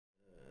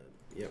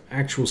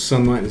actual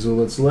sunlight is all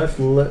that's left.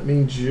 Let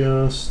me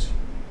just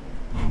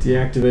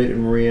deactivate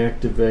and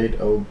reactivate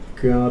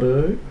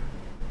Elgato.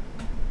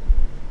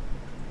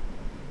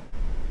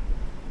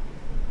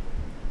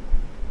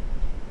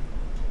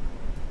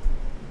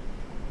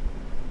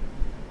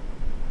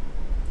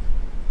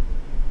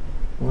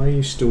 Why are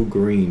you still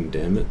green,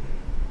 damn it?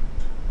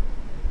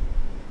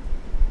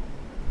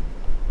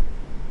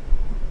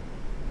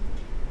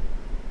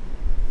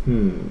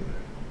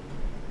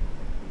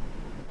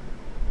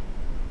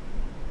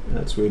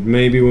 That's weird.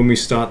 Maybe when we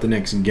start the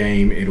next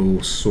game,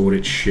 it'll sort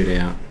its shit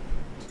out.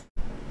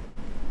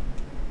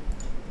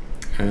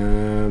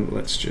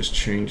 Let's just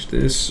change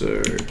this.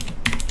 So,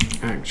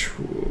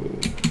 actual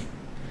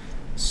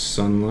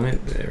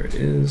sunlight. There it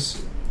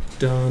is.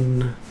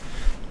 Done.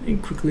 Let me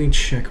quickly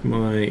check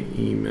my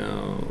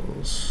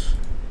emails.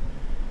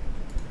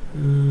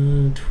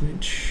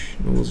 Twitch.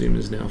 Nauseum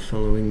is now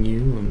following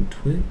you on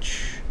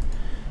Twitch.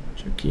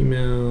 Check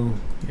email.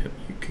 Yep,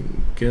 you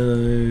can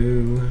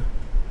go.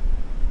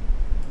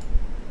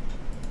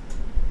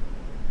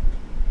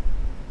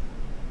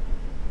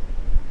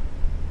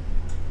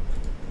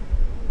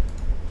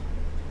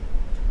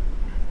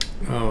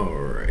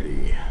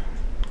 Alrighty.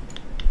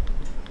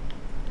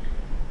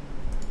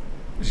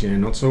 Yeah,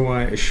 not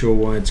so sure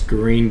why it's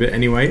green, but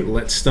anyway,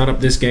 let's start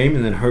up this game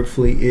and then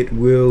hopefully it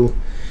will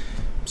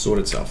sort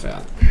itself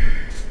out.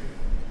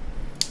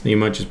 It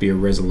might just be a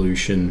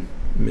resolution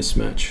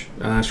mismatch.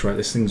 Ah, that's right,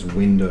 this thing's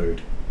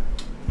windowed.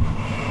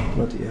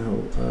 Bloody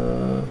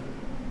hell.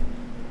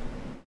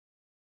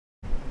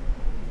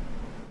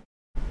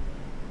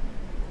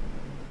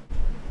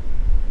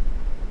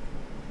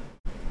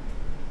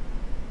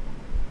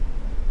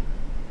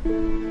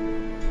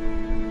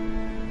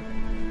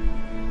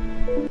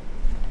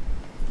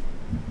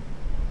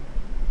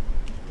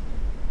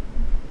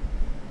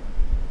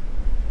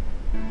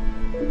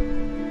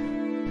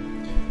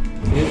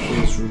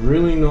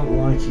 Really not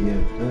liking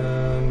it.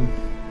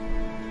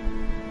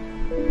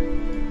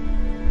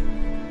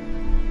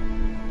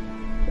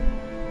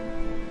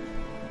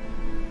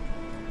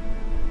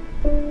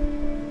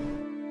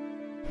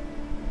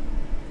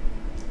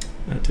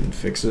 That didn't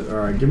fix it.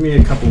 Alright, give me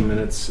a couple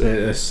minutes,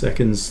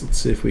 seconds. Let's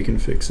see if we can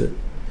fix it.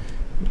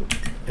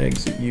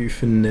 Exit you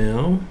for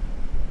now.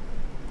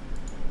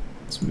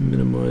 Let's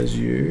minimize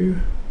you.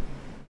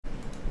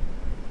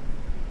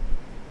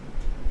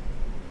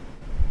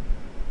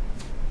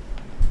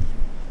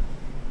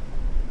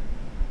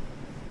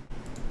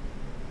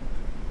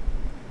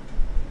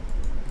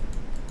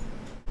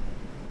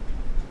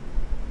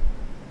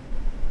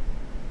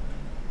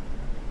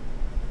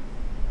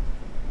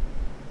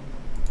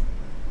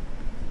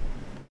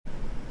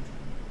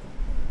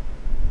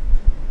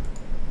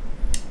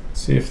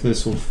 See if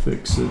this will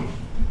fix it.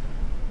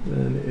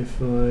 Then if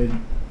I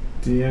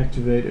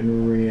deactivate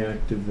and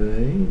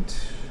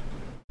reactivate.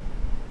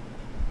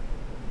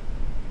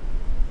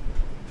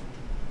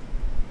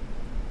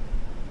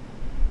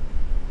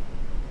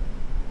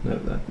 No,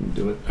 that didn't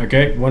do it.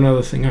 Okay, one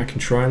other thing I can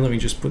try. Let me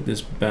just put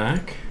this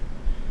back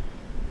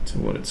to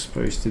what it's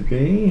supposed to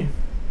be.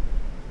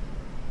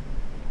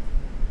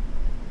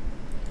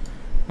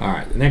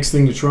 Alright, the next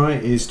thing to try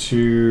is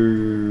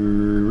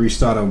to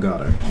restart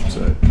Elgato.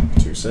 So,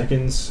 2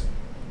 seconds.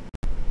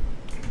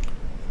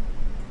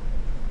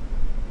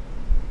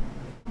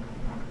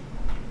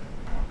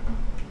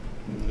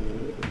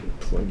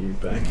 Plug you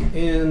back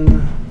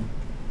in.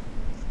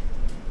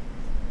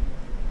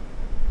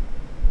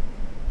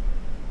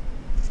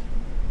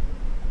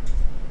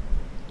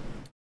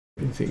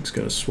 Everything's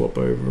going to swap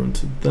over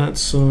onto that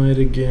side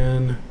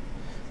again.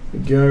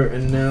 There we go,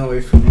 and now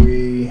if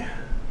we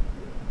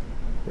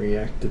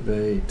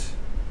reactivate,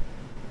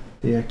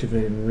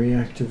 deactivate and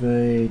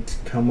reactivate,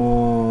 come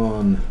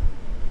on.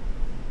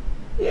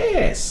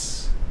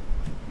 Yes!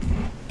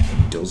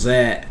 Does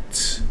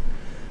that.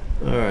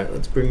 Alright,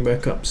 let's bring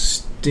back up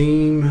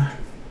Steam.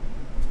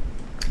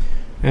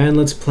 And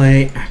let's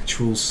play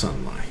actual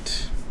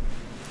sunlight.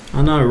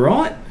 I know,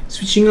 right?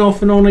 Switching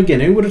off and on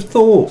again, who would have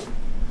thought?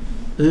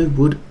 Who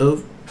would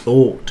have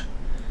thought?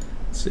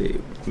 Let's see,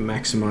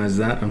 maximize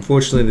that.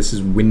 Unfortunately, this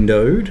is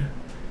windowed,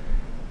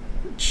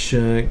 which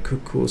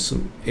could cause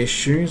some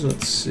issues.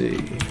 Let's see.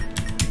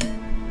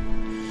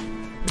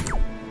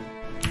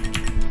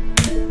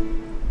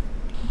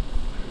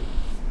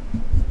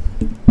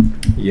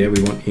 Yeah,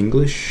 we want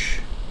English.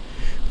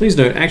 Please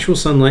note, actual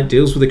sunlight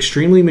deals with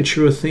extremely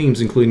mature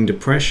themes, including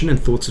depression and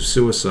thoughts of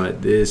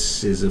suicide.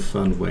 This is a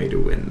fun way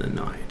to end the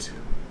night.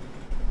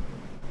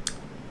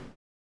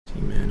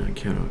 Man, I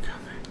cannot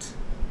comment.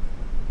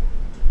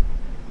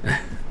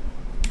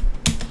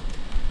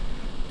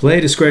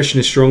 Player discretion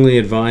is strongly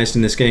advised,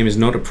 and this game is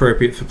not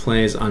appropriate for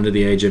players under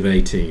the age of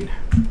 18.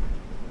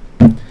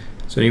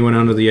 So anyone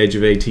under the age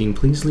of 18,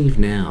 please leave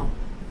now.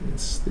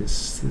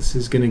 This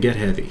is going to get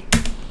heavy.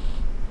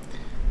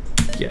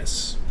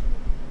 Yes.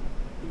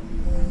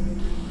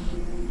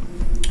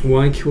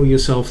 Why kill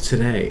yourself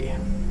today?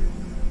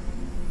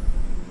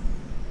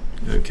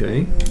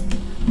 Okay.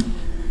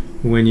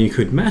 When you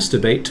could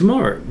masturbate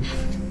tomorrow.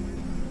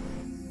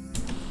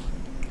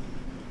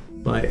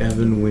 by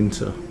Evan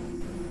Winter.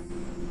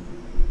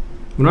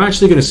 We're not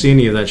actually going to see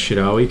any of that shit,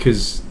 are we?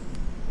 Because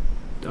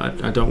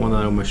I don't want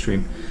that on my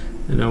stream.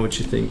 I know what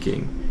you're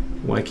thinking.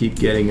 Why keep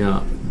getting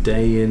up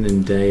day in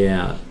and day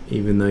out,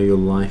 even though your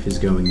life is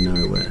going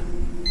nowhere?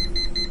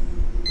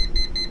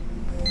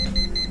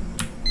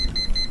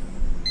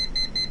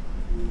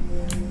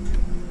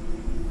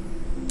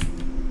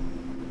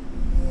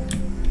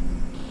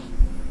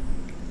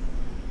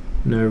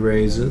 No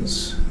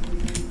raises,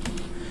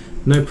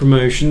 no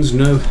promotions,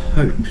 no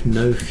hope,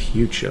 no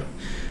future.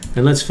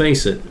 And let's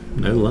face it,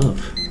 no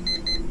love.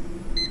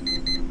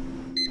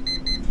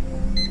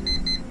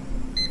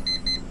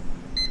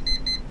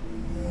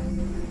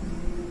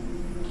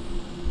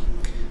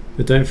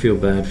 But don't feel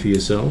bad for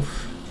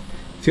yourself.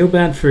 Feel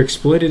bad for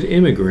exploited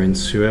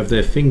immigrants who have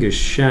their fingers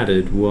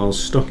shattered while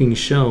stocking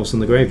shelves on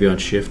the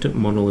graveyard shift at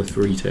monolith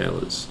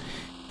retailers.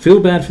 Feel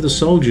bad for the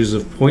soldiers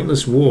of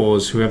pointless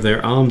wars who have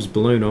their arms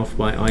blown off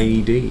by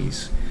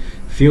IEDs.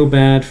 Feel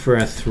bad for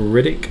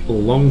arthritic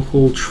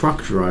long-haul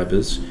truck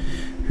drivers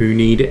who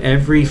need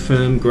every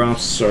firm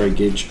grasp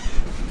gauge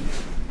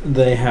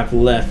they have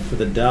left for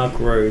the dark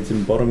roads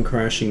and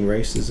bottom-crashing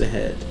races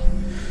ahead.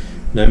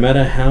 No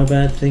matter how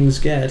bad things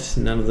get,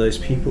 none of those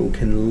people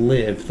can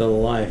live the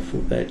life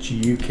that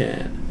you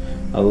can.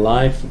 A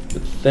life of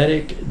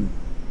pathetic,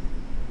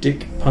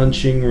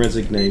 dick-punching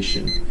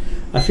resignation.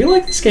 I feel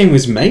like this game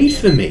was made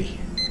for me.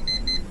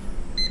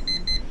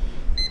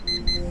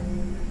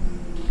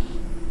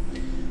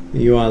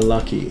 You are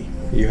lucky.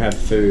 You have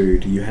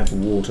food, you have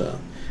water,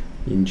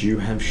 and you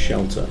have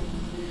shelter.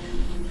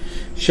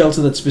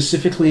 Shelter that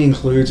specifically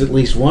includes at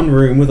least one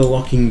room with a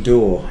locking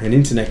door, an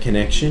internet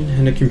connection,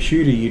 and a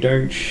computer you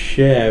don't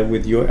share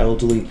with your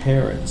elderly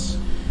parents.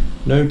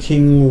 No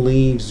king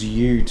leaves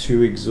you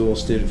too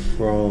exhausted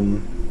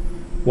from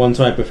one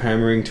type of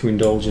hammering to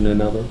indulge in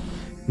another.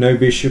 No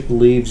bishop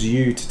leaves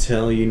you to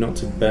tell you not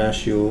to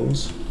bash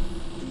yours.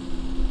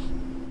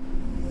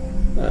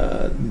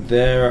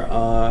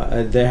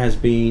 There has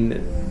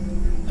been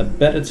a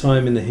better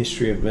time in the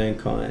history of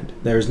mankind.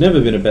 There has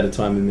never been a better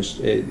time in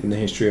the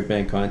history of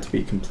mankind, to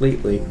be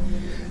completely.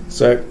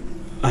 So,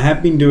 I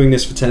have been doing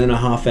this for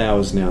 10.5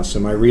 hours now, so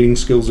my reading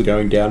skills are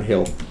going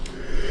downhill.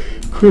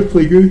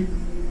 Crippling,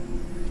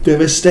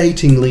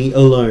 devastatingly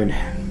alone.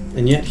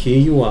 And yet here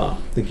you are,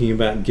 thinking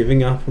about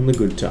giving up on the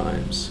good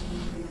times.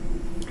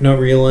 Not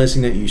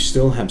realizing that you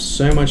still have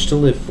so much to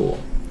live for.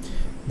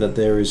 That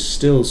there is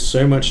still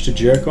so much to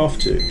jerk off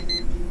to.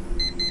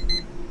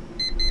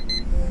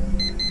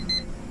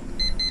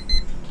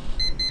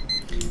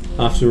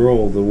 After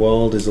all, the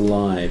world is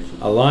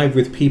alive. Alive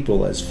with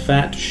people as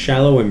fat,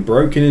 shallow, and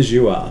broken as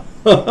you are.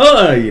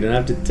 You don't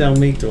have to tell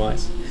me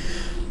twice.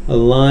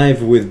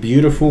 Alive with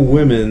beautiful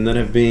women that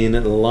have been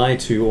lied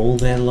to all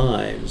their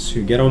lives,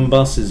 who get on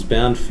buses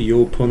bound for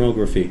your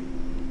pornography.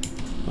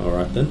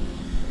 Alright then.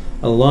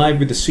 Alive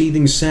with the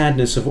seething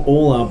sadness of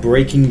all our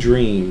breaking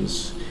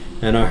dreams.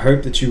 And I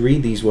hope that you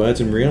read these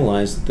words and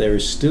realize that there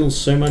is still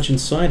so much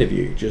inside of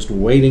you, just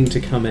waiting to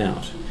come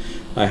out.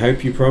 I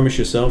hope you promise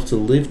yourself to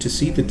live to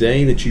see the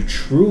day that you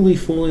truly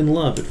fall in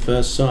love at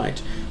first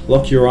sight.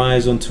 Lock your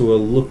eyes onto a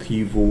look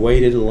you've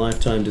waited a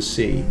lifetime to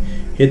see.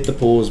 Hit the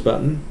pause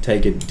button,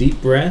 take a deep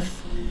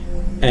breath,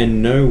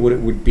 and know what it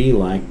would be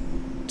like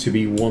to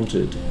be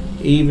wanted,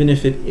 even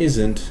if it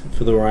isn't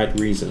for the right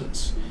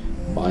reasons,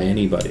 by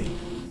anybody.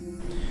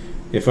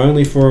 If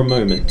only for a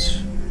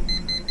moment.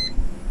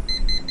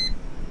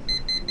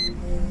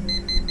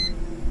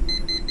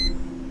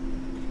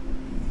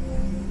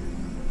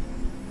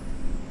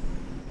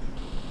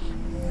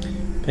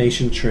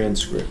 Patient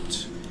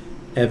transcript.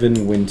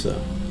 Evan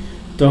Winter.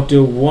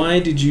 Doctor, why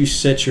did you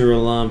set your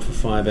alarm for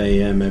 5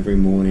 AM every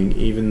morning,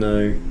 even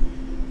though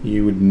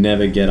you would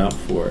never get up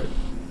for it?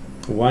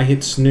 Why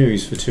hit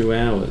snooze for 2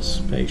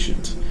 hours?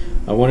 Patient.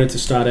 I wanted to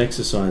start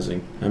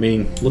exercising. I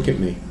mean, look at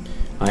me.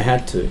 I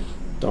had to.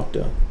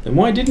 Doctor. Then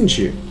why didn't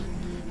you?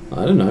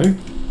 I don't know.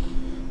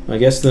 I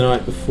guess the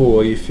night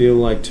before you feel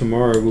like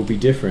tomorrow will be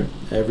different.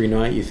 Every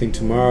night you think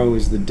tomorrow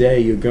is the day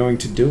you're going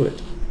to do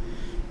it.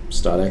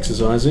 Start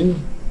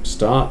exercising.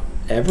 Start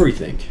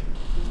everything.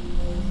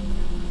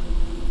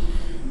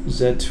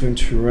 Z to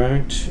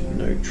interact.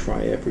 No,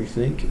 try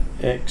everything.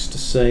 X to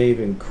save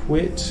and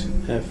quit.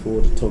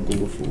 F4 to toggle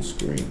the full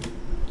screen.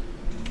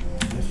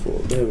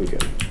 F4. There we go.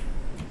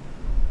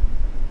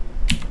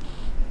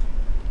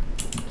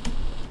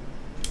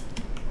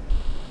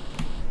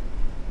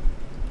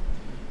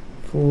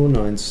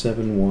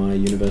 Y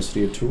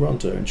University of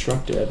Toronto.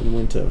 Instructor Evan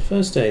Winter.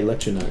 First day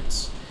lecture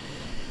notes.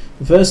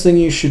 The first thing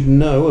you should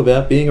know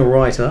about being a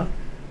writer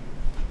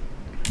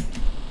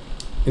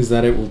is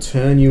that it will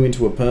turn you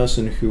into a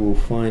person who will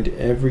find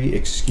every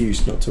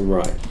excuse not to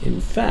write.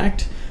 In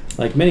fact,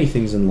 like many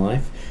things in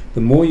life,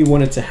 the more you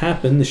want it to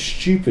happen, the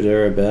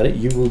stupider about it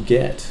you will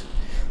get.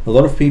 A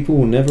lot of people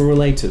will never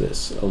relate to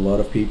this. A lot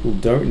of people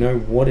don't know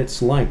what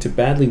it's like to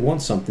badly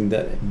want something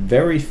that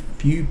very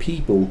few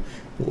people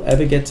will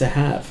ever get to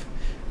have.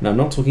 And I'm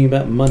not talking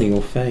about money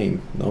or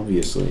fame,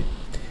 obviously.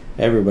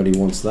 Everybody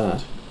wants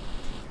that.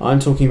 I'm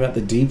talking about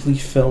the deeply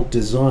felt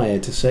desire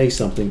to say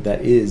something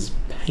that is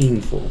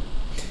painful,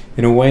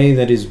 in a way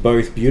that is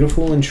both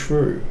beautiful and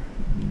true.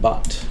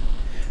 But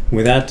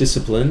without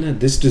discipline,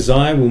 this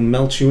desire will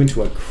melt you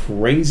into a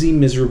crazy,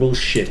 miserable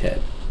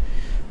shithead.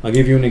 I'll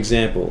give you an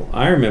example.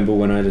 I remember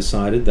when I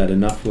decided that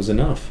enough was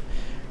enough,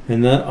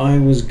 and that I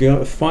was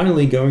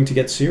finally going to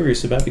get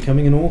serious about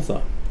becoming an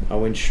author. I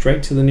went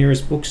straight to the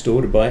nearest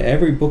bookstore to buy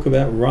every book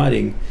about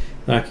writing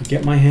that I could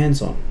get my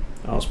hands on.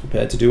 I was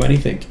prepared to do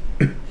anything.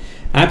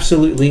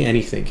 Absolutely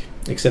anything,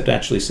 except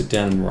actually sit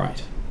down and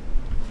write.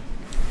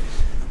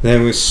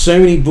 There were so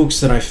many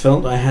books that I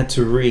felt I had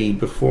to read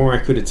before I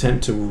could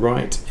attempt to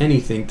write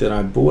anything that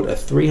I bought a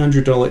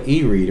 $300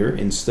 e-reader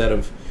instead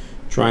of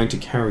trying to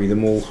carry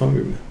them all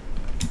home.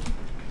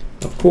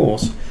 Of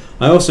course,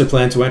 I also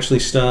planned to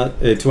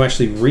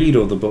actually read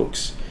all the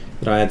books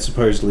that I had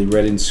supposedly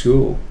read in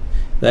school.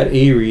 That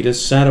e-reader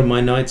sat on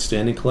my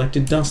nightstand and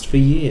collected dust for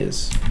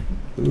years.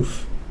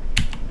 Oof.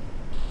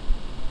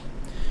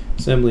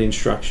 Assembly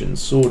instructions.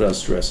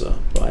 Sawdust Dresser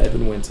by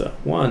Evan Winter.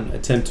 1.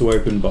 Attempt to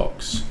open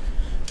box.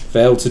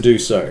 Failed to do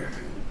so.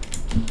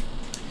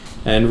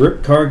 And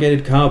rip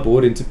corrugated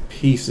cardboard into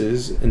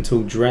pieces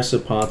until dresser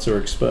parts are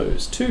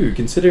exposed. 2.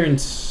 Consider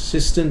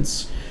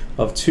insistence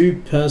of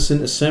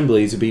two-person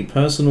assembly to be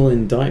personal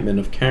indictment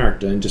of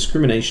character and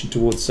discrimination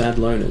towards sad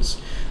loners.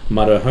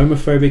 Mutter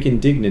homophobic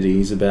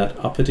indignities about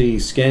uppity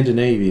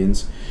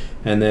Scandinavians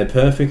and their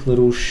perfect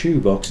little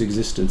shoebox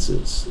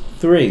existences.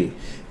 3.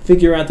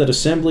 Figure out that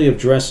assembly of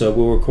dresser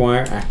will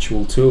require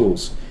actual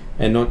tools,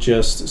 and not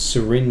just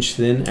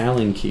syringe-thin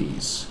Allen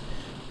keys.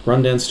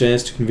 Run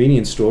downstairs to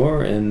convenience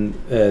store and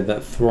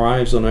that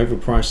thrives on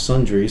overpriced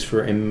sundries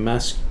for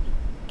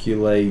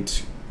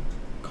emasculate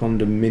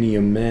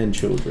condominium man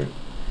children.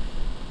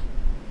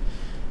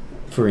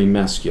 For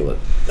emasculate.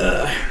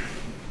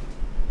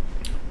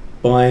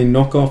 Buy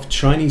knockoff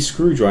Chinese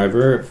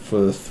screwdriver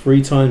for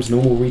 3 times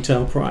normal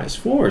retail price.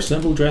 4.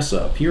 Assemble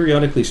dresser,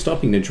 periodically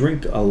stopping to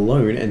drink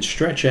alone and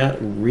stretch out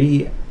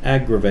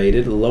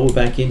re-aggravated lower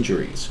back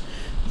injuries.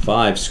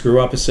 5. Screw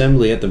up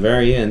assembly at the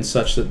very end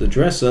such that the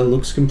dresser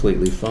looks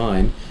completely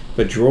fine,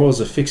 but drawers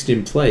are fixed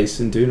in place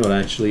and do not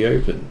actually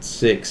open.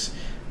 6.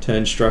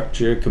 Turn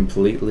structure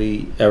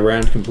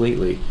around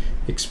completely.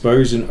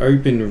 Expose an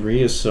open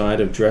rear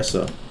side of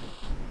dresser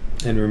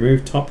and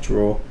remove top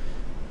drawer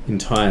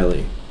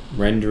entirely,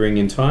 rendering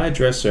entire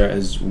dresser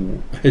as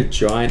a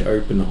giant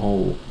open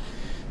hole.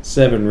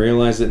 7.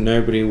 Realize that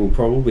nobody will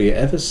probably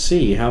ever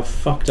see how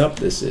fucked up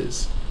this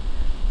is.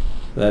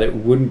 That it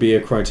wouldn't be a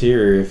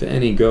criteria if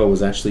any girl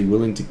was actually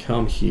willing to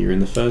come here in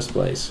the first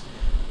place,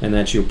 and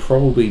that you're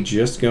probably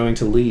just going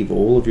to leave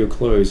all of your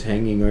clothes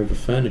hanging over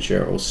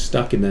furniture or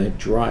stuck in the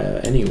dryer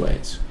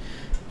anyways.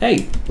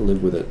 8.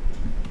 Live with it.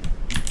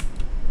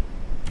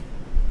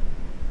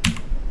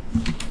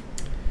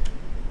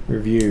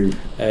 Review.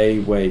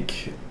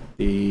 Awake.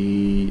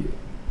 The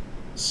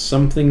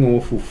Something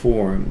Awful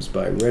Forums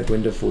by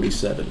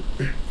Redwinder47.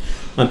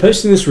 I'm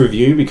posting this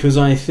review because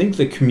I think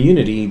the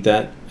community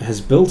that has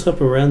built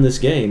up around this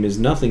game is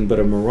nothing but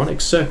a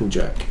moronic circle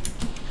jerk.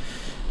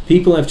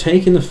 People have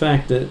taken the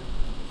fact that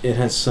it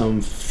has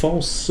some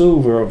false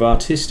slither of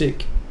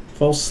artistic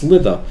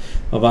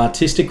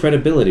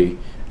credibility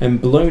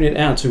and blown it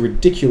out to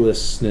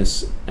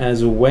ridiculousness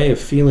as a way of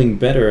feeling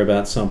better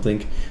about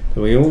something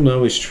that we all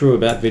know is true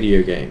about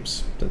video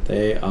games, that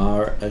they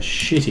are a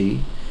shitty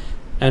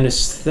and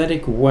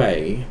aesthetic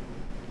way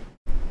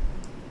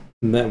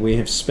that we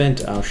have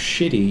spent our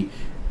shitty,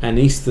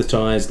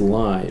 anesthetized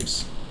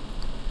lives.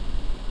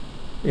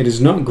 It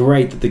is not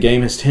great that the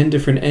game has 10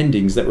 different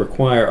endings that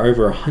require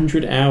over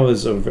 100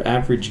 hours of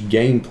average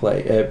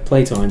gameplay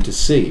playtime to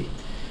see.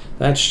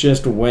 That's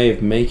just a way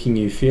of making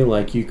you feel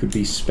like you could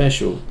be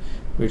special,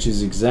 which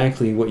is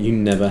exactly what you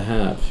never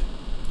have.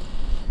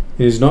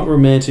 It is not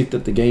romantic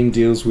that the game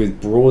deals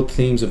with broad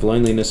themes of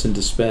loneliness and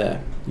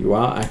despair. You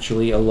are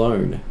actually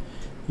alone.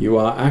 You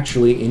are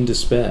actually in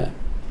despair.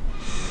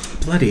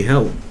 Bloody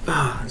hell.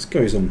 This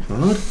goes on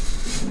hard.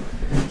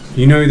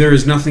 You know, there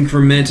is nothing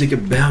romantic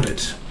about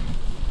it.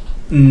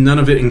 None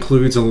of it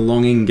includes a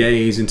longing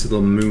gaze into the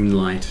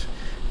moonlight.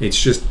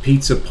 It's just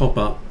pizza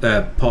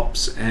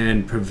pops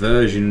and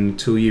perversion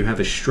until you have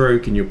a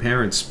stroke and your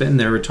parents spend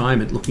their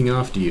retirement looking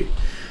after you.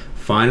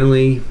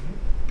 Finally,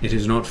 it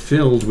is not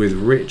filled with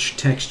rich,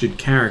 textured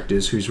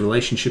characters whose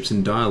relationships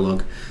and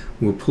dialogue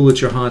will pull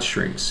at your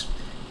heartstrings.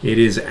 It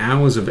is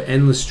hours of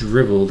endless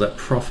drivel that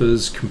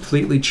proffers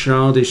completely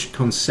childish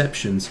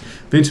conceptions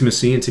of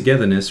intimacy and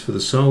togetherness for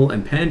the sole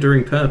and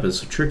pandering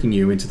purpose of tricking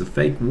you into the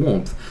fake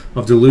warmth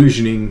of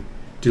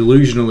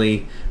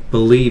delusionally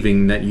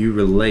believing that you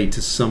relate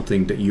to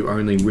something that you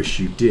only wish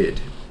you did.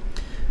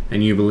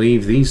 And you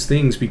believe these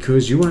things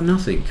because you are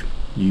nothing.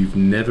 You've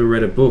never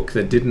read a book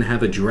that didn't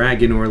have a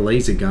dragon or a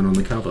laser gun on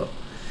the cover.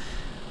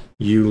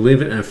 You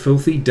live in a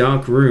filthy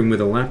dark room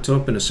with a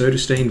laptop and a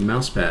soda-stained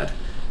mousepad.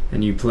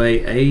 And you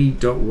play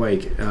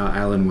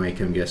Alan Wake,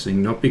 I'm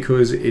guessing, not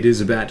because it is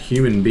about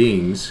human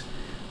beings,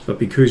 but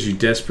because you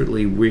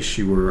desperately wish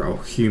you were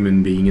a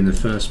human being in the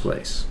first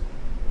place.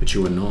 But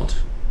you are not.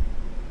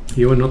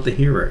 You are not the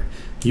hero.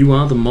 You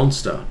are the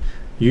monster.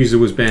 User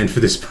was banned for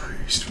this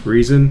post.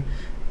 Reason?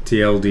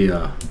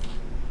 TLDR.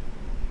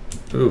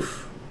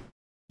 Oof.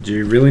 Do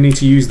you really need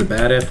to use the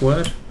bad F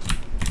word?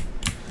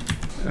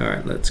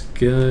 Alright, let's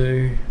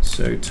go.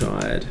 So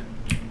tired.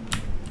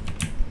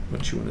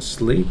 What, you want to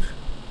sleep?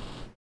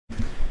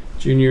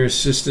 Junior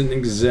Assistant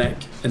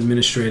Exec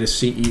Administrator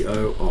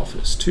CEO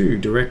Office. 2.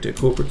 Director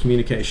Corporate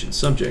Communications.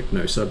 Subject,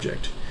 no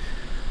subject.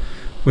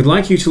 Would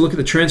like you to look at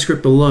the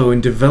transcript below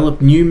and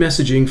develop new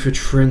messaging for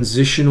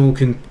transitional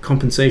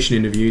compensation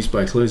interviews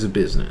by close of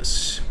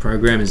business.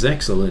 Program is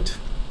excellent.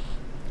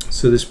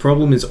 So this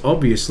problem is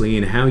obviously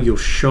in how your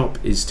shop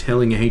is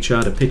telling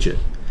HR to pitch it.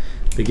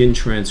 Begin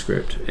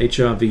transcript.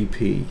 HR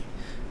VP.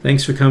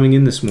 Thanks for coming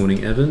in this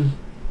morning, Evan.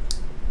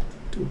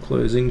 Till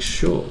closing,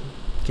 sure.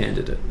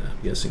 Candidate,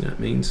 I'm guessing that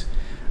means.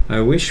 I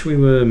wish we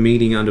were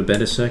meeting under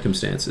better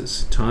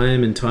circumstances.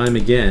 Time and time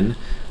again,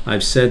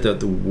 I've said that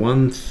the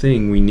one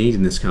thing we need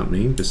in this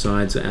company,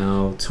 besides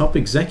our top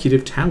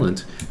executive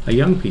talent, are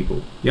young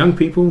people. Young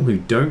people who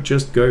don't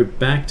just go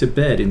back to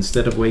bed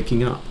instead of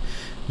waking up.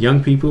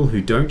 Young people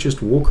who don't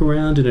just walk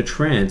around in a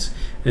trance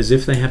as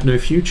if they have no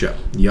future.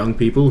 Young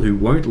people who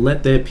won't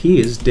let their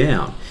peers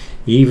down,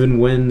 even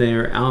when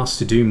they're asked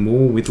to do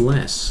more with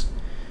less.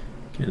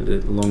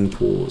 Candidate, long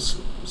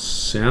pause.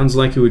 Sounds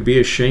like it would be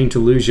a shame to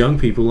lose young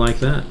people like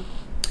that.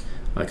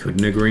 I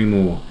couldn't agree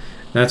more.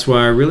 That's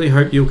why I really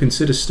hope you'll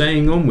consider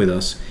staying on with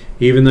us,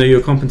 even though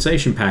your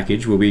compensation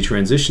package will be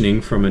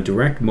transitioning from a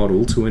direct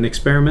model to an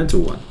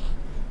experimental one.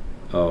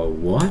 Oh,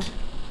 what?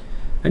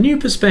 A new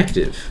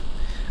perspective.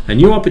 A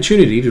new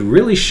opportunity to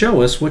really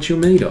show us what you're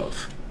made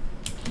of.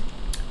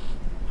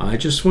 I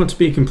just want to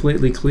be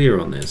completely clear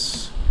on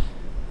this.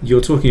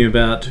 You're talking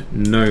about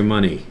no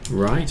money,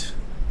 right?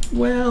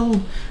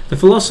 Well, the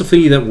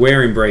philosophy that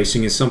we're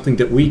embracing is something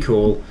that we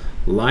call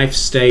life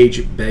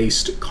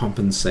stage-based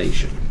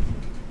compensation.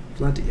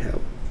 Bloody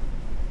hell.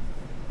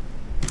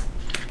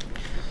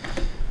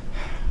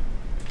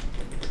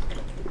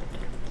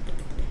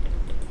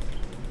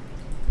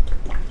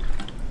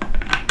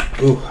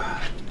 Ooh.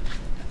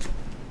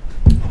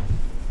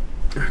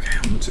 Okay,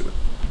 on to it.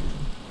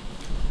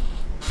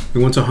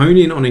 We want to hone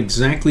in on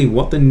exactly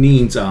what the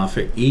needs are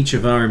for each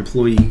of our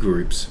employee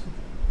groups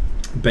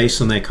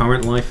based on their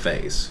current life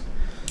phase.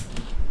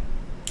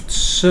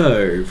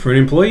 So, for an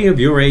employee of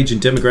your age and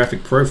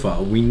demographic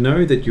profile, we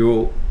know that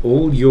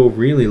all you're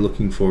really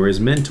looking for is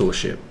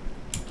mentorship,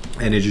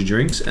 energy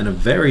drinks, and a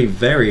very,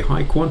 very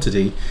high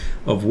quantity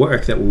of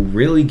work that will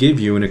really give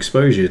you an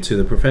exposure to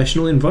the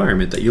professional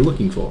environment that you're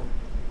looking for.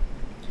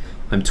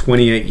 I'm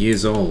 28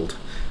 years old.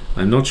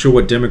 I'm not sure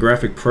what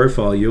demographic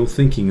profile you're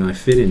thinking I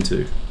fit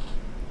into.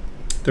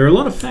 There are a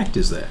lot of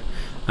factors there.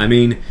 I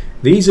mean,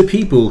 these are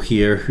people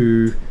here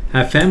who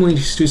have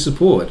families to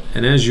support,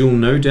 and as you'll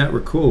no doubt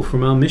recall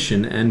from our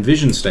mission and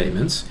vision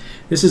statements,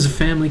 this is a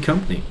family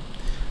company.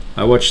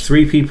 I watched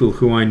 3 people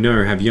who I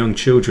know have young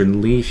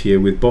children leave here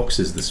with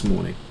boxes this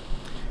morning.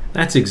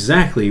 That's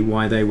exactly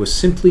why they were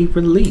simply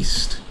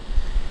released.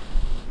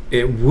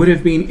 It would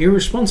have been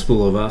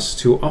irresponsible of us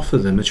to offer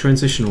them a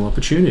transitional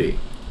opportunity.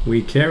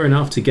 We care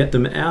enough to get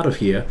them out of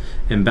here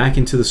and back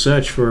into the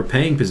search for a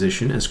paying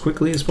position as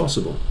quickly as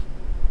possible.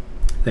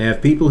 They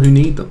have people who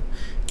need them.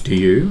 Do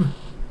you?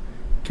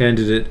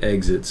 Candidate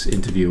exits.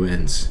 Interview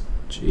ends.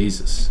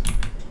 Jesus.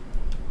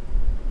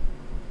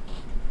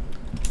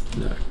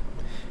 No.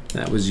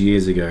 That was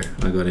years ago.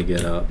 I gotta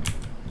get up.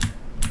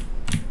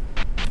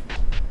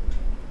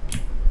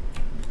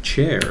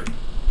 Chair.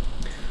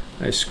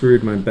 I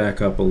screwed my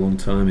back up a long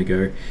time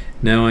ago.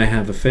 Now I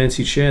have a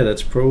fancy chair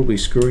that's probably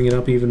screwing it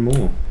up even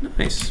more.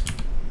 Nice.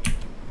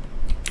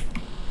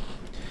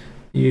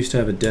 I used to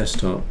have a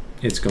desktop.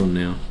 It's gone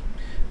now.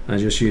 I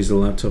just use the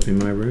laptop in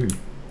my room.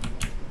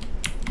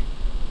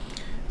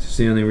 This is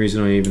the only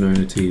reason I even own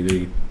a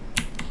TV.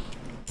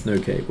 No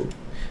cable.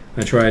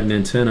 I tried an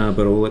antenna,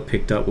 but all it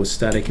picked up was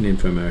static and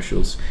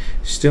infomercials.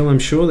 Still, I'm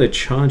sure they're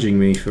charging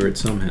me for it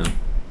somehow.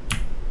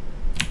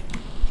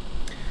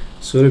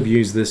 Sort of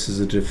use this as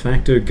a de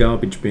facto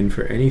garbage bin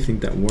for anything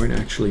that won't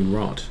actually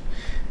rot.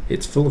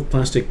 It's full of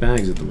plastic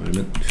bags at the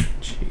moment.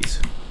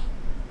 Jeez.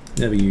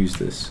 Never use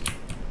this.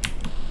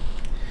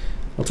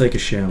 I'll take a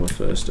shower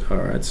first.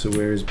 Alright, so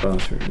where is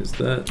bathroom? Is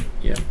that?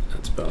 Yeah,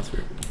 that's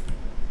bathroom.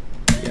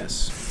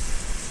 Yes.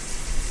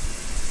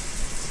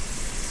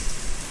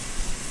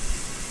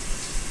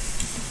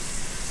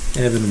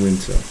 Evan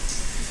Winter.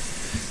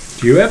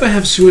 Do you ever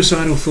have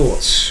suicidal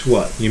thoughts?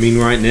 What, you mean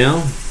right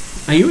now?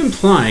 Are you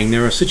implying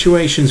there are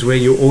situations where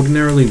you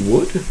ordinarily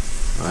would?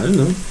 I don't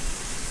know.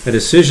 A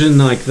decision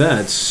like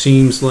that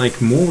seems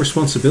like more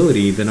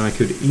responsibility than I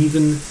could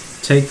even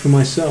take for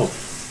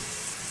myself.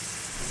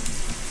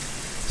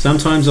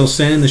 Sometimes I'll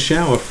stand in the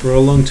shower for a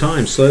long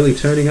time, slowly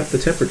turning up the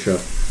temperature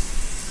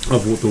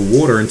of the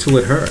water until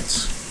it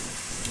hurts.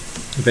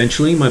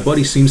 Eventually, my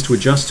body seems to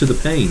adjust to the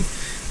pain,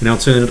 and I'll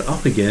turn it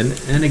up again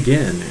and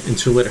again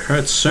until it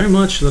hurts so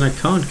much that I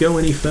can't go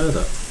any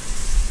further.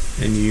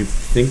 And you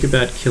think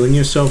about killing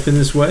yourself in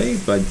this way,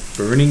 by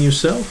burning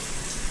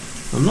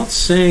yourself? I'm not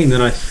saying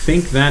that I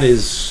think that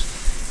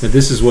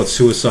this is what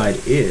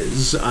suicide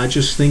is. I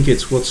just think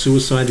it's what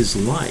suicide is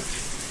like.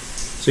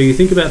 So you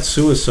think about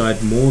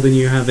suicide more than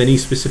you have any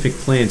specific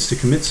plans to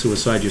commit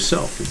suicide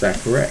yourself. Is that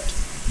correct?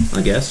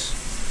 I guess.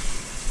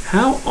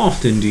 How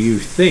often do you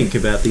think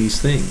about these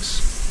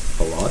things?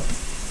 A lot.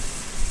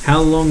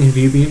 How long have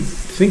you been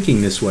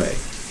thinking this way?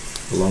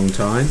 A long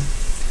time.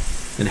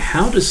 And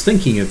how does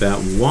thinking about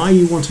why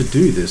you want to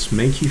do this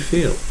make you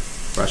feel?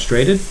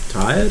 Frustrated?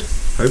 Tired?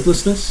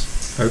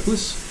 Hopelessness?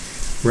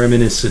 Hopeless?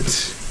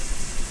 Reminiscent.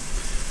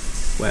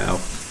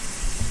 Wow.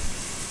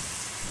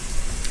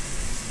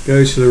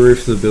 Go to the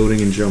roof of the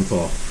building and jump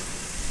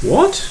off.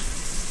 What?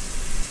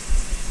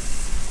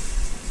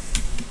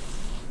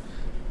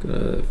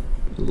 Got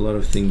a lot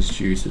of things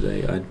due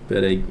today. I'd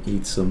better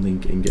eat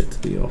something and get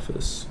to the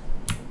office.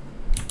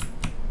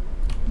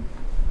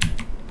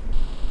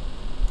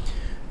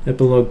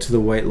 Epilogue to the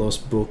weight loss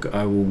book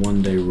I Will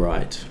One Day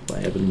Write by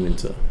Evan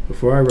Winter.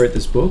 Before I wrote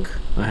this book,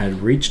 I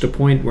had reached a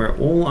point where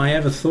all I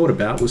ever thought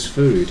about was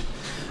food.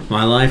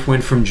 My life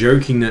went from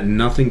joking that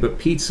nothing but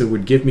pizza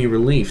would give me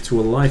relief to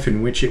a life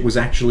in which it was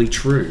actually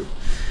true.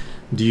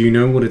 Do you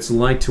know what it's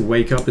like to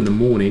wake up in the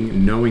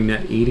morning knowing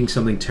that eating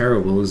something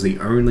terrible is the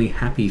only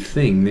happy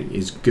thing that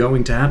is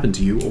going to happen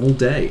to you all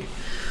day?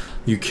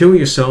 You kill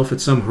yourself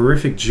at some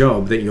horrific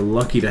job that you're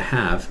lucky to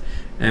have,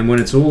 and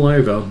when it's all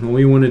over, all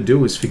you want to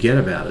do is forget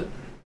about it.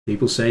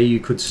 People say you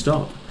could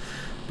stop,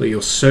 but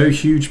you're so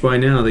huge by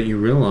now that you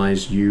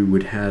realize you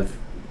would have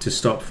to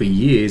stop for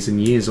years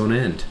and years on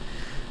end.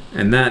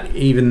 And that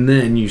even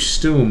then you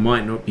still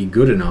might not be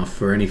good enough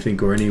for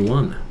anything or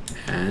anyone.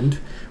 And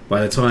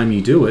by the time you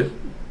do it,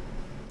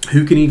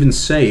 who can even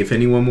say if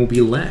anyone will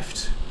be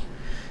left?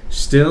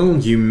 Still,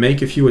 you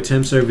make a few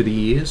attempts over the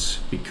years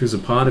because a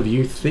part of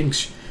you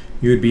thinks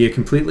you would be a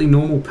completely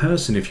normal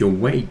person if your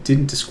weight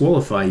didn't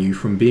disqualify you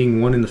from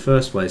being one in the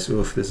first place.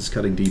 Oof, this is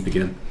cutting deep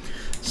again.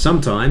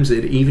 Sometimes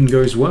it even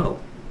goes well,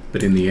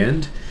 but in the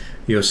end,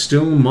 you're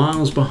still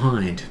miles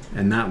behind,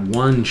 and that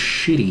one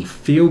shitty,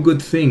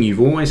 feel-good thing you've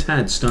always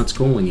had starts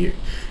calling you.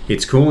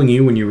 It's calling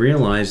you when you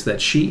realize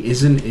that she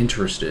isn't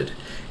interested.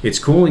 It's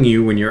calling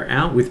you when you're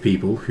out with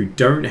people who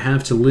don't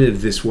have to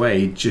live this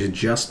way to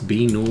just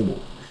be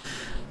normal.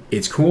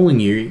 It's calling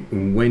you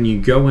when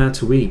you go out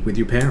to eat with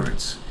your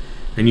parents,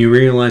 and you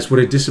realize what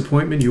a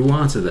disappointment you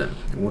are to them.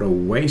 What a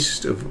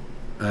waste of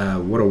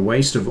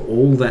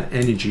all that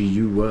energy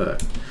you were.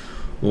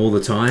 All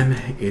the time,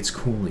 it's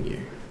calling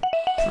you.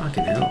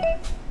 Fucking hell.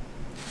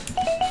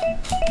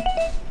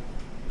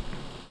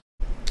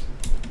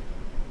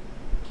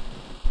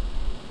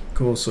 Of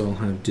course I'll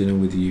have dinner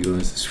with you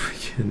guys this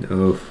weekend.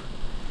 Oh.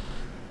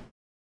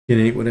 You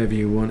can eat whatever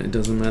you want, it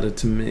doesn't matter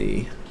to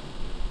me.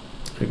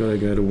 I gotta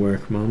go to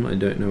work, Mum. I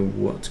don't know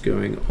what's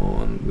going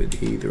on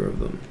with either of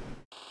them.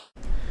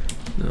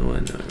 No,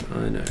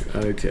 I know.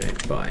 Okay,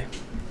 bye.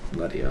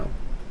 Bloody hell.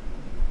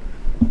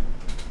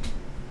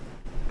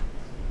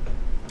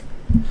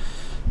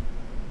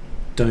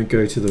 Don't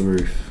go to the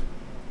roof.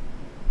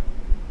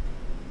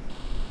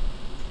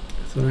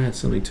 I thought I had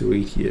something to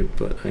eat here,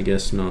 but I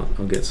guess not.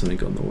 I'll get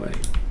something on the way.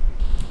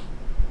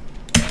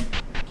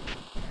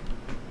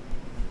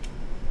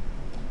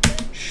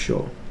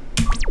 Sure.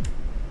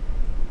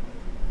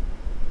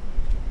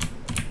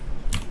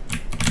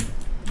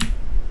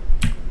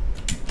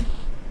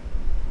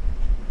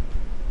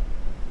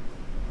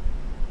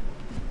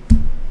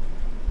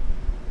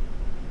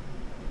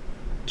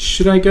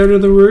 Should I go to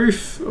the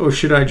roof, or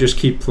should I just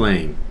keep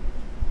playing?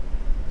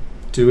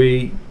 Do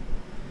we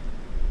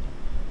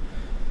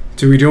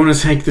want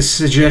to take the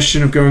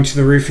suggestion of going to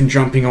the roof and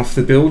jumping off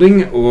the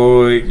building,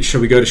 or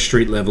shall we go to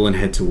street level and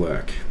head to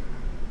work?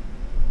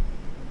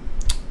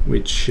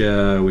 Which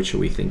are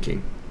we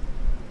thinking?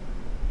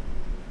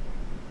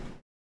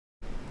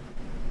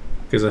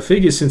 Because I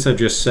figure since I've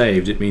just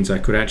saved, it means I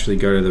could actually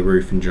go to the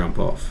roof and jump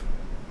off.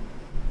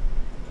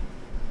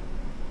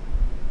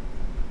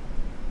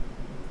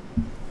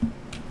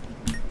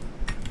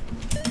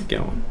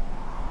 Go on.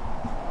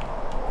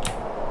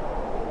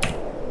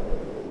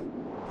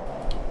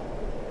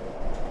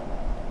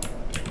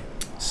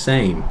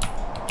 Same.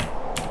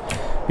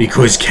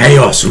 Because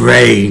chaos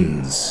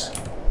reigns.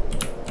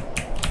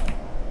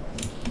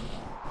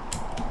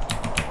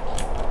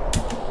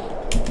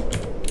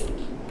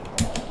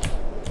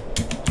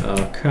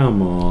 Oh,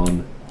 come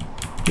on.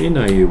 You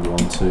know you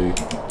want to.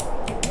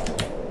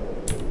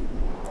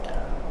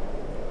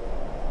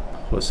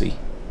 Pussy.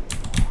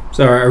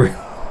 Sorry,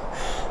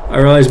 I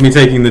realize me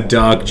taking the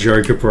dark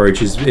joke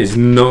approach is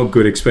not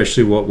good,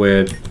 especially what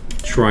we're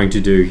trying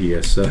to do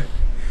here, so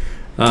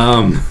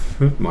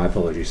my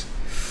apologies.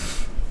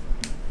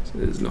 So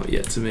it's not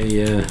yet to me,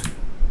 yeah.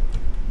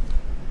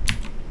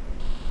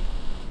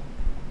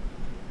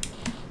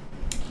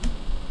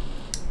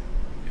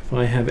 If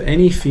I have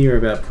any fear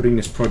about putting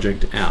this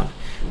project out,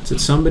 it's that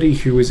somebody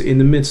who is in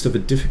the midst of a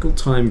difficult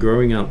time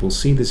growing up will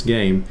see this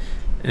game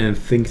and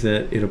think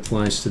that it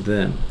applies to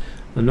them.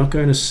 I'm not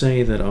going to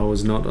say that I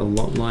was not a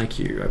lot like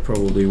you, I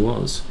probably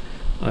was,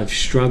 I've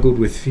struggled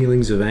with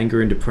feelings of anger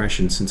and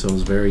depression since I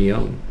was very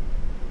young,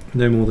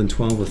 no more than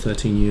 12 or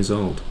 13 years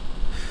old.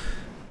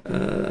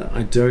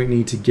 I don't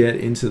need to get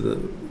into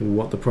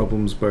what the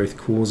problems both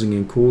causing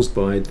and caused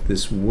by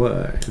this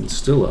were and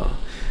still are.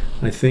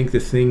 I think the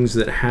things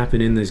that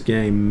happen in this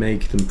game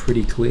make them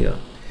pretty clear.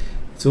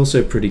 It's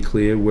also pretty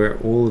clear where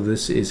all of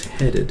this is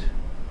headed.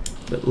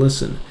 But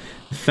listen,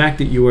 the fact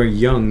that you are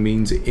young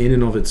means in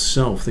and of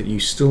itself that you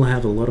still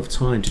have a lot of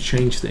time to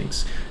change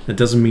things. That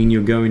doesn't mean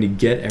you're going to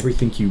get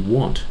everything you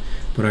want,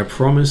 but I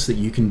promise that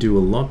you can do a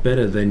lot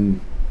better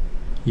than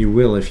you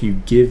will if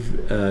you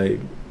give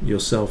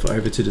yourself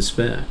over to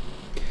despair.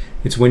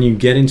 It's when you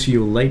get into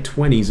your late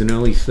 20s and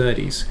early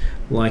 30s,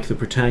 like the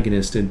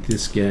protagonist in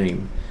this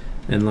game,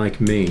 and like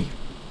me,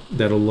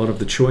 that a lot of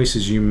the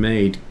choices you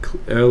made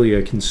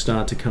earlier can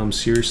start to come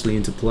seriously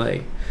into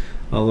play.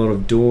 A lot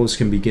of doors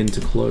can begin to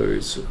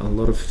close. A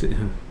lot of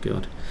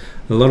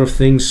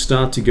things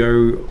start to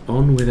go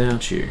on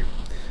without you.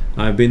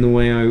 I've been the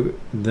way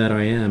that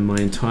I am my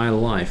entire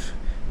life.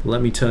 But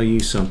let me tell you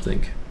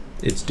something.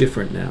 It's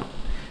different now.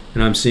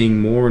 And I'm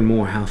seeing more and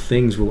more how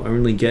things will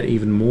only get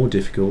even more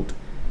difficult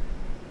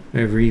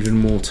over even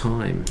more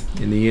time.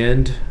 In the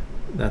end,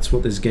 that's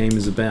what this game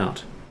is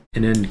about.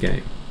 An end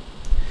game.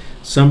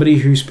 Somebody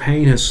whose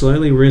pain has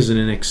slowly risen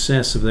in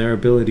excess of their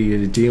ability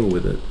to deal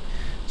with it.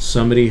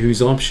 Somebody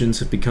whose options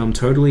have become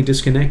totally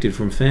disconnected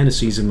from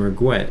fantasies and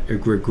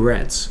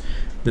regrets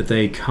that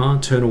they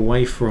can't turn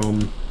away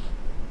from.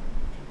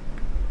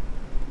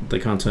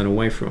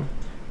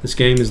 This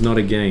game is not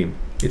a game.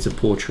 It's a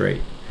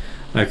portrait.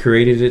 I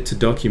created it to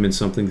document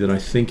something that I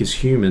think is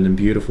human and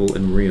beautiful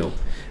and real.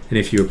 And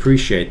if you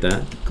appreciate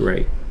that,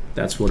 great.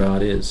 That's what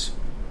art is.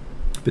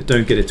 But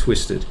don't get it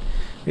twisted.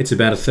 It's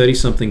about a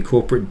 30-something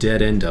corporate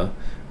dead-ender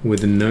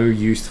with no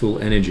youthful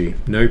energy,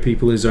 no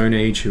people his own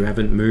age who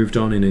haven't moved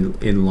on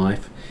in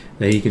life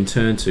that he can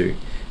turn to,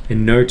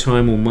 and no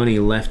time or money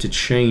left to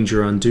change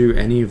or undo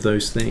any of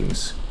those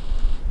things.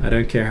 I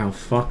don't care how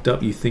fucked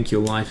up you think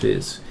your life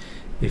is.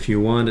 If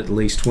you aren't at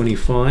least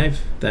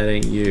 25, that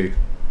ain't you.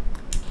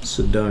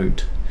 So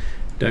don't.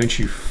 Don't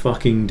you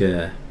fucking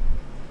dare.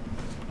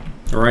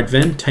 Alright,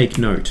 Ven, take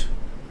note.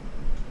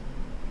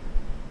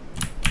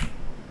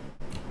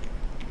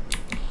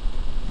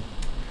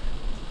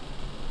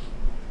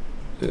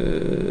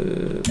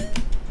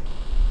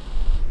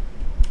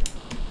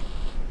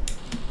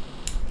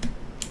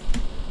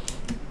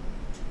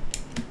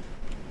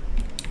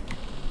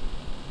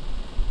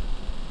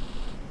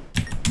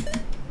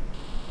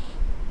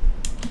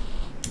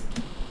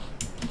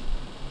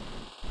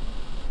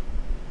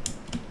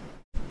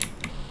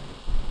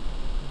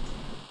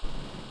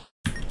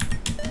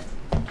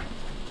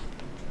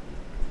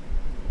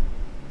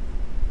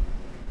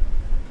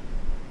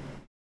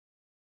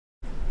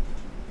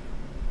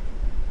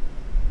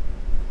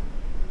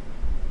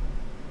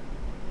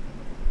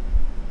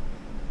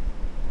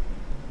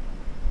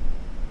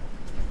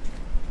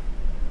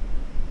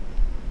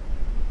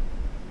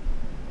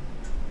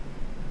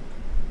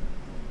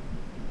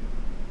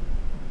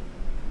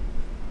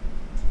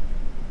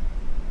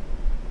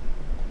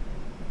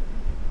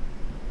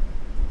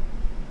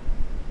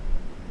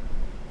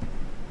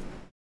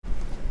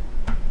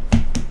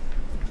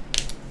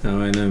 Now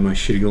I know my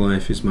shitty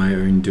life is my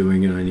own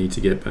doing and I need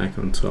to get back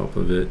on top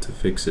of it to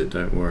fix it,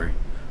 don't worry.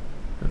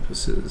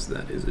 Purposes,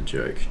 that is a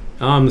joke.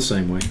 Oh, I'm the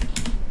same way.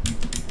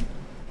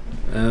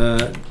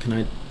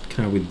 Can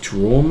I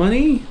withdraw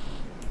money?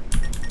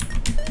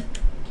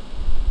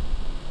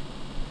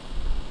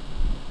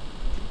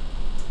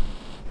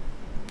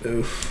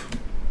 Oof.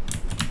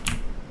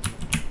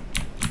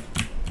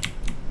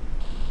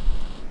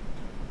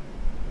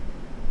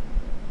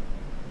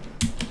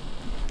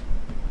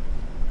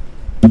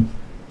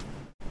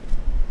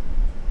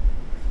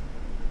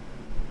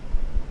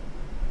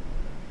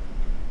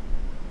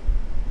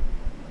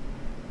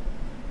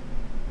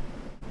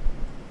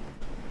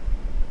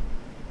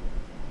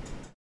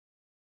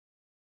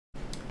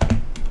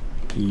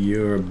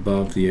 You're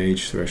above the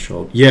age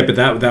threshold. Yeah, but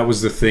that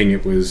was the thing.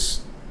 It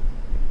was,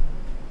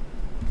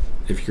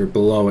 if you're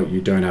below it,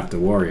 you don't have to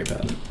worry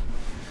about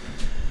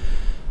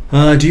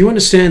it. Do you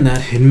understand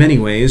that, in many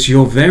ways,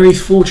 you're very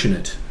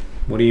fortunate?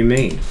 What do you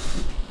mean?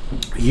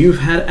 You've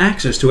had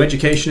access to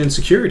education and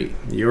security.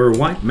 You're a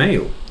white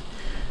male.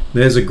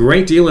 There's a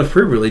great deal of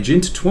privilege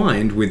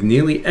intertwined with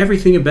nearly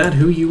everything about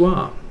who you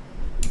are.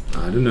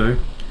 I don't know.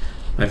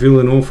 I feel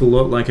an awful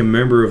lot like a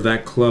member of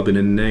that club in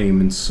a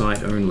name and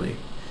sight only.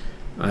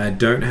 I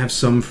don't have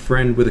some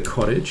friend with a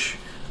cottage.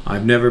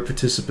 I've never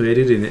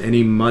participated in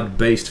any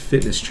mud-based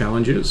fitness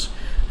challenges,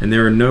 and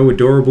there are no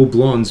adorable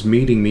blondes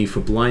meeting me for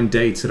blind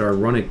dates at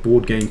ironic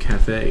board game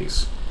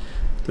cafes.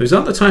 Those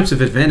aren't the types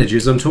of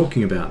advantages I'm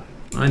talking about,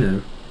 I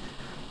know.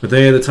 But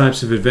they are the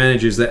types of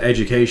advantages that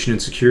education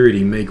and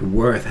security make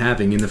worth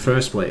having in the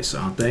first place,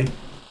 aren't they?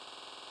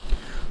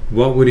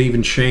 What would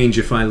even change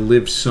if I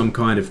lived some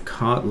kind of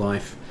cart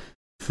life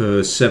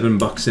for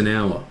 $7 an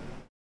hour?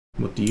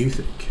 What do you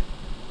think?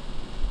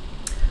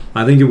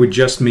 I think it would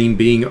just mean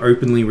being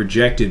openly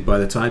rejected by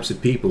the types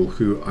of people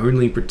who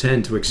only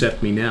pretend to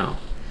accept me now.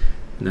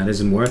 And that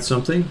isn't worth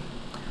something.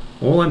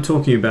 All I'm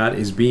talking about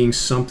is being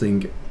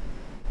something,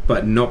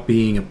 but not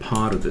being a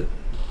part of it.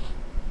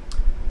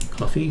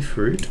 Coffee,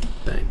 fruit,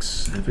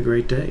 thanks. Have a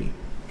great day.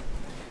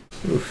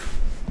 Oof.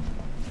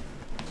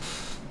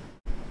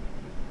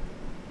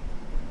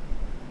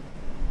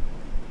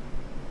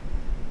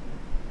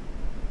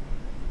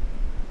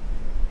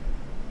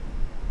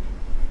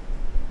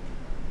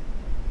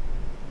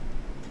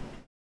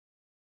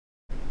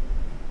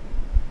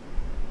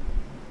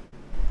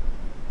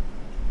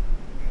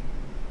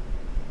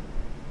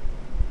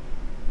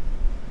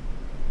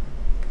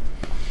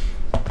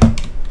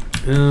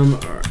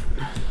 Alright.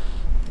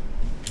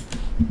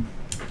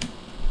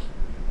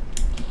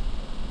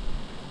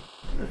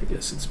 I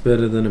guess it's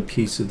better than a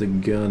piece of the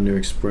Gardner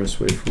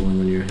Expressway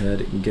falling on your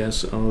head.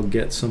 Guess I'll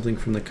get something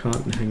from the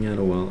cart and hang out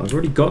a while. I've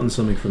already gotten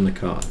something from the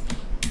cart.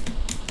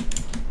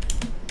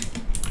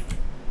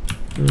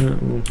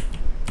 Alright, well,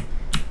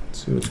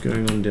 let's see what's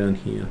going on down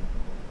here.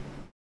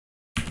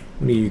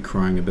 What are you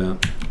crying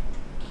about?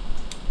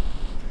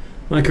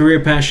 My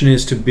career passion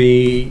is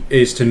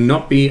to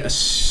not be a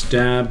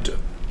stabbed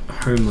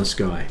homeless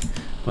guy.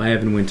 By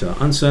Evan Winter,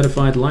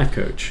 uncertified life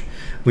coach.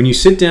 When you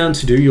sit down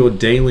to do your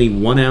daily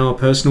 1-hour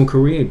personal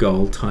career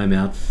goal,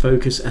 timeout,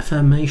 focus,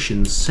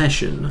 affirmation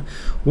session,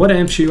 what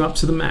amps you up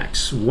to the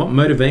max? What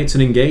motivates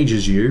and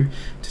engages you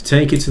to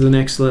take it to the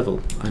next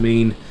level? I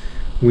mean,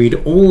 we'd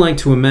all like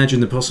to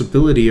imagine the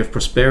possibility of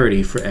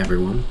prosperity for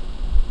everyone,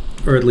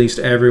 or at least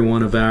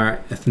everyone of our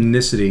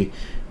ethnicity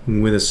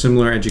with a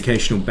similar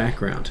educational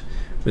background.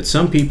 But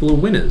some people are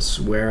winners,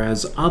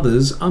 whereas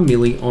others are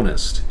merely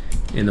honest.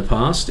 In the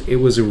past, it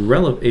was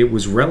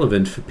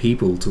relevant for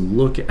people to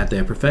look at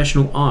their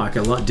professional arc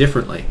a lot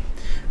differently.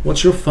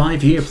 What's your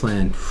 5-year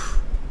plan?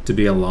 To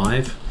be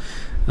alive.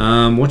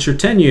 What's your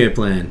 10-year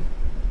plan?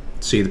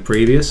 See the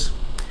previous.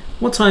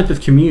 What type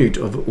of commute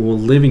or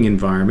living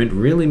environment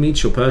really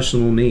meets your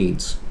personal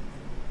needs?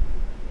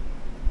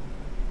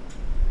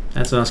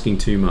 That's asking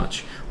too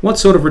much. What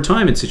sort of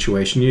retirement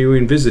situation are you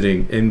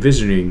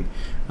envisioning?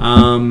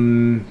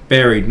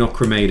 Buried, not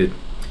cremated.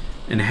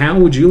 And how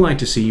would you like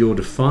to see your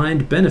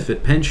defined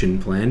benefit pension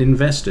plan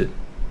invested?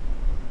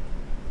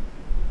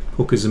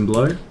 Hookers and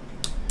blow?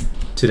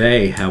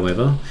 Today,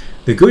 however,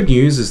 the good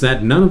news is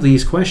that none of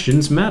these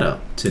questions matter.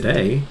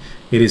 Today,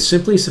 it is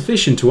simply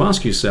sufficient to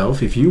ask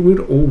yourself if you would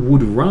or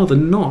would rather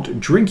not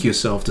drink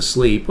yourself to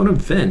sleep on a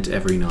vent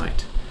every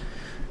night.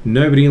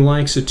 Nobody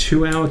likes a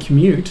 2-hour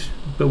commute,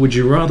 but would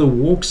you rather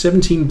walk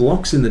 17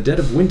 blocks in the dead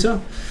of winter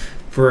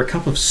for a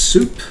cup of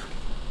soup?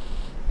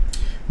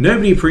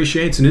 Nobody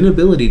appreciates an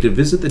inability to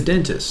visit the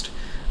dentist,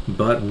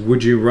 but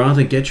would you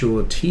rather get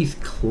your teeth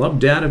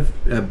clubbed out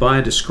by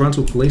a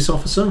disgruntled police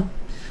officer?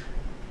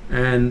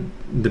 And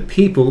the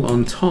people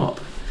on top,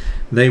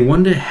 they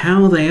wonder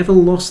how they ever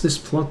lost this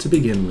plot to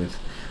begin with.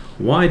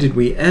 Why did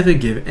we ever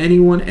give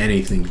anyone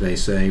anything, they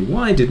say?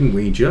 Why didn't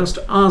we just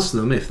ask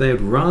them if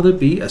they'd rather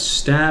be a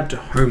stabbed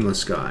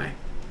homeless guy?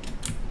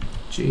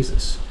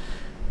 Jesus.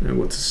 I don't know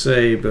what to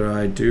say, but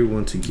I do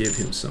want to give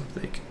him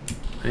something.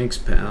 Thanks,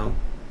 pal.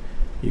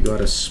 You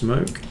got a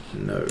smoke?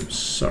 No,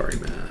 sorry,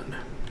 man.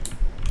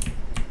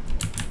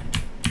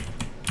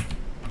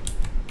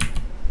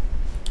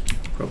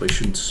 Probably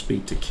shouldn't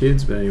speak to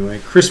kids, but anyway.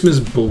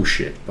 Christmas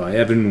Bullshit by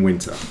Evan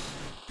Winter.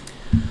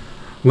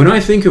 When I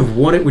think of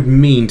what it would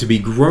mean to be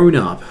grown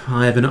up,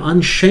 I have an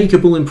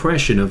unshakable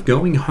impression of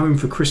going home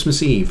for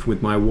Christmas Eve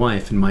with my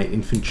wife and my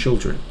infant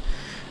children.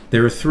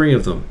 There are 3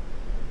 of them,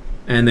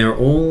 and they're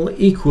all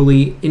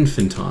equally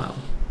infantile,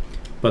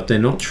 but they're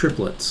not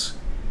triplets.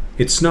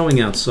 It's snowing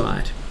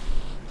outside,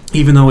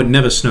 even though it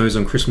never snows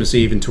on Christmas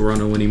Eve in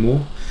Toronto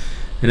anymore.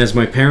 And as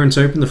my parents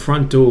open the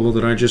front door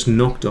that I just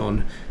knocked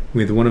on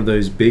with one of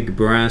those big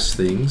brass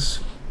things,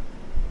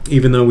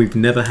 even though we've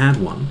never had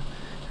one,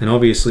 and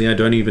obviously I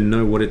don't even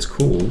know what it's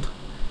called,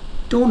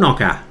 door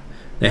knocker,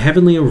 the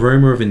heavenly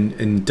aroma of an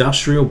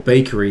industrial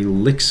bakery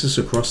licks us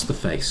across the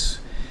face.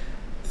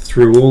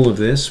 Through all of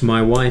this,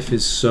 my wife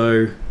is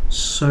so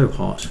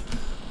hot.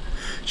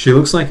 She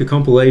looks like a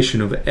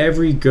compilation of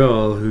every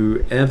girl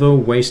who ever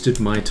wasted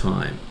my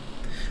time.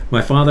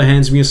 My father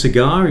hands me a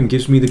cigar and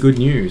gives me the good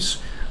news.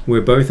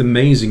 We're both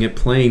amazing at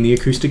playing the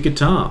acoustic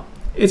guitar.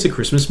 It's a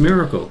Christmas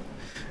miracle.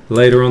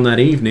 Later on that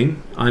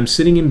evening, I'm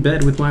sitting in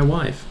bed with my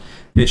wife,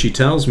 and she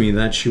tells me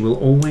that she will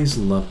always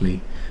love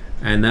me,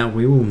 and that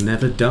we will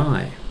never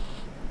die.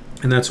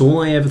 And that's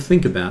all I ever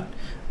think about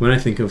when I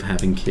think of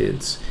having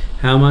kids.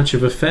 How much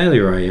of a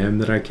failure I am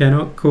that I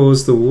cannot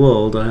cause the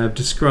world I have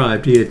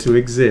described here to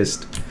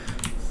exist.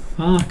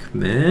 Fuck,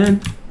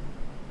 man.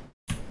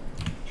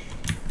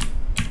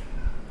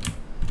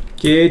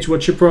 Gage,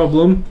 what's your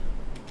problem?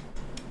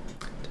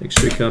 Take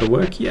streetcar to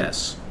work?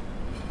 Yes.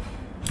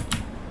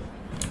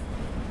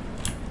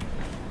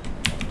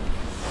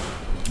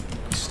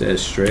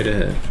 Stairs straight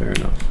ahead. Fair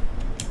enough.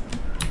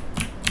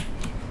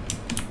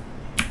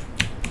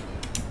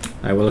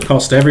 I will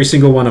accost every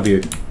single one of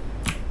you.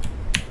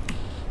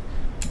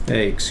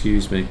 Hey,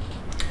 excuse me.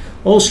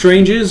 All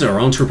Strangers Are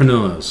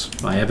Entrepreneurs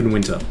by Evan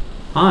Winter.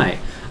 Hi,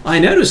 I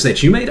noticed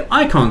that you made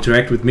eye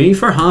contact with me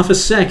for half a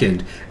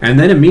second and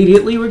then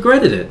immediately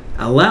regretted it.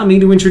 Allow me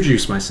to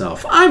introduce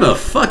myself. I'm a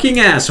fucking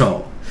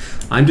asshole.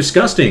 I'm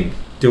disgusting.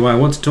 Do I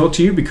want to talk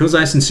to you because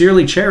I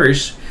sincerely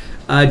cherish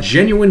a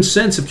genuine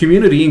sense of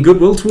community and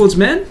goodwill towards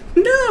men?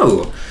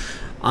 No.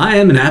 I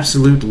am an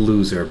absolute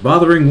loser,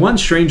 bothering one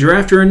stranger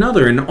after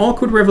another, an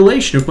awkward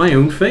revelation of my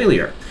own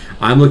failure.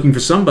 I'm looking for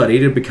somebody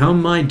to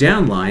become my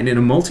downline in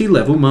a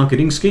multi-level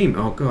marketing scheme.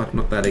 Oh god,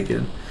 not that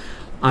again.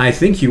 I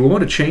think you ought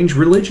to change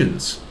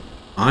religions.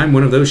 I'm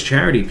one of those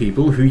charity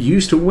people who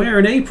used to wear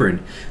an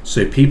apron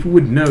so people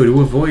would know to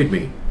avoid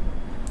me.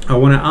 I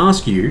want to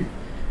ask you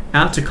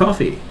out to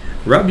coffee.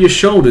 Rub your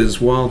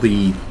shoulders while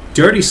the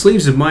dirty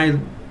sleeves of my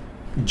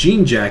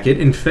jean jacket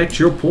infect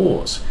your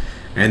pores,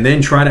 and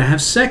then try to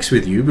have sex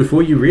with you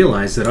before you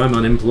realize that I'm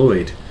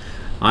unemployed.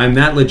 I'm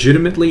that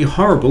legitimately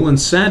horrible and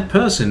sad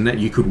person that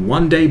you could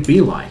one day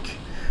be like.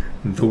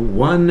 The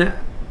one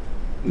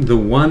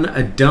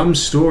a dumb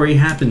story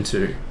happened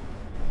to.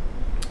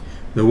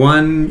 The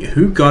one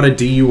who got a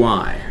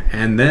DUI,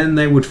 and then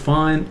they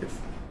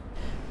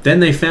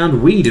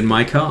found weed in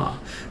my car,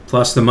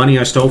 plus the money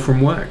I stole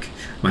from work.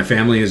 My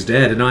family is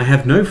dead, and I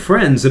have no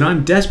friends, and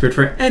I'm desperate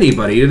for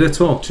anybody to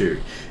talk to,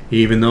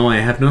 even though I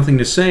have nothing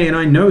to say and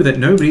I know that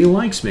nobody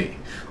likes me.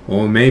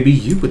 Or maybe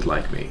you would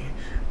like me.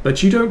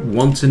 But you don't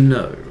want to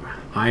know.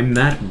 I'm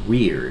that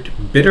weird,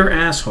 bitter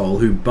asshole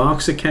who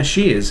barks at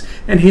cashiers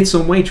and hits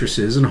on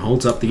waitresses and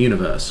holds up the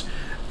universe.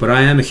 But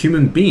I am a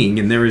human being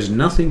and there is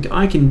nothing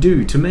I can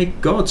do to make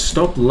God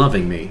stop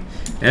loving me.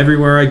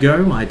 Everywhere I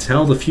go, I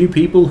tell the few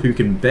people who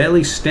can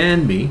barely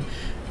stand me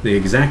the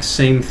exact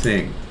same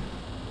thing.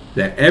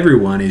 That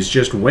everyone is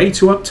just way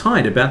too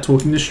uptight about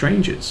talking to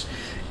strangers,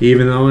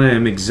 even though I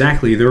am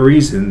exactly the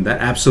reason that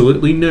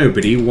absolutely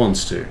nobody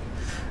wants to.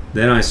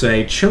 Then I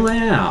say, chill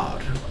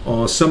out,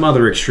 or some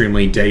other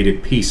extremely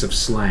dated piece of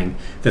slang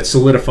that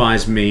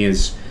solidifies me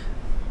as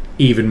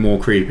even more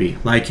creepy,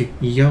 like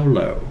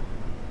YOLO.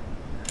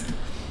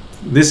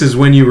 This is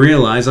when you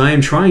realize I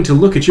am trying to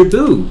look at your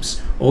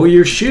boobs, or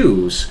your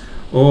shoes,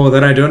 or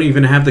that I don't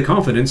even have the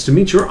confidence to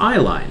meet your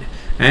eyeline,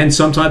 and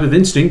some type of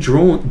instinct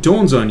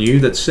dawns on you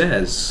that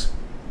says,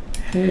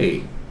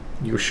 hey,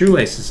 your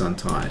shoelace is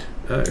untied.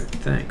 Oh,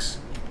 thanks.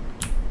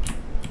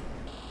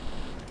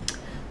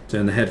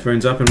 Turn the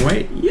headphones up and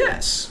wait.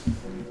 Yes!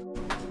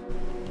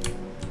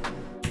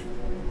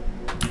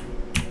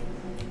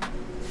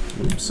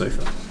 Oops,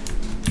 sofa.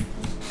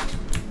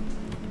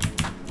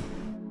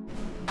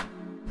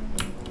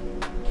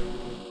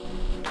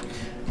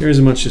 There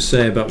isn't much to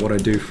say about what I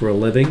do for a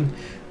living.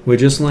 We're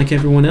just like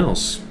everyone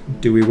else.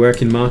 Do we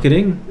work in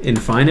marketing? In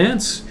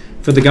finance?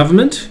 For the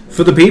government?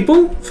 For the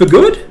people? For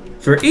good?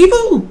 For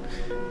evil?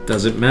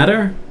 Does it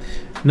matter?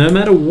 No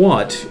matter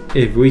what,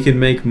 if we can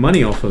make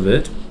money off of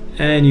it,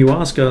 and you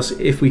ask us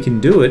if we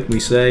can do it, we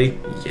say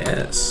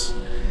yes.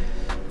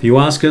 If you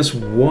ask us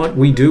what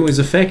we do is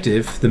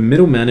effective, the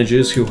middle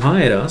managers who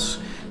hired us,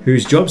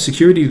 whose job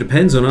security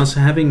depends on us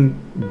having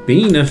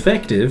been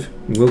effective,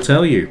 will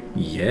tell you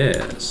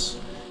yes.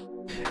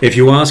 If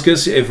you ask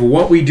us if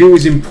what we do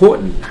is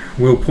important,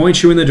 we'll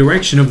point you in the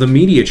direction of the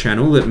media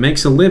channel that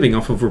makes a living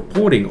off of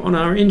reporting on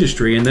our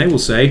industry, and they will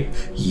say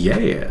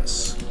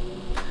yes.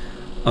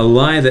 A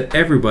lie that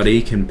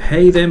everybody can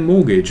pay their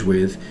mortgage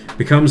with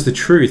becomes the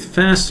truth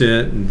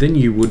faster than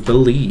you would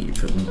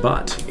believe.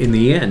 But in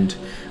the end,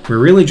 we're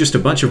really just a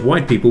bunch of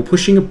white people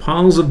pushing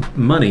piles of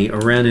money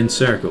around in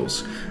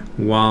circles,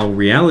 while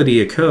reality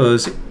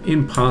occurs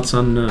in parts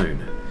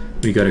unknown.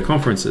 We go to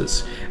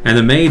conferences, and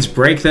the maids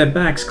break their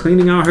backs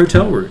cleaning our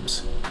hotel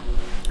rooms.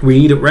 We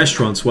eat at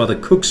restaurants while the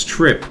cooks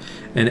trip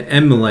and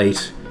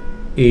emulate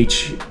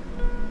each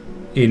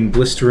in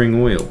blistering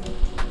oil.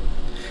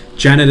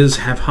 Janitors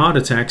have heart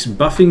attacks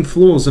buffing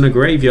floors on a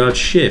graveyard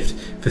shift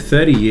for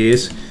 30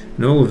 years,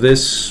 and all of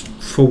this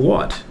for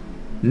what?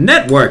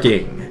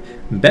 Networking!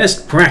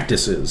 Best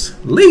practices!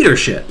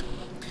 Leadership!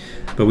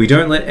 But we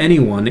don't let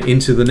anyone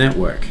into the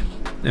network,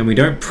 and we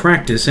don't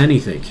practice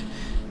anything,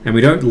 and we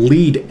don't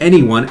lead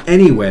anyone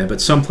anywhere but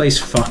someplace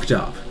fucked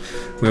up,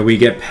 where we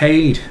get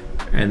paid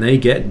and they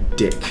get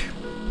dick.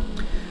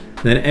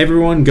 Then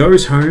everyone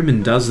goes home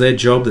and does their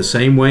job the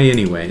same way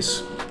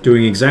anyways,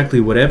 doing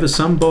exactly whatever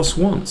some boss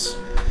wants.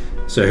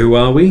 So who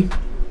are we?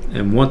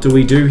 And what do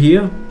we do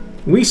here?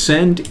 We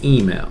send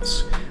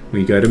emails.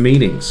 We go to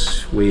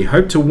meetings. We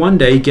hope to one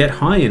day get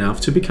high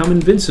enough to become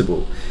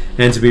invincible,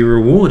 and to be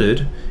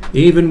rewarded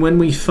even when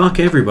we fuck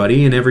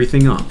everybody and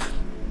everything up.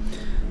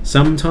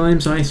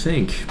 Sometimes I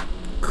think,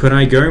 could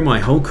I go my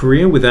whole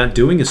career without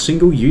doing a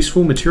single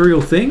useful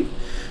material thing?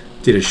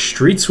 Did a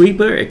street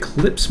sweeper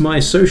eclipse my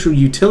social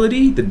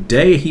utility the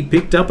day he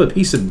picked up a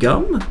piece of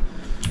gum?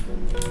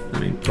 I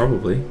mean,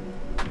 probably.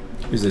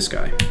 Who's this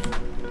guy?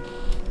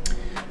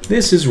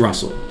 This is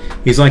Russell.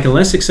 He's like a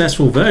less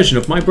successful version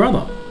of my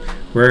brother,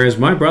 whereas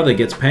my brother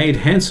gets paid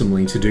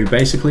handsomely to do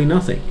basically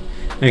nothing,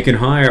 and can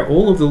hire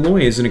all of the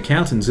lawyers and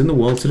accountants in the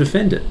world to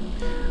defend it.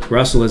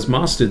 Russell has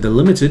mastered the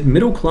limited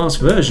middle-class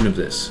version of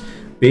this,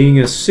 being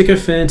a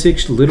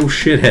sycophantic little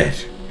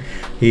shithead.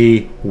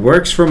 He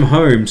works from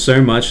home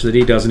so much that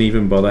he doesn't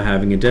even bother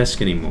having a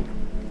desk anymore.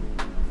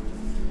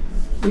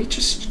 Are you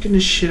just gonna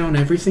shit on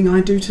everything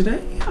I do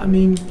today? I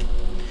mean...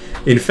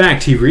 In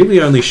fact, he really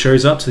only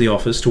shows up to the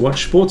office to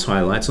watch sports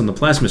highlights on the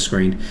plasma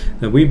screen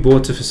that we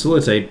bought to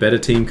facilitate better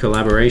team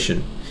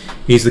collaboration.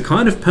 He's the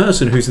kind of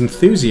person whose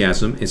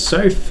enthusiasm is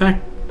so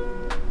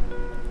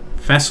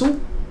facile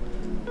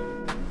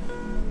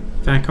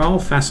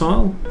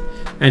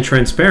and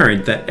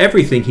transparent that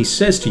everything he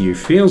says to you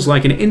feels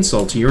like an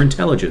insult to your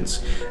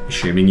intelligence,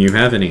 assuming you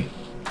have any.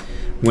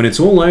 When it's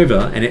all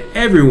over and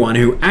everyone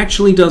who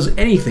actually does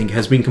anything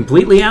has been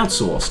completely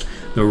outsourced,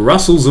 the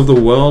Russells of the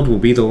world will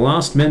be the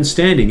last men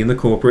standing in the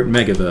corporate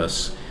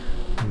megaverse.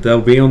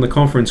 They'll be on the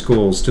conference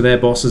calls to their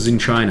bosses in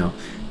China,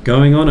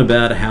 going on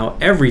about how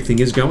everything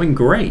is going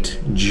great,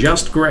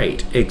 just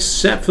great,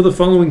 except for the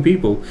following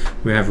people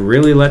who have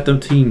really let the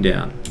team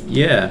down.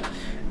 Yeah,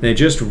 they're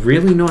just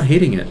really not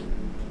hitting it.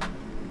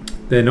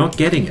 They're not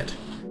getting it.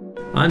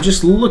 I'm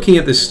just looking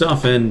at this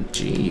stuff and,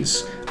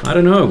 geez, I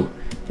don't know.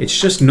 It's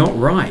just not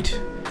right.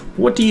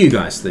 What do you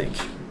guys think?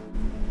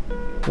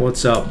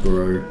 What's up,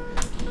 bro?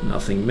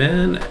 Nothing,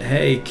 man.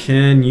 Hey,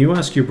 can you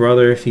ask your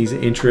brother if he's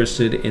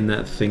interested in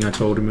that thing I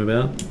told him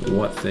about?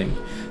 What thing?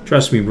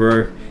 Trust me,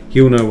 bro.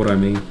 He'll know what I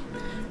mean.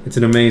 It's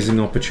an amazing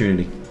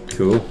opportunity.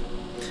 Cool.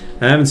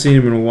 I haven't seen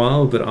him in a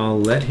while, but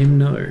I'll let him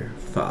know.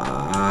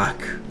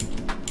 Fuck.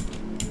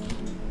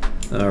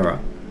 Alright.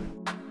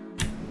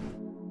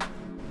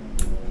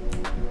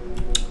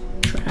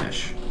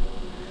 Trash.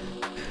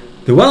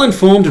 The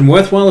well-informed and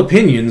worthwhile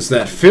opinions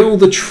that fill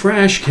the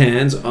trash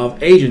cans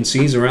of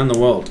agencies around the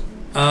world.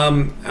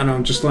 And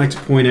I'd just like to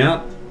point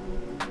out,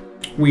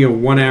 we are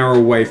 1 hour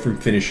away from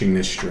finishing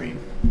this stream.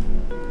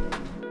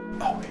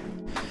 Oh,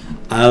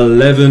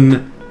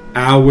 11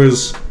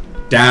 hours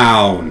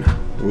down.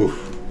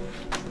 Oof.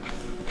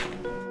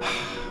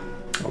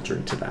 I'll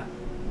drink to that.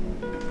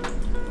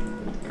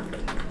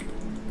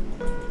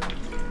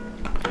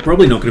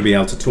 Probably not going to be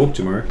able to talk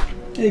tomorrow.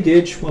 Hey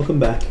Gidge, welcome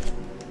back.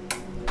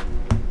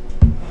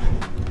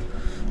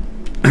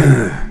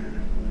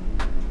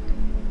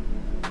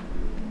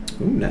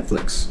 Ooh,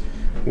 Netflix.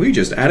 We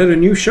just added a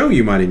new show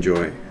you might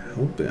enjoy.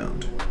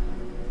 Hellbound.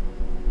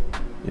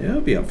 Yeah,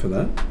 I'll be up for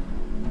that.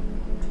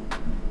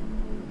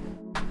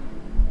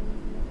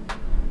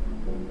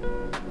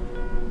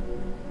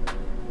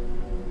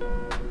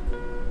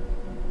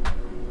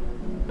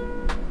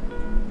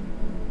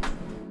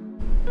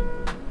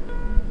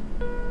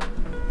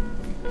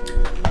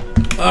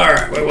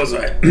 Alright, where was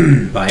I?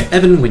 By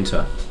Evan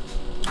Winter.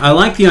 I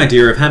like the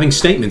idea of having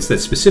statements that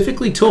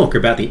specifically talk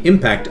about the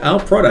impact our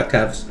product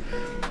has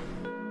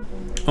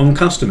on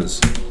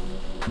customers.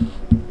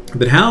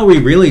 But how are we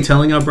really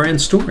telling our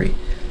brand story?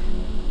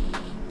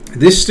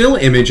 This still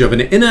image of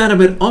an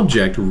inanimate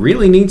object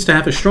really needs to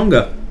have a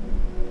stronger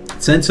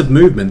sense of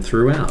movement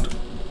throughout.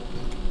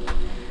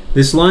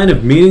 This line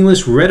of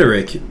meaningless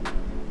rhetoric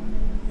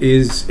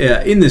is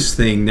in this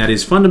thing that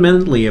is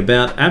fundamentally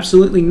about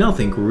absolutely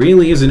nothing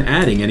really isn't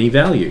adding any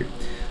value.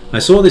 I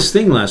saw this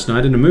thing last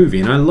night in a movie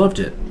and I loved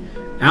it.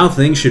 Our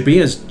thing should be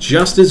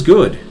just as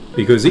good,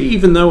 because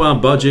even though our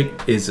budget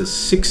is a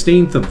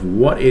 16th of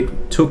what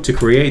it took to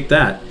create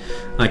that,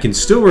 I can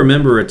still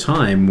remember a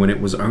time when it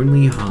was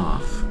only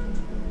half.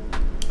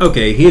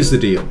 Okay, here's the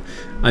deal.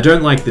 I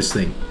don't like this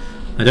thing.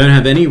 I don't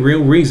have any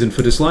real reason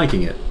for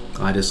disliking it.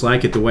 I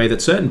dislike it the way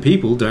that certain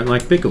people don't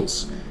like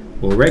pickles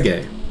or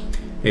reggae.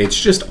 It's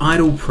just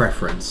idle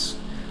preference.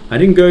 I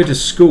didn't go to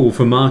school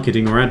for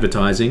marketing or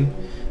advertising,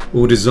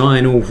 or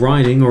design or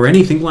writing or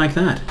anything like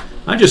that.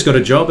 I just got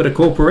a job at a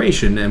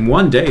corporation, and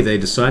one day they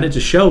decided to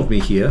shelve me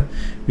here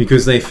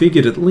because they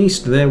figured at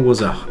least there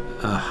was a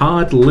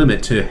hard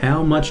limit to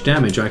how much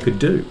damage I could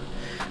do.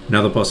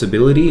 Another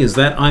possibility is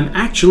that I'm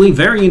actually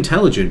very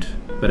intelligent,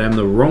 but am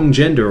the wrong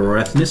gender or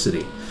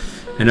ethnicity,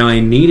 and I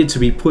needed to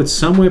be put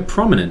somewhere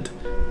prominent,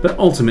 but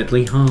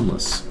ultimately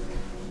harmless.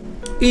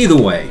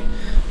 Either way,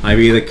 I've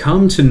either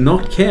come to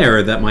not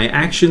care that my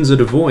actions are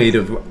devoid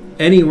of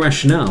any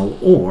rationale,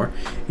 or,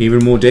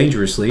 even more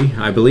dangerously,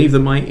 I believe that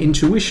my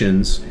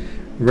intuitions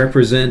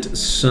represent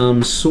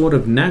some sort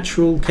of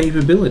natural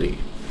capability.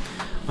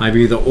 I've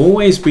either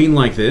always been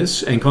like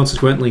this and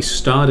consequently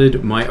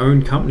started my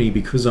own company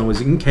because I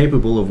was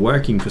incapable of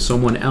working for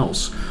someone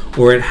else,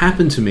 or it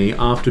happened to me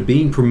after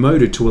being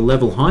promoted to a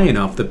level high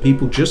enough that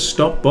people just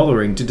stopped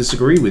bothering to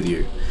disagree with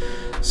you.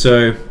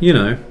 So, you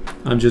know,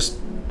 I'm just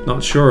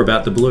not sure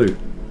about the blue.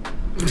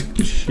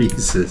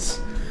 Jesus.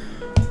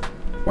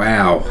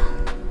 Wow.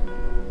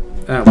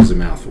 That was a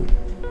mouthful.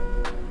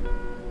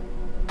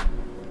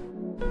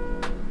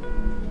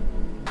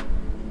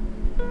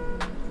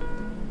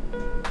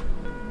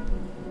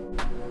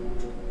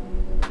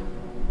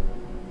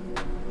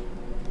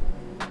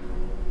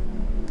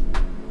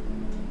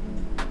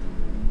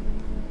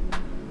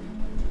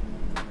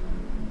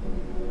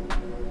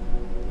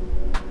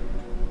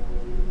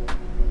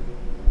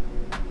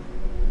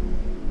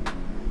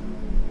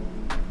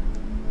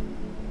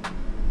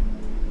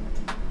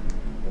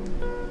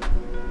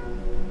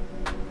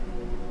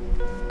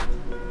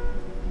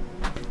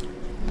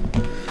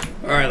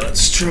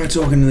 try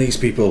talking to these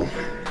people.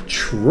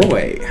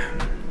 Troy.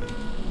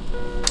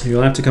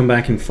 You'll have to come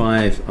back in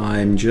 5.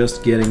 I'm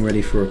just getting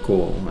ready for a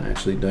call. I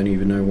actually don't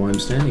even know why I'm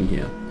standing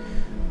here.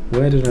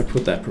 Where did I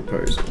put that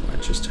proposal? I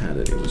just had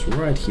it. It was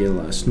right here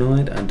last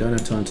night. I don't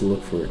have time to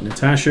look for it.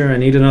 Natasha, I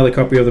need another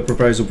copy of the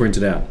proposal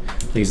printed out.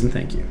 Please and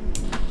thank you.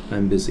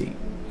 I'm busy.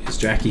 Is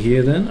Jackie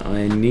here then?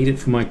 I need it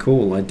for my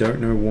call. I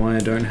don't know why I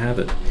don't have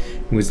it.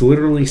 It was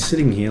literally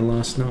sitting here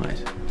last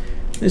night.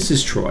 This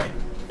is Troy.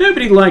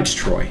 Nobody likes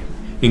Troy,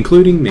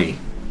 including me.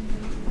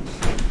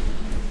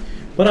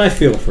 But I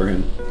feel for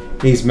him.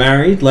 He's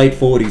married, late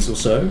 40s or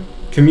so,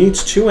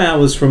 commutes 2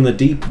 hours from the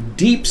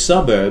deep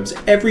suburbs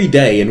every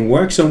day and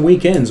works on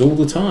weekends all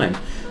the time.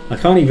 I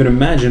can't even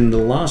imagine the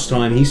last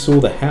time he saw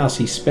the house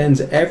he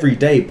spends every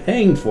day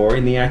paying for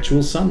in the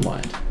actual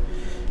sunlight.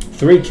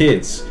 3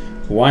 kids.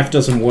 The wife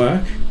doesn't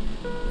work.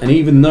 And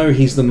even though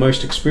he's the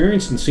most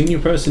experienced and senior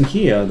person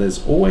here,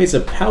 there's always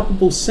a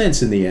palpable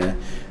sense in the air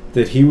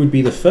that he would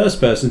be the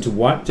first person to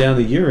wipe down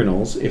the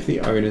urinals if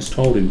the owners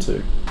told him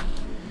to.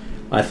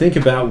 I think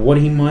about what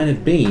he might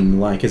have been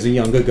like as a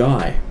younger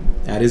guy,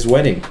 at his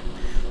wedding,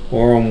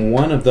 or on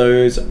one of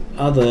those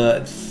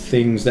other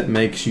things that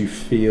makes you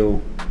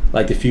feel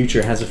like the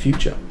future has a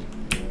future.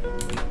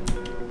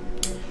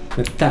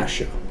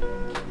 Natasha.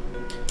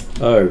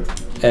 Oh,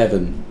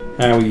 Evan,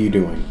 how are you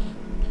doing?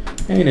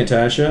 Hey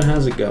Natasha,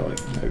 how's it going?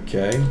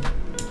 Okay.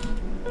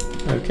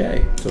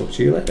 Okay, talk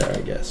to you later, I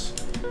guess.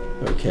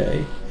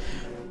 Okay.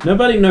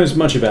 Nobody knows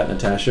much about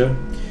Natasha.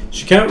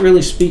 She can't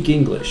really speak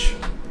English.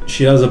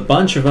 She does a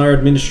bunch of our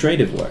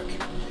administrative work.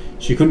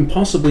 She couldn't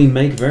possibly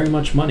make very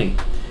much money.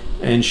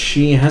 And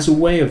she has a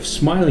way of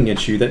smiling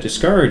at you that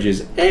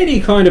discourages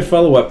any kind of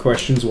follow-up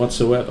questions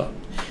whatsoever.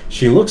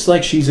 She looks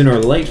like she's in her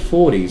late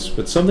 40s,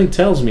 but something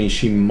tells me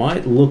she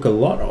might look a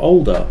lot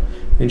older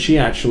than she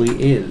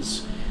actually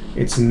is.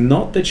 It's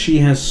not that she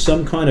has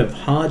some kind of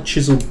hard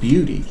chiseled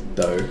beauty,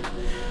 though.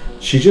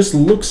 She just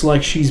looks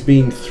like she's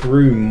been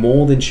through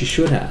more than she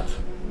should have.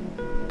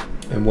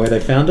 And where they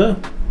found her?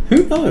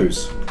 Who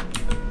knows?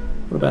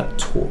 What about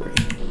Tori?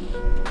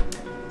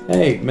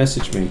 Hey,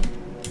 message me.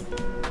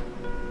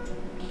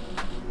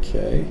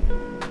 Okay.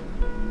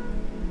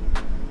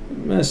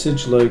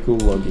 Message local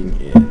logging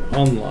in.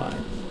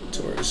 Online.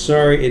 Tori.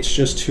 Sorry, it's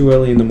just too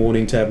early in the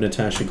morning to have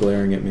Natasha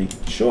glaring at me.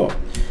 Sure.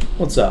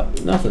 What's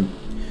up? Nothing.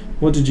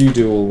 What did you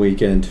do all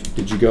weekend?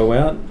 Did you go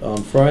out?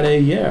 On Friday?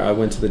 Yeah, I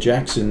went to the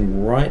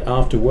Jackson right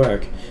after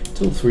work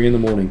till 3 in the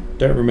morning.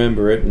 Don't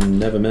remember it and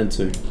never meant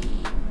to.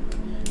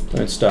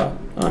 Don't start.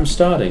 I'm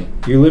starting.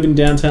 You live in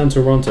downtown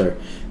Toronto,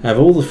 have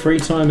all the free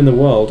time in the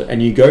world,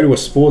 and you go to a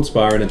sports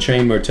bar in a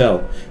chain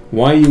motel.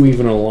 Why are you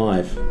even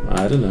alive?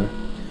 I don't know.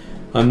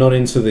 I'm not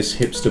into this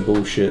hipster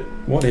bullshit.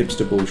 What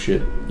hipster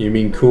bullshit? You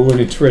mean cool and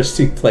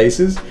interesting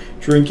places?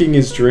 Drinking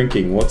is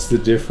drinking. What's the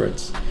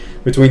difference?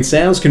 Between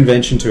sales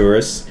convention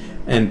tourists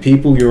and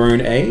people your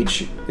own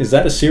age? Is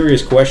that a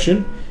serious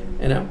question?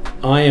 And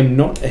I am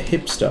not a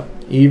hipster,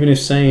 even if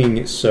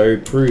saying so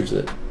proves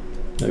it.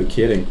 No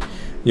kidding.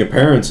 Your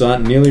parents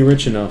aren't nearly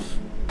rich enough.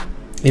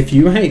 If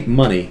you hate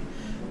money,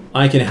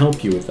 I can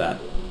help you with that.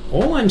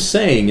 All I'm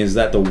saying is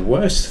that the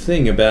worst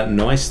thing about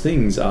nice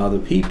things are the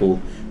people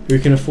who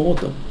can afford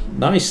them.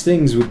 Nice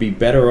things would be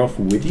better off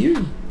with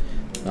you?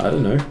 I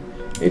don't know.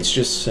 It's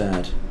just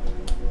sad.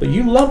 But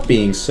you love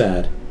being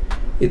sad.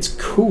 It's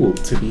cool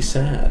to be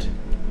sad.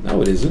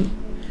 No, it isn't.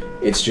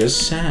 It's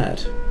just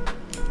sad.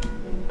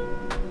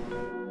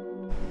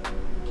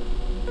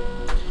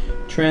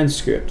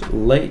 Transcript.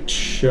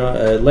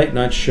 Late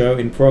night show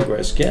in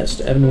progress.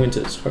 Guest, Evan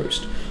Winters,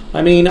 host.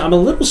 I mean, I'm a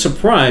little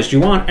surprised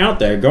you aren't out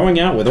there going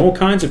out with all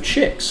kinds of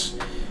chicks.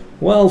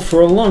 Well,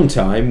 for a long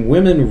time,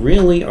 women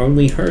really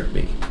only hurt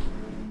me.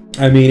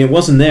 I mean, it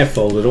wasn't their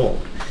fault at all.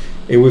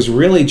 It was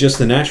really just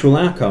the natural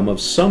outcome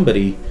of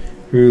somebody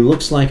who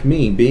looks like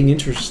me being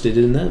interested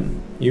in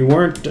them. You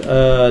weren't,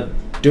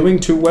 doing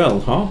too well,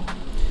 huh?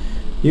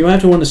 You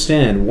have to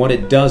understand what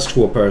it does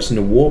to a person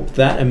to warp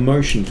that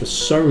emotion for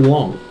so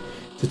long,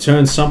 to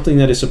turn something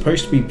that is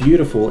supposed to be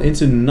beautiful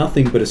into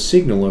nothing but a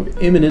signal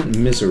of imminent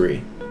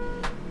misery.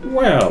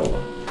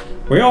 Well,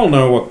 we all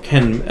know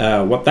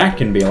what that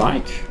can be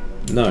like.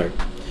 No,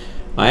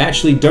 I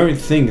actually don't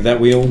think that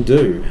we all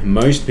do.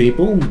 Most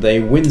people, they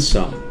win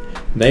some,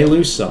 they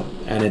lose some,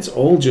 and it's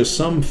all just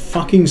some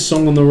fucking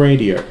song on the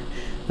radio.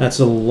 That's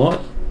a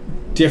lot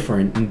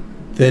different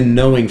than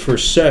knowing for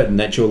certain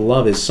that your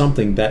love is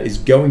something that is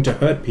going to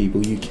hurt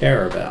people you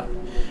care about,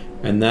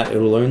 and that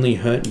it'll only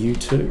hurt you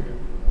too.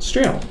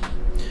 Still,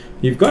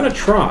 you've got to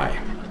try.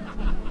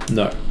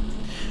 No.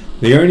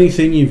 The only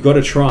thing you've got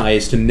to try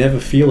is to never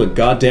feel a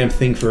goddamn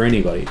thing for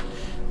anybody,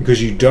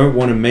 because you don't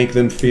want to make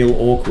them feel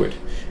awkward,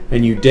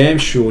 and you damn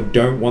sure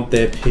don't want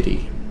their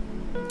pity.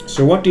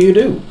 So what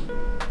do?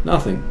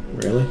 Nothing,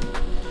 really.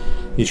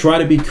 You try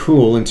to be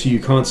cool until you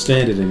can't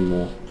stand it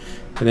anymore,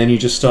 and then you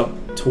just stop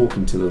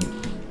talking to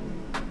them.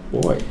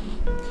 Boy,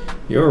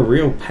 you're a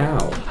real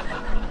pal.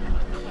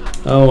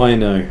 Oh, I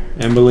know,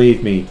 and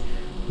believe me,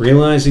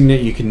 Realizing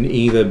that you can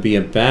either be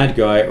a bad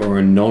guy or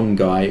a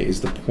non-guy is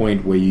the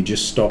point where you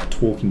just stop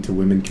talking to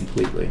women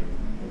completely.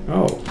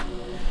 Oh.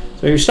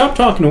 So you stopped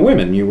talking to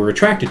women you were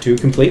attracted to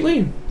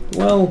completely?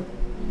 Well,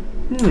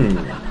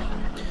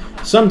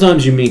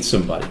 sometimes you meet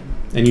somebody,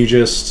 and you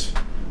just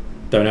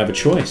don't have a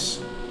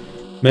choice.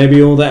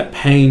 Maybe all that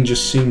pain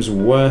just seems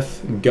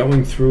worth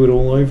going through it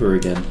all over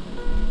again.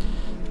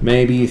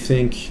 Maybe you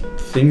think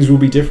things will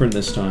be different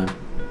this time.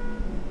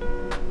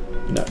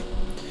 No.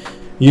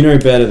 You know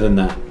better than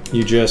that.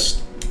 You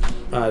just...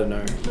 I don't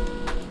know.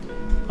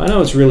 I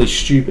know it's really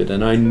stupid,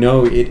 and I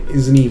know it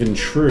isn't even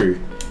true,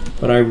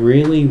 but I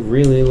really,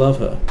 really love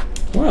her.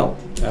 Well,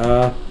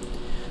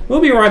 we'll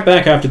be right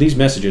back after these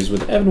messages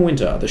with Evan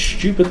Winter, the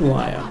stupid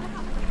liar.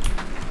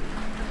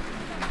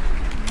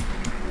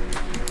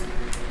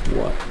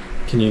 What?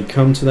 Can you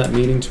come to that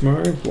meeting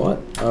tomorrow?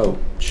 What? Oh,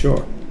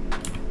 sure.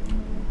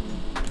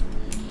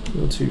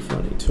 You're too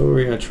funny.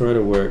 Tori, I try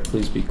to work.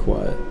 Please be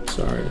quiet.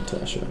 Sorry,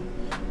 Natasha.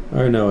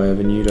 Oh no,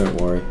 Evan, you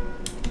don't worry.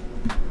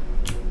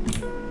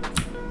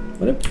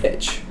 What a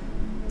bitch.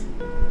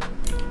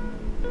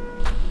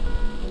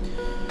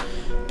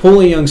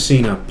 Paula Young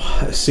Senior,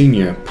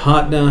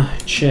 Partner,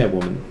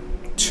 Chairwoman.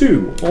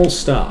 2. All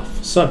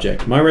staff.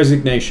 Subject, my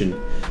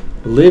resignation.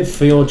 Live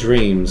for your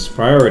dreams.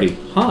 Priority,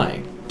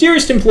 hi.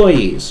 Dearest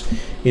employees,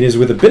 it is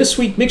with a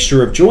bittersweet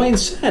mixture of joy and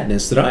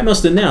sadness that I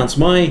must announce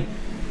my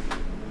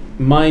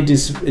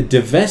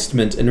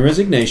divestment and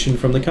resignation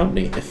from the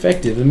company,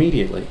 effective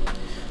immediately.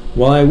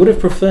 While I would have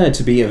preferred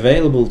to be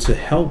available to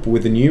help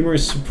with the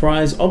numerous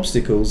surprise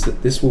obstacles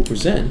that this will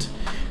present,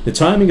 the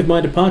timing of my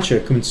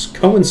departure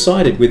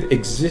coincided with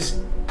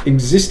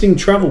existing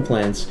travel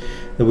plans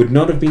that would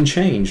not have been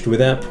changed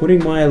without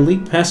putting my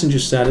elite passenger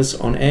status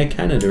on Air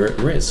Canada at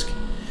risk.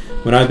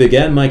 When I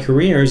began my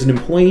career as an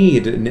employee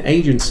at an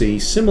agency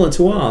similar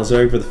to ours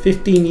over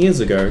 15 years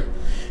ago,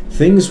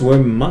 things were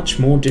much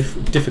more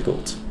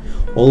difficult.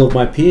 All of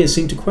my peers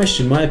seemed to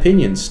question my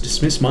opinions,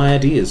 dismiss my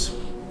ideas.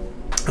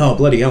 Oh,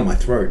 bloody hell, my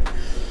throat.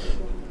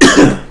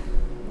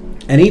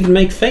 And even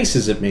make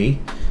faces at me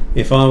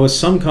if I was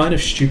some kind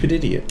of stupid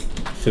idiot.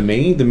 For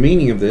me, the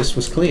meaning of this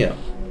was clear.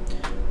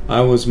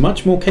 I was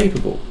much more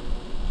capable,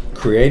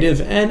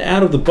 creative, and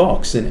out of the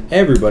box than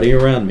everybody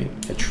around me.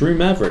 A true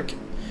maverick.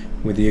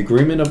 With the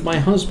agreement of my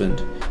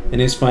husband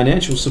and his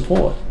financial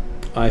support,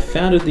 I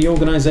founded the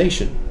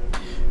organization.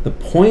 The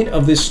point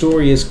of this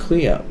story is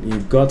clear.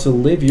 You've got to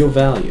live your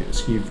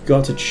values. You've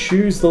got to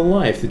choose the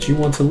life that you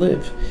want to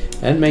live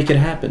and make it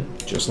happen,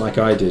 just like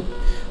I did.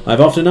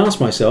 I've often asked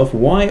myself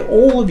why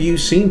all of you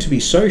seem to be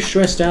so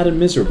stressed out and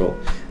miserable,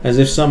 as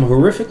if some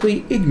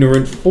horrifically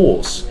ignorant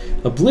force,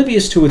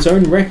 oblivious to its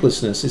own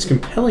recklessness, is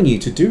compelling you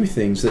to do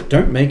things that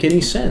don't make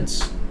any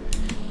sense.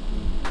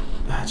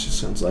 That just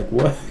sounds like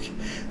work.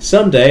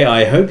 Someday,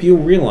 I hope you'll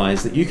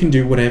realize that you can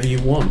do whatever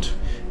you want.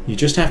 You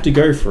just have to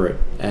go for it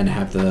and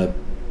have the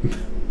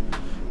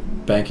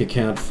bank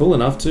account full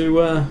enough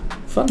to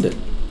fund it.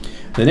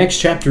 The next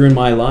chapter in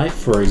my life,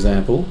 for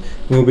example,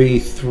 will be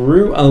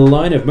through a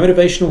line of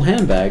motivational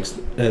handbags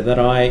that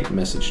I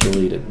message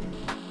deleted.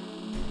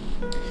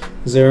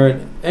 Is there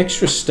an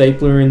extra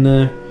stapler in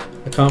there?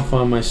 I can't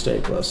find my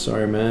stapler.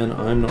 Sorry, man.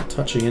 I'm not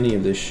touching any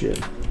of this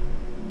shit.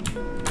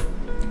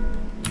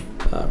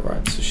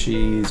 Right, so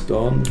she's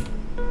gone.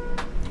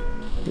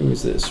 Who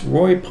is this?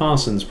 Roy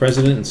Parsons,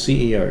 President and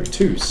CEO.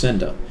 2.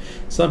 Sender.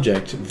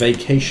 Subject,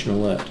 vacation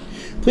alert.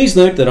 Please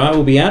note that I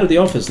will be out of the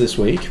office this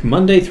week,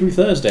 Monday through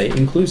Thursday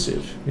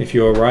inclusive. If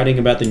you are writing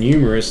about the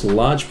numerous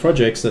large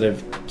projects that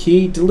have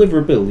key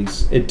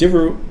deliverables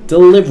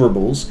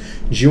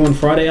due on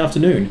Friday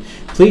afternoon,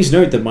 please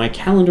note that my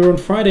calendar on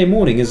Friday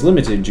morning is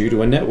limited due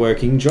to a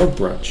networking job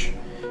brunch.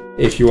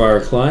 If you are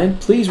a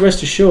client, please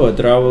rest assured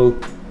that I will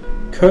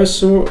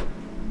cursorily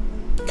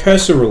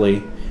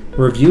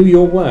review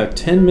your work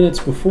 10 minutes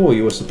before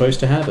you are supposed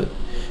to have it.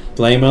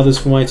 Blame others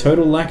for my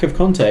total lack of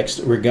context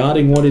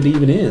regarding what it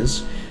even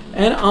is,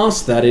 and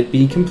ask that it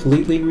be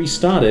completely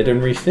restarted and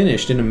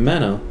refinished in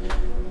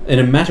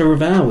a matter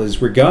of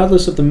hours,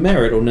 regardless of the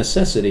merit or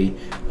necessity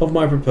of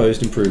my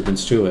proposed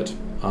improvements to it.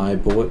 I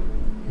bought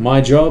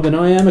my job and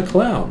I am a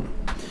clown.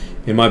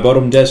 In my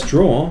bottom desk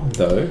drawer,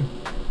 though,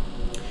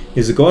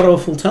 is a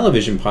god-awful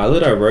television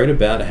pilot I wrote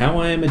about how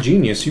I am a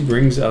genius who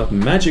brings a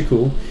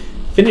magical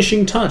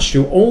finishing touch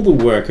to all the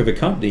work of a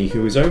company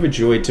who is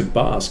overjoyed to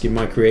bask in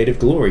my creative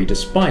glory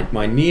despite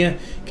my near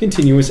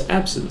continuous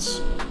absence.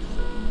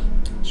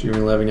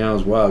 During 11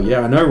 hours, wow.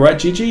 Yeah, I know, right,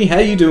 Gigi? How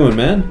you doing,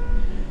 man?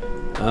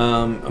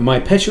 My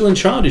petulant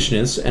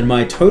childishness and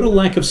my total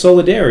lack of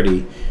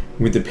solidarity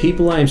with the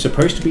people I am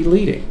supposed to be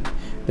leading.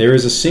 There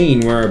is a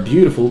scene where a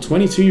beautiful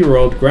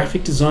 22-year-old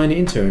graphic design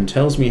intern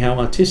tells me how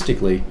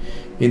artistically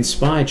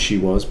inspired she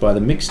was by the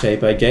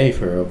mixtape I gave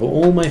her of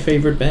all my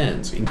favorite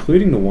bands,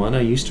 including the one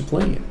I used to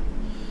play in.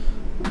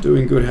 I'm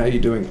doing good, how you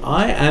doing?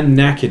 I am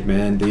knackered,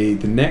 man. The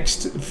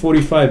next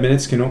 45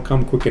 minutes cannot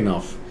come quick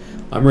enough.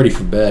 I'm ready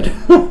for bed.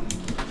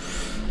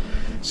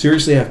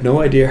 Seriously, I have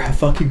no idea how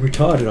fucking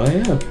retarded I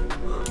am.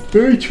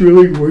 Very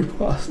truly, Roy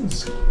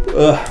Parsons.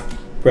 Ugh.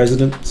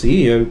 President,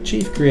 CEO,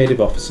 Chief Creative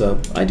Officer,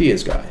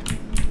 Ideas Guy.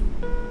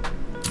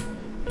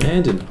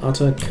 And an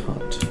utter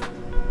cunt.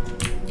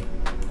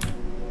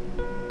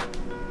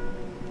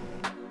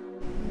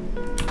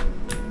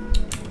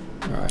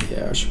 Alright,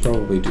 yeah, I should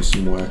probably do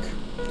some work.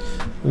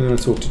 I'm going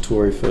to talk to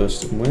Tori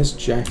first. And where's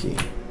Jackie?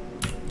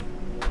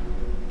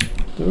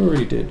 I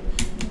already did.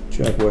 Do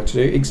you have work to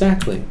do?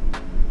 Exactly.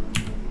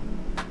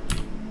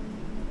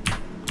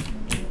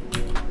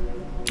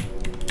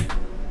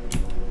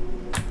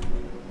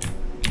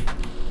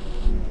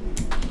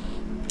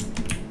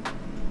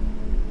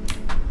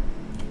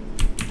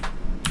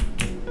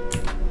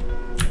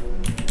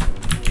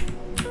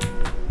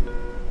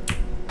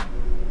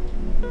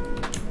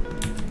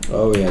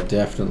 Oh yeah,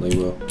 definitely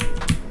will.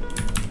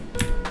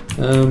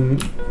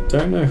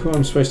 Don't know who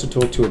I'm supposed to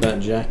talk to about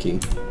Jackie.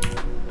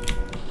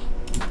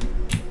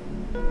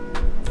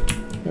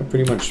 I've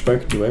pretty much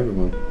spoken to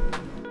everyone.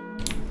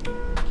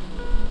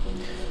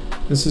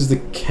 This is the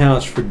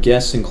couch for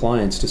guests and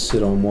clients to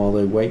sit on while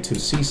they wait to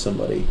see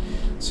somebody.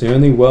 It's the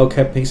only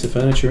well-kept piece of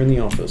furniture in the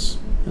office.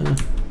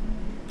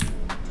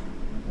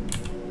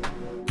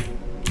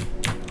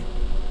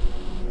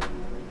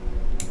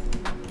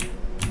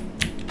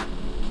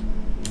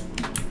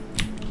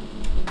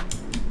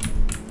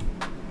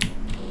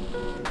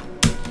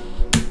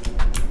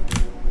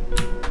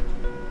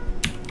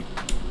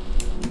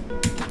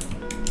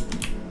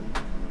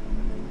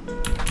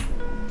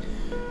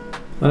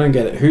 I don't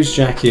get it. Who's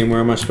Jackie and where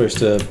am I supposed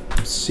to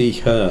see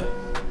her?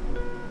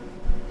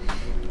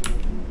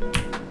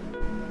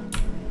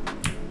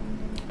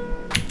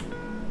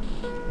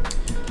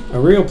 A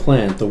real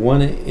plant. The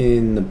one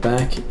in the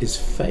back is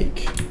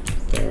fake.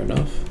 Fair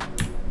enough.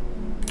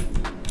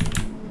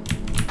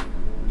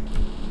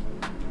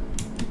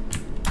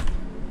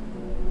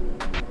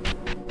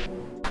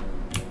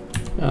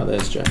 Ah,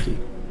 there's Jackie.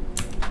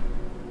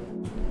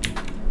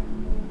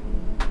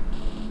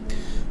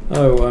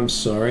 Oh, I'm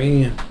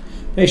sorry.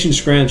 Patient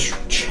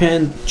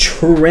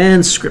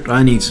transcript.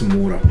 I need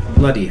some water.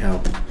 Bloody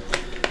hell.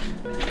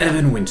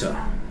 Evan Winter.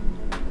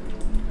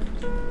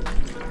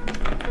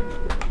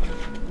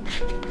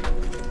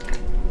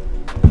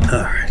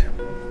 Alright.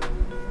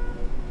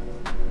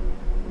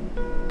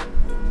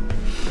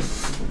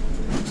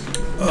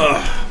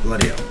 Oh,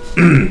 bloody hell.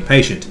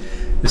 Patient.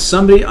 There's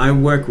somebody I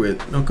work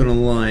with. Not gonna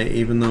lie,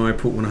 even though I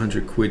put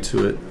 100 quid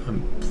to it,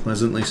 I'm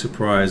pleasantly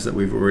surprised that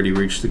we've already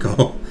reached the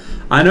goal.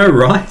 I know,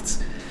 right?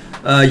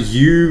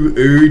 You,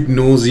 Ood,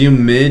 Nauseum,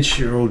 Midge,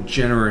 you're all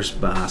generous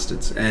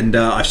bastards. And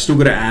I've still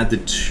got to add the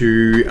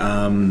two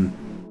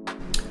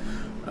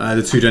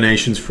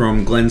donations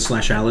from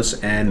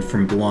Glenn/Alice and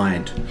from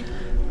Blind.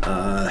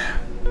 Yeah,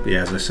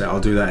 as I say, I'll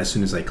do that as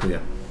soon as they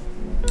clear.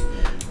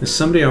 There's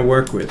somebody I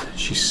work with.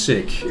 She's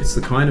sick. It's the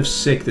kind of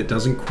sick that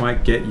doesn't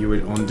quite get you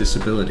on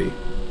disability.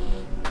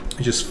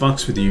 It just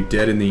fucks with you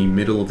dead in the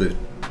middle of it.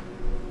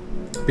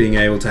 Being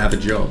able to have a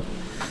job.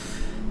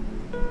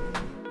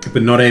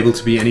 But not able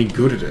to be any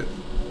good at it.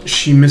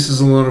 She misses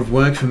a lot of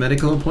work for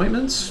medical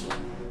appointments?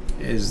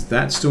 Is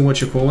that still what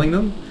you're calling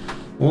them?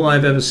 All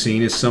I've ever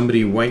seen is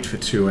somebody wait for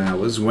 2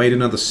 hours, wait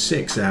another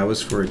 6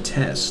 hours for a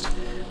test,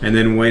 and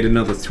then wait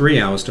another 3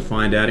 hours to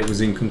find out it was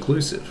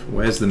inconclusive.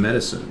 Where's the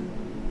medicine?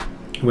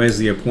 Where's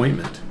the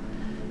appointment?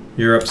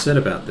 You're upset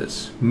about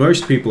this.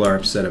 Most people are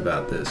upset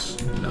about this.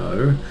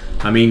 No.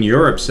 I mean,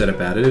 you're upset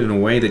about it in a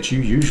way that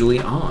you usually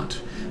aren't.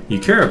 You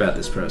care about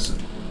this person.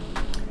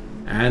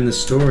 And the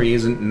story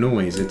isn't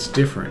noise, it's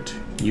different.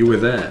 You were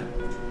there.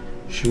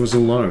 She was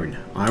alone.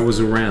 I was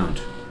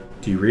around.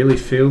 Do you really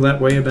feel that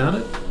way about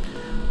it?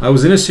 I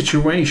was in a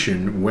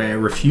situation where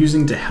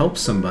refusing to help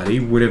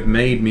somebody would have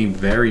made me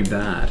very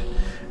bad.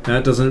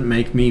 That doesn't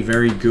make me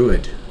very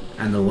good.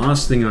 And the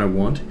last thing I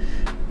want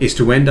is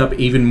to end up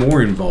even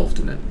more involved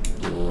in it.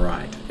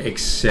 Right.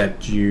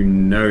 Except you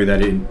know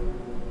that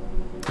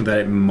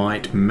it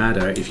might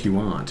matter if you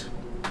aren't.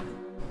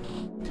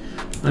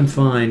 I'm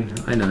fine,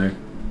 I know.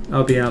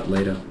 I'll be out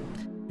later.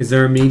 Is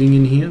there a meeting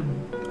in here?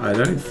 I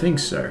don't think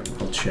so.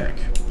 I'll check.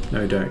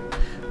 No, don't.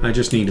 I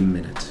just need a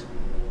minute.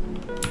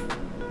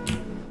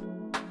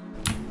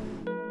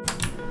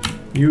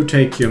 You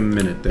take your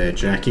minute there,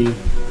 Jackie.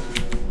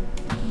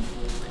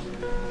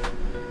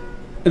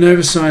 An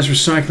oversized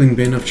recycling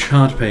bin of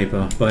chart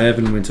paper by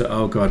Evan Winter.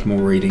 Oh god,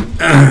 more reading.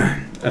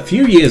 A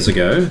few years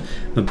ago,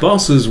 the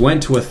bosses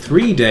went to a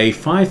 3-day,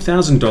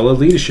 $5,000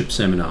 leadership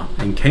seminar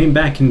and came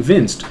back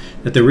convinced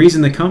that the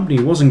reason the company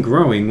wasn't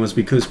growing was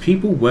because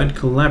people weren't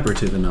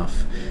collaborative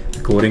enough.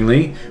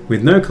 Accordingly,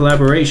 with no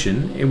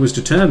collaboration, it was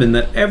determined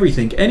that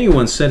everything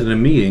anyone said in a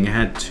meeting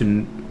had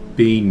to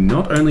be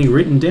not only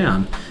written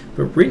down,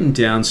 but written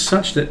down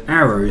such that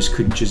arrows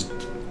could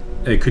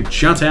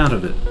jut out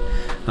of it,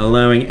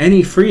 allowing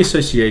any free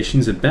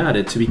associations about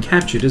it to be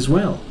captured as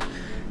well.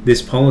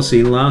 This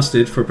policy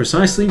lasted for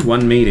precisely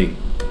 1 meeting,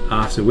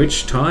 after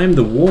which time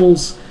the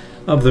walls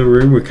of the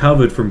room were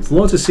covered from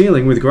floor to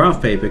ceiling with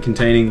graph paper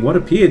containing what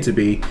appeared to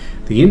be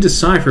the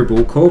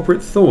indecipherable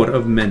corporate thought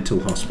of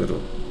mental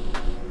hospital.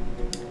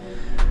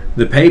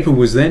 The paper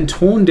was then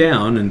torn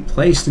down and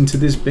placed into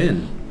this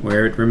bin.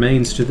 where it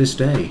remains to this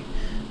day.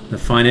 The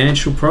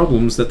financial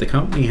problems that the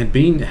company had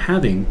been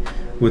having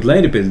would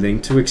later be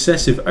linked to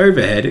excessive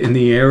overhead in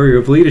the area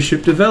of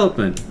leadership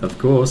development. Of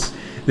course,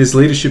 this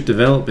leadership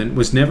development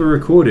was never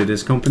recorded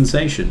as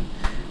compensation,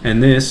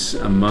 and this,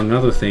 among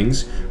other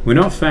things, were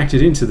not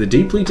factored into the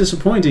deeply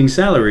disappointing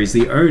salaries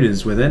the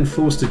owners were then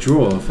forced to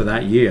draw for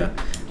that year.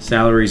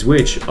 Salaries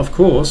which, of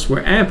course,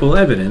 were ample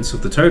evidence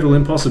of the total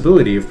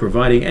impossibility of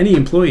providing any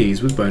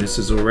employees with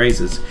bonuses or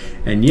raises.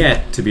 And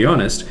yet, to be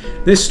honest,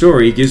 this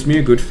story gives me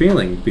a good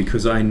feeling,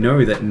 because I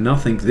know that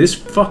nothing this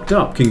fucked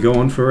up can go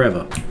on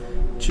forever.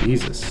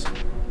 Jesus.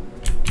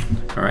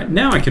 Alright,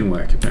 now I can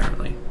work,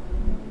 apparently.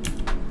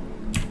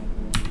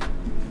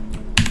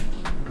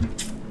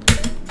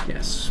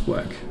 Yes,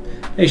 work.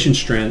 Patient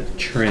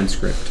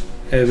transcript.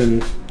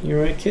 Evan, you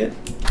alright, kid?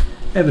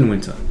 Evan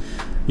Winter.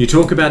 You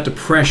talk about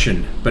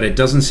depression, but it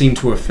doesn't seem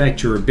to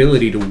affect your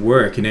ability to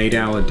work an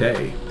 8-hour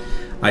day.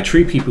 I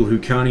treat people who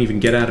can't even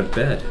get out of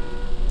bed.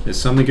 There's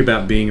something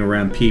about being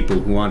around people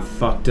who aren't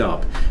fucked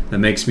up that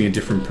makes me a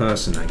different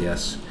person, I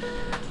guess.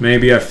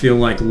 Maybe I feel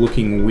like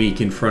looking weak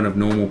in front of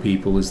normal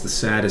people is the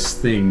saddest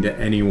thing that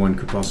anyone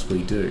could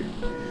possibly do.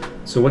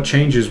 So what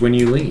changes when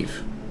you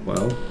leave?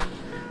 Well,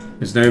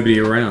 there's nobody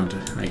around,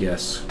 I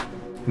guess.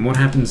 And what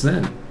happens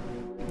then?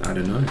 I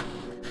don't know.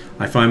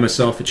 I find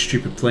myself at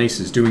stupid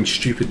places, doing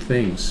stupid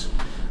things.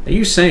 Are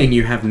you saying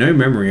you have no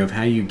memory of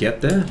how you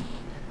get there?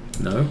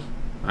 No,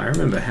 I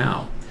remember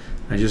how.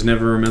 I just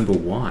never remember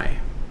why.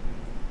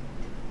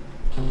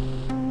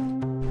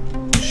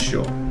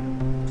 Sure.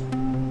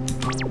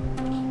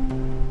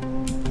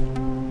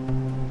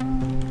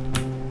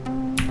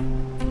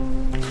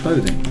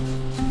 Clothing.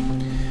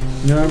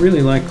 You know, I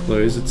really like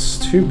clothes. It's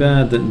too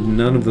bad that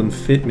none of them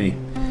fit me.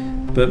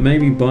 But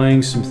maybe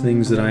buying some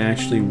things that I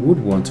actually would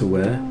want to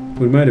wear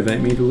would motivate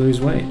me to lose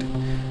weight.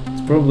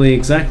 It's probably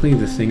exactly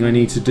the thing I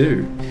need to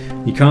do.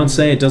 You can't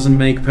say it doesn't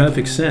make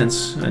perfect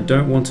sense. I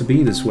don't want to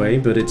be this way,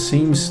 but it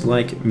seems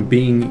like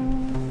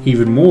being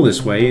even more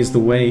this way is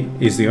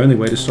the only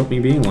way to stop me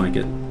being like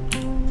it.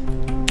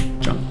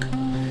 Junk.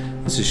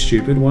 This is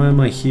stupid. Why am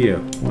I here?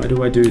 Why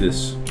do I do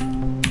this?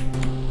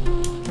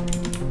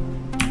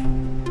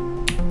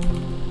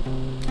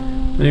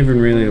 I don't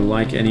even really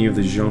like any of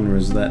the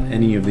genres that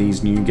any of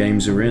these new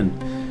games are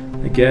in.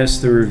 I guess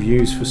the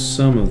reviews for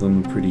some of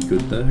them are pretty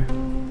good though.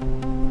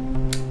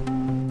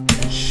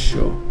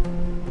 Sure.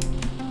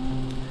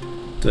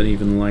 Don't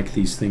even like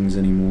these things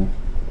anymore.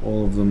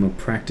 All of them are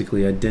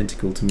practically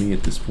identical to me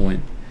at this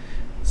point.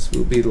 This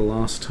will be the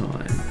last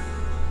time.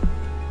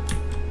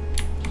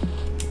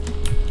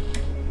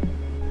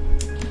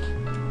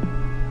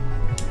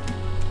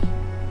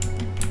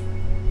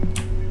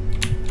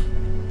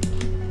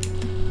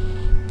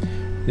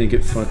 Think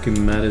it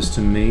fucking matters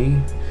to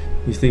me?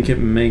 You think it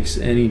makes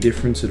any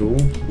difference at all?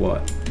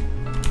 What?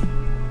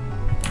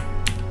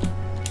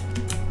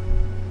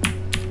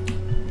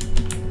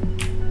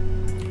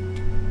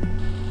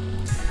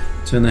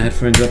 Turn the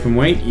headphones up and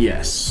wait?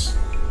 Yes.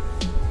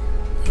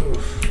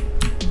 Oof.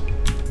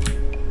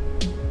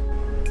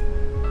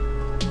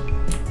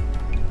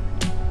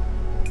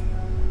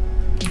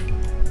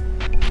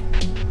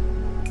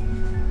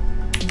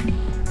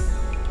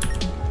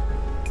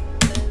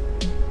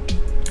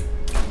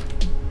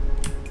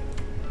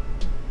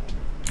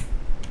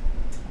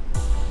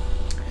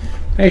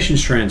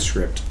 Patient's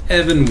transcript.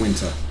 Evan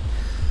Winter.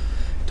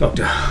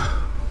 Doctor,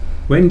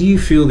 when do you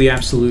feel the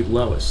absolute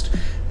lowest?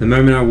 The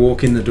moment I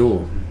walk in the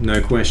door.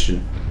 No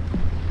question.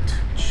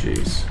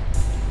 Jeez.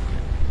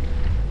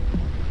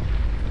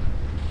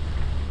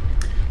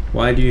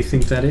 Why do you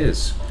think that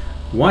is?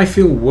 Why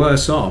feel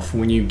worse off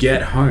when you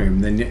get home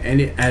than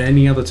at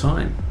any other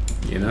time?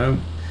 You know?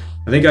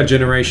 I think our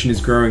generation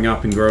is growing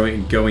up and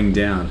going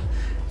down.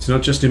 It's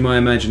not just in my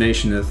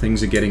imagination that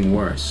things are getting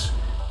worse.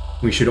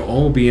 We should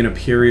all be in a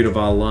period of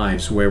our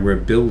lives where we're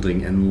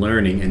building and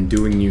learning and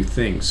doing new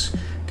things,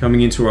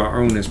 coming into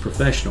our own as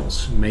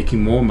professionals,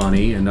 making more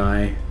money, and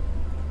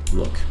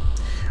Look,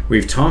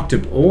 we've talked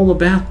all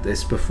about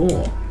this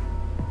before.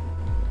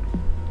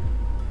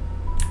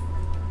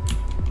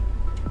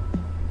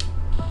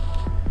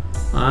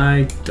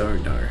 I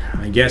don't know.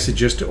 I guess it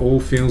just all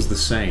feels the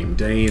same,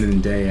 day in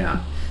and day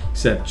out,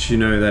 except you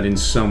know that in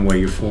some way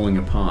you're falling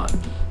apart.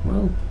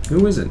 Well,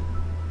 who isn't?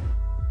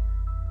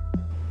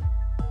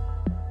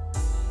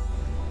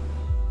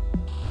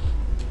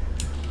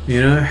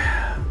 You know,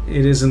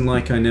 it isn't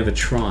like I never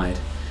tried.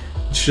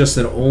 It's just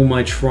that all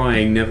my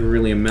trying never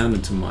really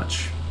amounted to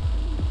much.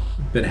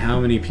 But how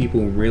many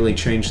people really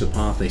changed the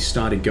path they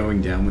started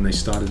going down when they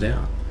started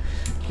out?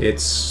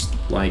 It's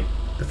like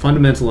the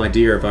fundamental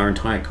idea of our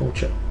entire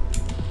culture.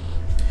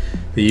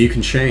 That you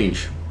can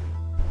change.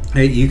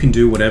 Hey, you can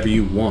do whatever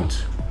you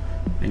want.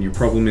 And your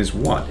problem is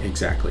what,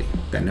 exactly?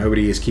 That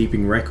nobody is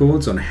keeping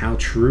records on how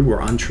true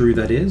or untrue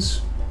that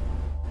is?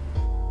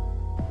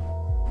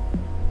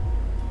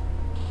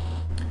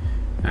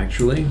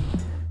 Actually,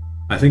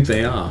 I think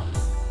they are.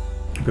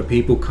 But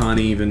people can't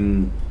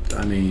even,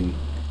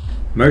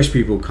 most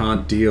people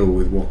can't deal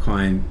with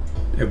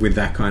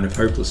that kind of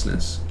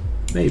hopelessness.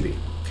 Maybe.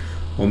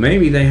 Or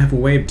maybe they have a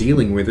way of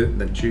dealing with it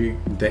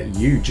that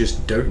you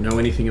just don't know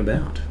anything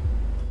about.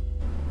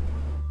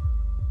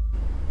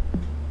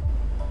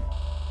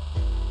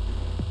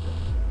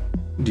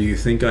 Do you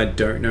think I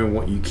don't know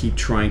what you keep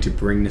trying to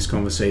bring this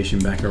conversation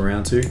back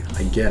around to?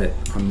 I get it.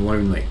 I'm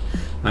lonely.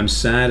 I'm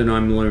sad and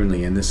I'm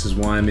lonely, and this is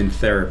why I'm in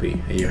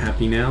therapy. Are you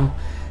happy now?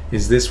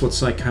 Is this what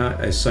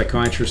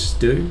psychiatrists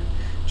do?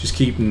 Just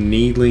keep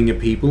needling at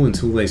people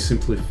until they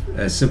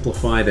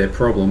simplify their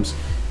problems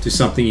to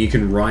something you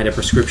can write a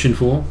prescription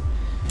for?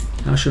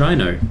 How should I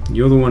know?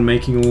 You're the one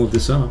making all of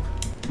this up.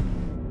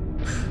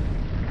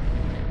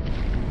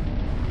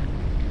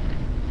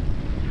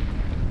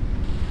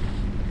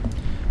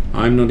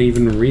 I'm not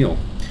even real.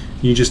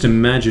 You just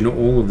imagine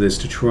all of this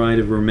to try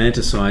to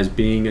romanticize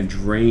being a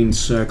drained,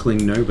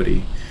 circling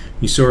nobody.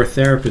 You saw a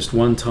therapist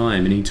one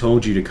time and he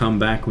told you to come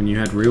back when you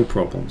had real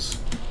problems.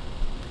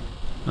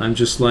 I'm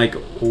just like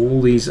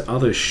all these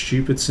other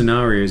stupid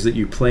scenarios that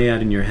you play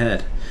out in your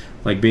head,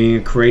 like being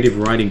a creative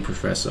writing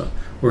professor,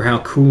 or how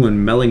cool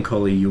and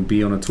melancholy you'll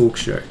be on a talk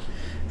show,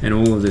 and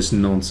all of this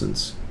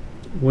nonsense.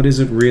 What is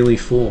it really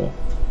for?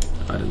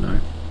 I don't know.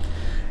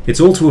 It's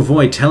all to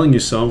avoid telling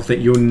yourself that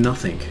you're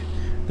nothing,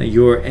 that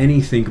you're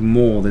anything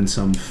more than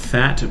some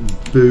fat,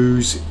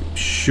 booze,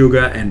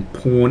 sugar and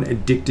porn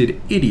addicted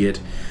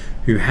idiot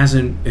who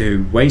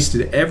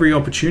wasted every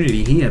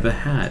opportunity he ever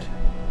had.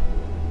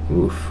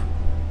 Oof.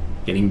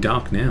 Getting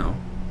dark now.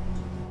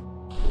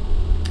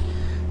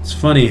 It's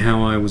funny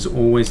how I was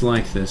always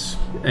like this,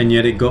 and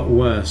yet it got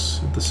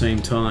worse at the same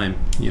time,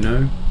 you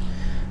know?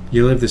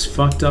 You live this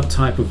fucked up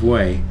type of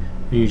way,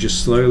 and you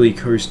just slowly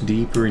coast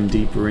deeper and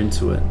deeper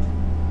into it,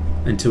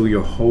 until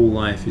your whole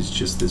life is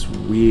just this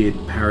weird,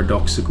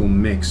 paradoxical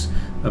mix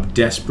of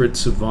desperate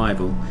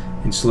survival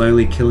and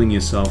slowly killing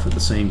yourself at the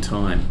same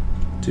time.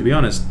 To be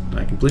honest,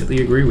 I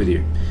completely agree with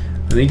you.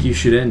 I think you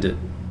should end it.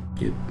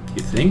 You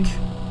think?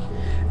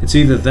 It's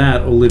either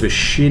that or live a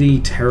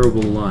shitty,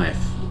 terrible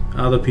life.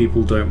 Other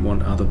people don't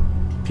want other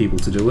people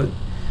to do it.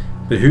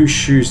 But whose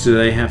shoes do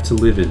they have to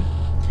live in?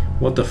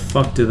 What the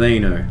fuck do they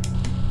know?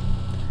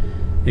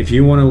 If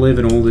you want to live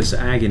in all this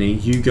agony,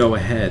 you go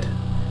ahead.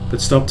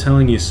 But stop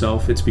telling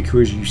yourself it's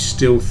because you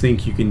still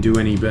think you can do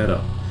any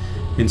better.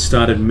 And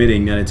start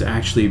admitting that it's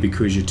actually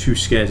because you're too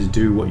scared to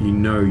do what you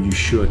know you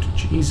should.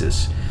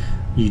 Jesus.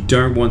 You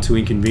don't want to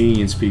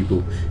inconvenience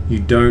people. You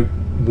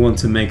don't want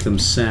to make them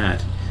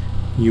sad.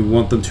 You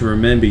want them to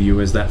remember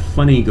you as that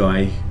funny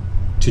guy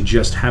to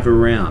just have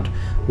around,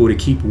 or to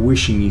keep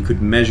wishing you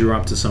could measure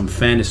up to some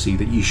fantasy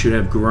that you should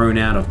have grown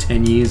out of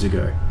 10 years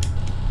ago.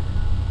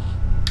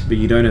 But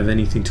you don't have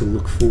anything to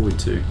look forward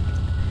to.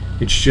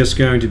 It's just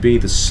going to be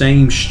the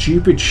same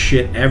stupid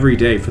shit every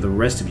day for the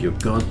rest of your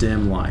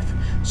goddamn life.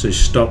 So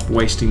stop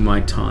wasting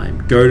my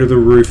time. Go to the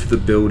roof of the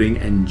building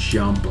and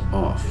jump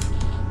off.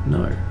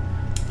 No.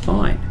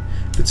 Fine.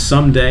 But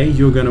someday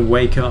you're going to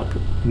wake up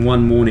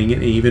one morning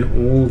and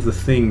even all of the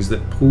things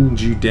that pulled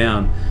you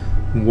down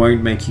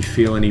won't make you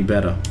feel any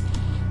better.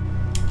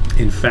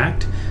 In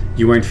fact,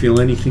 you won't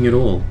feel anything at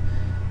all.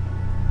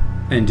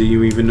 And do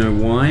you even know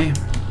why?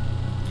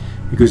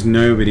 Because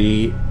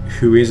nobody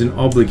who isn't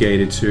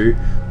obligated to,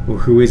 or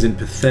who isn't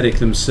pathetic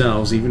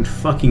themselves, even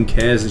fucking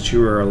cares that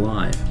you are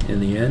alive. In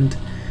the end,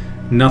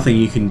 nothing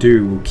you can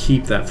do will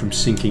keep that from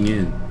sinking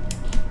in.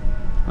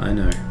 I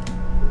know.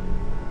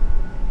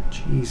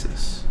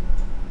 Jesus.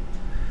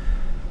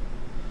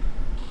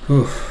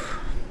 Oof.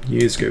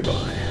 Years go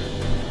by.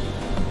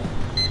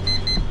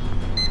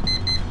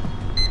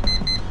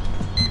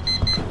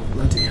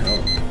 Bloody hell.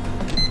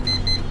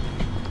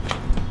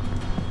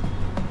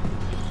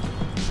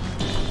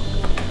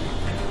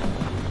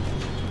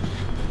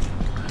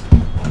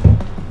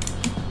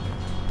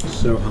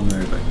 So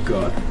hungover,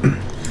 God.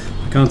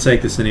 I can't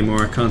take this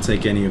anymore, I can't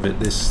take any of it.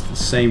 This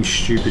same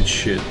stupid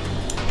shit.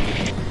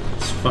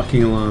 This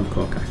fucking alarm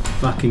clock, I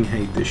fucking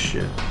hate this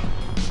shit.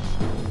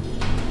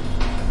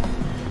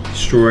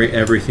 Destroy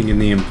everything in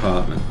the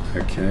apartment,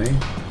 okay?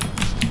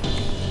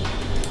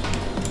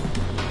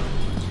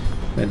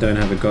 I don't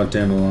have a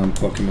goddamn alarm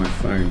clock in my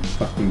phone.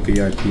 Fucking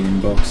VIP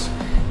inbox.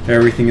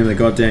 Everything in the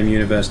goddamn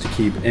universe to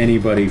keep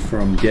anybody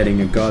from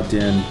getting a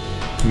goddamn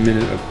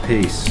minute of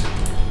peace.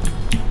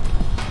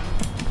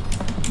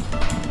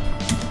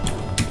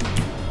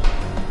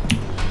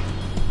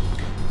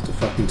 It's a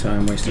fucking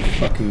time wasted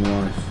fucking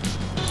life.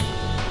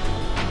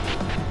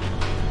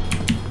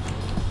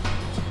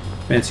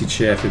 Fancy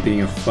chair for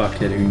being a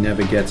fuckhead who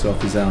never gets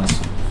off his ass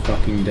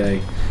fucking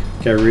day.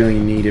 Like I really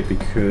need it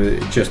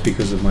just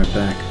because of my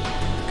back.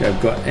 Like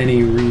I've got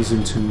any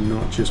reason to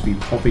not just be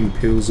popping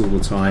pills all the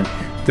time.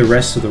 The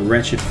rest of the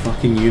wretched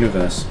fucking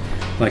universe.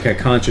 Like I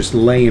can't just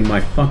lay in my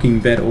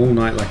fucking bed all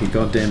night like a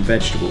goddamn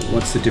vegetable.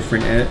 What's the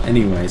difference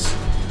anyways?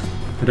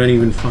 I don't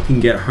even fucking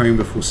get home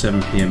before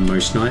 7 PM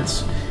most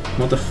nights.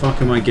 What the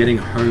fuck am I getting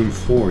home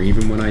for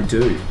even when I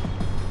do?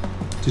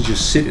 To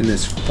just sit in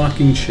this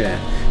fucking chair.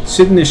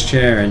 Sit in this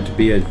chair and to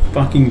be a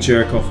fucking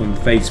jerk off on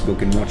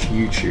Facebook and watch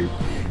YouTube.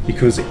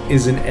 Because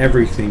isn't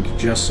everything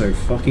just so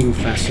fucking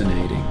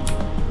fascinating?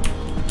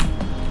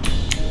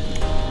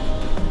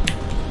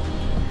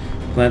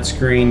 Flat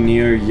screen,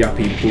 neo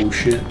yuppie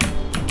bullshit.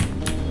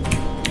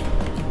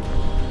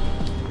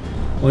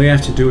 All you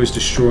have to do is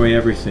destroy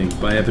everything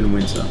by Evan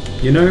Winter.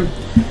 You know,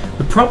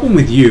 the problem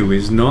with you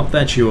is not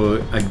that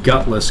you're a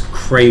gutless,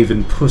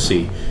 craven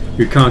pussy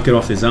who can't get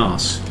off his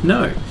ass.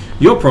 No,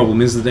 your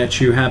problem is that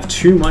you have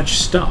too much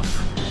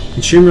stuff.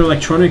 Consumer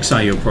electronics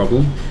are your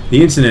problem.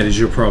 The internet is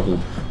your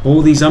problem.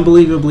 All these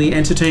unbelievably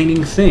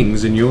entertaining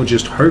things, and you're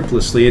just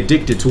hopelessly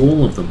addicted to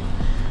all of them.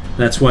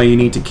 That's why you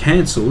need to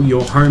cancel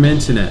your home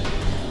internet.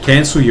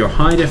 Cancel your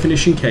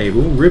high-definition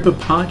cable, rip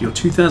apart your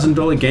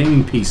 $2,000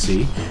 gaming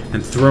PC,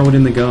 and throw it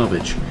in the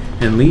garbage.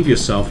 And leave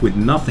yourself with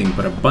nothing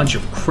but a bunch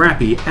of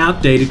crappy,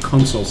 outdated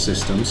console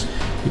systems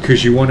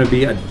because you want to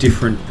be a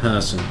different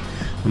person.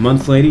 A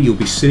month later, you'll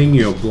be sitting in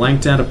your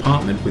blanked-out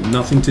apartment with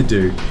nothing to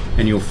do,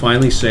 and you'll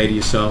finally say to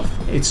yourself,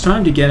 it's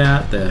time to get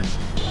out there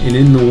and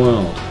in the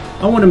world.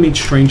 I want to meet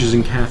strangers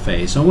in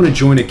cafes. I want to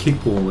join a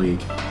kickball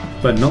league.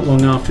 But not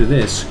long after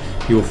this,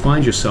 you will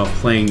find yourself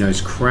playing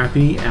those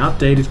crappy,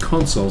 outdated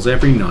consoles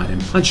every night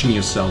and punching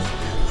yourself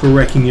for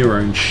wrecking your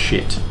own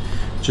shit.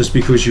 Just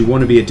because you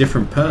want to be a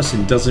different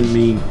person doesn't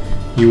mean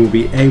you will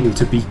be able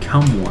to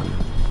become one.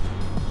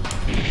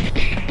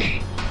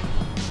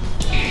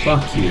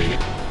 Fuck you.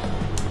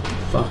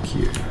 Fuck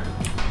you.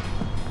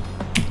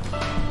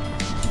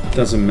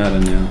 Doesn't matter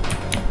now.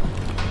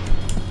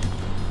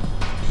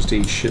 Just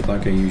eat shit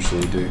like I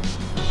usually do.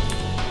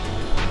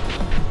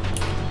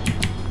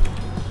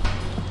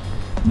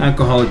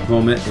 Alcoholic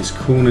Vomit is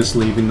Coolness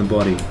Leaving the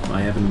Body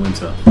by Evan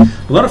Winter.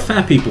 A lot of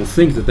fat people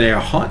think that they are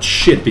hot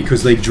shit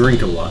because they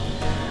drink a lot.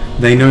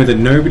 They know that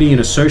nobody in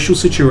a social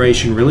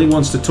situation really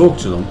wants to talk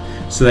to them,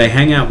 so they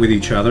hang out with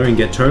each other and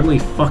get totally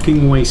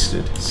fucking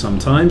wasted.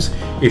 Sometimes,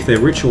 if they're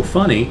rich or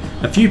funny,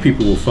 a few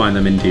people will find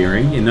them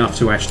endearing enough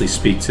to actually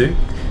speak to.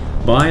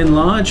 By and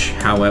large,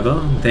 however,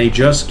 they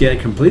just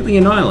get completely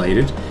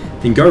annihilated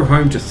and go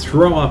home to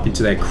throw up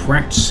into their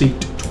cracked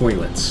seat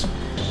toilets.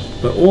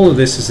 But all of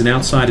this is an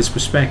outsider's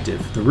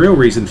perspective. The real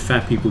reason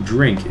fat people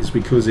drink is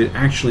because it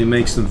actually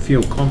makes them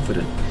feel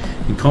confident.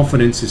 And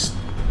confidence is,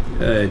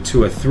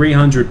 to a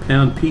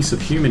 300-pound piece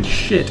of human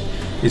shit,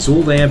 is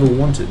all they ever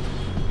wanted.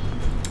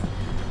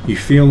 You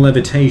feel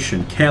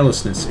levitation,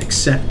 carelessness,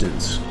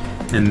 acceptance.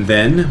 And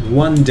then,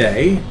 one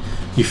day,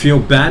 you feel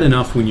bad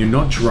enough when you're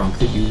not drunk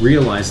that you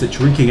realize that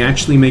drinking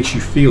actually makes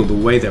you feel the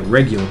way that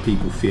regular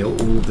people feel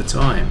all the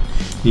time.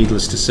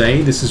 Needless to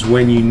say, this is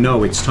when you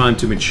know it's time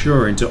to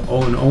mature into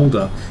an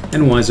older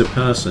and wiser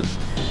person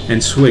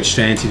and switch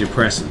to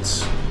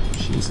antidepressants.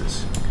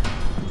 Jesus.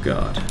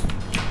 God.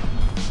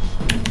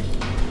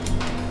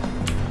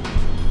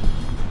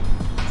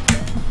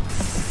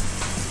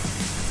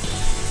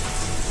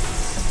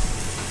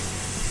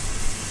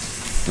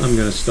 I'm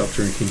gonna stop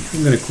drinking.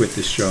 I'm gonna quit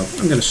this job.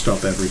 I'm gonna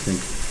stop everything.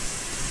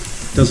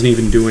 Doesn't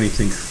even do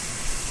anything.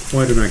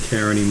 Why don't I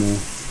care anymore?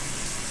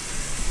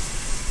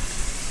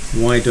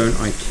 Why don't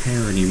I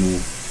care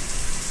anymore?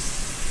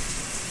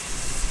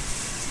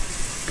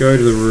 Go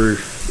to the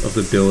roof of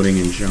the building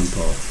and jump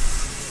off.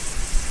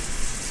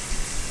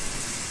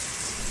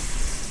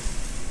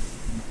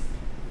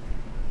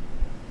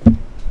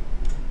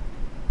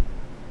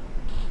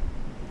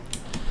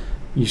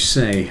 You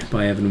Say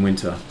by Evan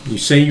Winter. You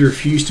say you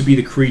refuse to be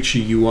the creature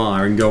you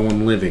are and go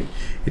on living.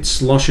 It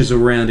sloshes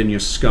around in your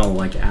skull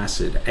like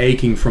acid,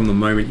 aching from the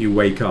moment you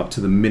wake up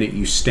to the minute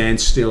you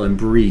stand still and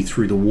breathe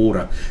through the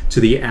water, to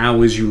the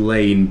hours you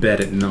lay in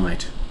bed at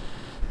night,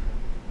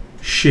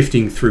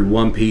 shifting through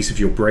one piece of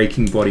your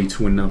breaking body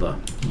to another.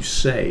 You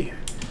say,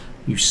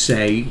 you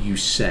say, you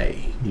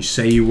say. You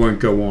say you won't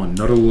go on,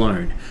 not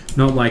alone,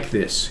 not like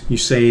this. You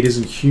say it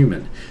isn't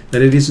human,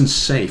 that it isn't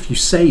safe. You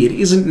say it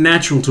isn't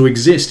natural to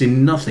exist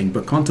in nothing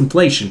but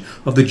contemplation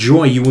of the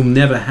joy you will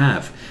never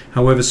have,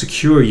 however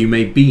secure you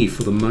may be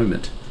for the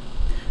moment.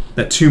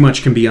 That too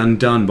much can be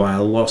undone by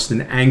a lost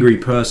and angry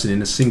person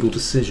in a single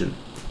decision.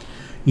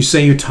 You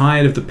say you're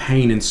tired of the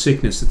pain and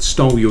sickness that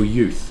stole your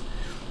youth.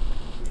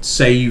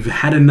 Say you've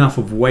had enough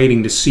of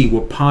waiting to see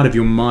what part of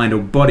your mind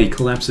or body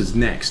collapses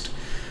next.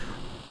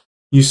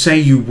 You say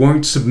you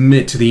won't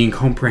submit to the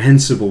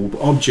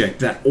incomprehensible object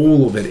that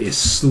all of it is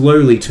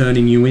slowly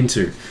turning you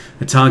into,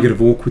 a target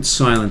of awkward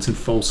silence and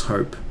false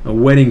hope, a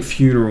wedding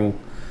funeral,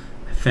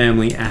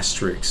 family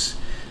asterisks,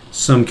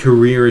 some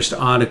careerist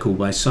article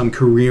by some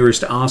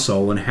careerist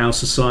arsehole on how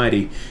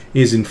society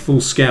is in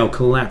full-scale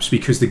collapse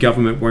because the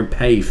government won't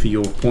pay for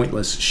your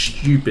pointless,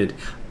 stupid,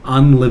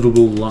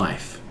 unlivable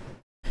life,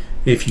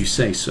 if you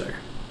say so.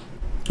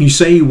 You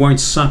say you won't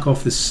suck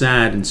off the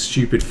sad and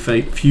stupid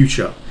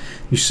future.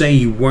 You say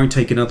you won't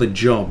take another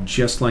job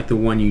just like the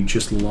one you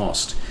just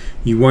lost.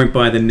 You won't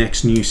buy the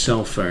next new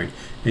cell phone,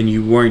 and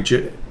you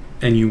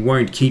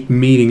won't keep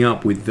meeting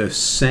up with the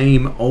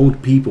same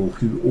old people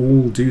who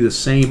all do the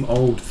same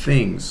old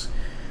things.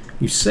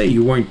 You say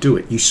you won't do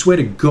it. You swear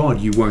to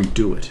God you won't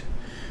do it.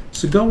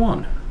 So go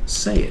on,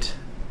 say it.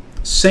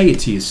 Say it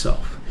to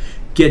yourself.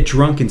 Get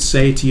drunk and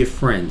say it to your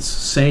friends.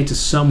 Say it to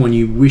someone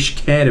you wish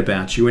cared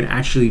about you and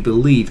actually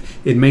believe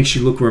it makes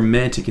you look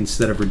romantic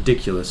instead of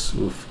ridiculous.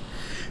 Oof.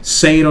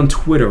 Say it on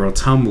Twitter or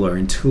Tumblr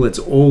until it's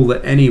all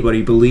that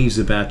anybody believes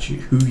about you,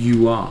 who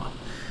you are.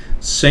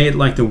 Say it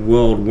like the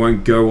world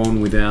won't go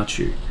on without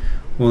you,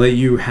 or that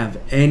you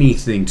have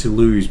anything to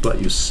lose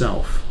but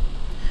yourself.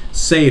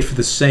 Say it for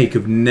the sake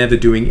of never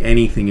doing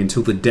anything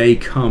until the day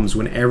comes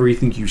when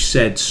everything you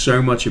said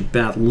so much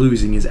about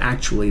losing is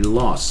actually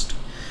lost.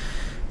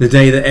 The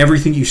day that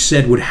everything you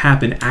said would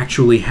happen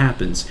actually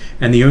happens,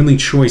 and the only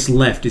choice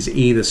left is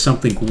either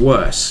something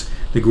worse,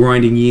 the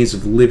grinding years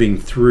of living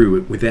through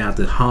it without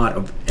the heart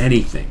of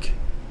anything,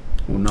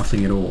 or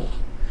nothing at all.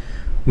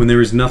 When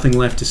there is nothing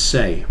left to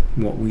say,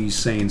 what will you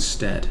say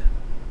instead?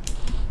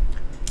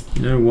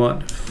 You know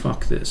what?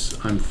 Fuck this.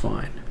 I'm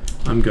fine.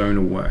 I'm going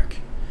to work.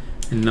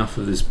 Enough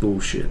of this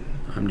bullshit.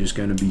 I'm just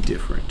going to be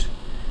different.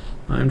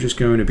 I'm just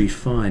going to be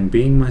fine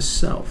being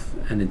myself,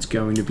 and it's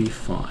going to be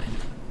fine.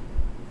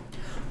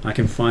 I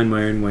can find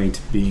my own way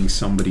to being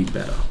somebody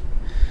better.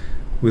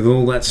 With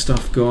all that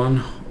stuff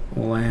gone,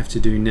 all I have to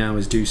do now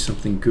is do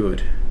something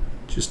good.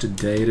 Just a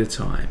day at a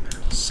time.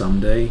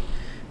 Someday,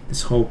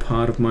 this whole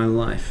part of my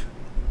life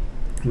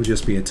will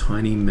just be a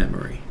tiny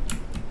memory.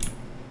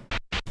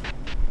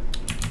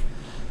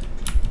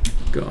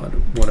 God,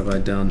 what have I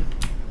done?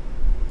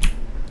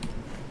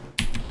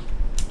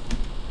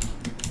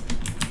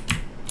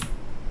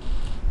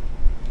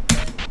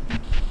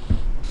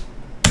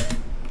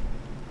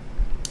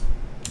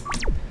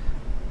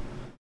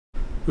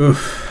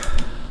 Oof.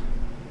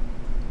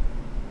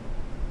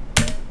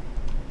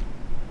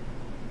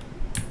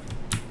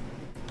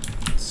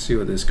 Let's see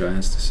what this guy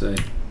has to say.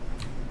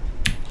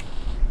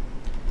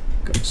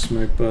 Got a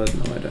smoke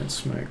bud? No, I don't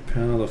smoke.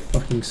 Pal, the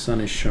fucking sun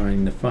is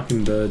shining, the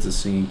fucking birds are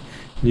singing,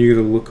 and you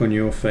got a look on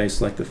your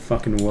face like the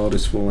fucking world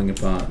is falling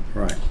apart.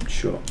 Right,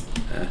 sure.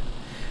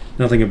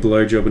 Nothing a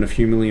blowjob and a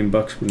few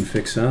 $1,000,000 wouldn't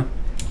fix, huh?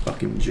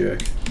 Fucking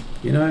jerk.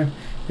 You know,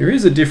 there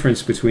is a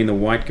difference between the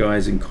white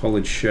guys in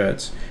collared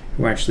shirts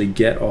who actually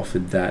get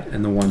offered that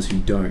and the ones who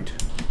don't.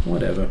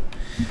 Whatever.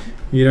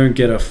 You don't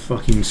get a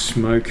fucking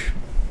smoke.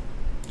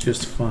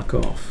 Just fuck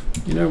off.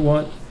 You know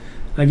what?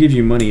 I give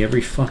you money every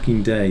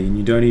fucking day and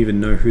you don't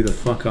even know who the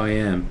fuck I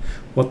am.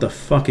 What the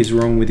fuck is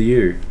wrong with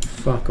you?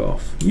 Fuck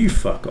off. You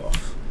fuck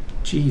off.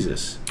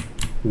 Jesus.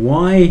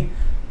 Why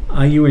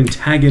are you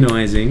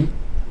antagonizing?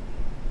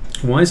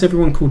 Why is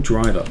everyone called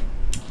Driver?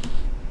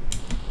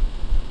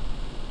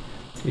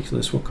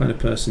 Ridiculous. What kind of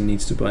person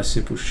needs to buy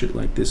simple shit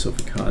like this off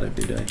a card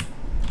every day?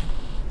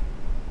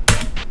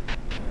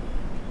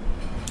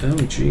 Oh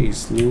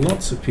jeez,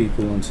 lots of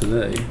people on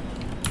today.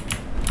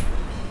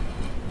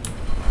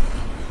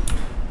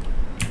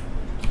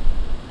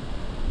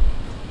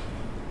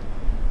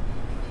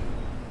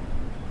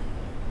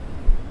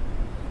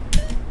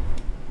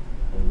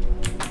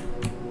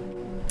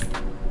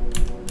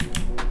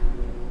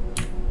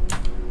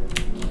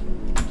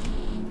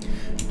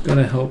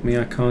 Gotta help me,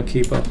 I can't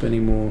keep up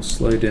anymore.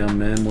 Slow down,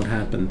 man, what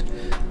happened?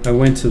 I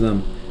went to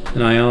them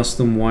and I asked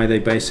them why they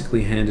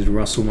basically handed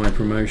Russell my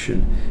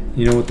promotion.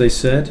 You know what they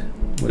said?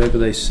 Whatever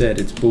they said,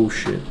 it's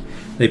bullshit.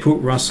 They put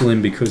Russell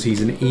in because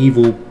he's an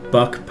evil,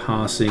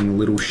 buck-passing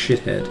little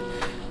shithead.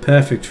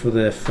 Perfect for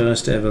their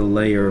first ever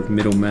layer of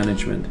middle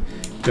management.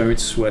 Don't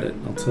sweat it.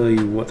 I'll tell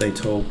you what they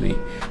told me.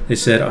 They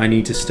said I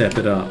need to step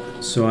it up.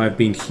 So I've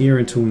been here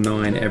until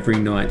 9 every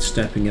night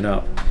stepping it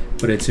up.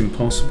 But it's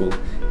impossible.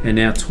 And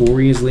now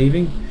Tori is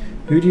leaving?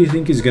 Who do you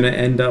think is going to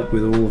end up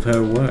with all of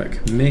her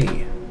work?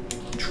 Me.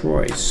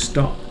 Troy,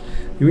 stop.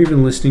 You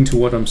even listening to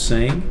what I'm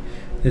saying?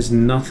 There's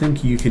nothing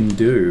you can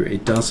do.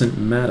 It doesn't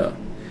matter.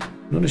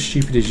 I'm not as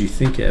stupid as you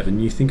think, Evan.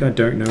 You think I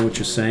don't know what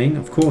you're saying?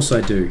 Of course I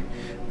do.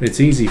 But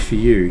it's easy for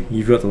you.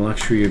 You've got the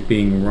luxury of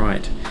being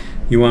right.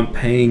 You aren't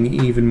paying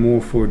even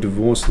more for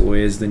divorce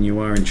lawyers than you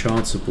are in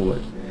child support.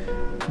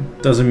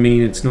 Doesn't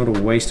mean it's not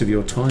a waste of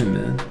your time,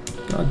 man.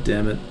 God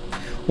damn it.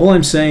 All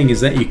I'm saying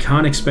is that you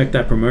can't expect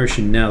that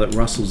promotion now that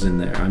Russell's in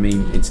there. I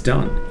mean, it's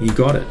done. He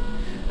got it.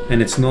 And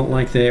it's not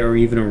like they are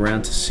even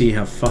around to see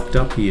how fucked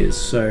up he is,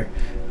 so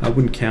I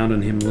wouldn't count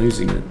on him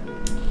losing it.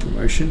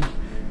 Promotion?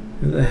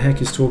 Who the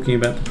heck is talking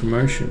about the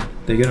promotion?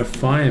 They're gonna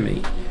fire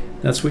me.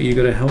 That's what you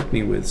gotta help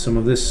me with, some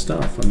of this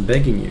stuff. I'm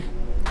begging you.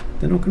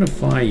 They're not gonna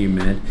fire you,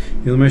 man.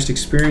 You're the most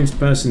experienced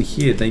person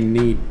here. They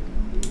need...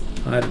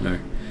 I don't know.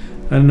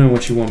 I don't know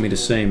what you want me to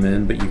say,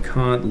 man, but you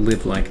can't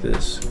live like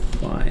this.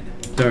 Fine.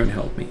 Don't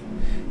help me.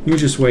 You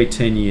just wait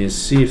 10 years,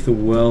 see if the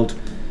world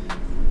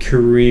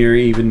career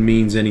even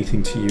means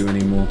anything to you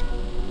anymore.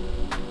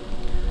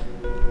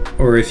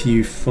 Or if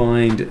you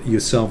find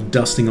yourself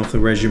dusting off the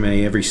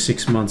resume every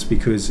 6 months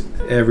because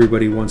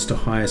everybody wants to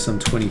hire some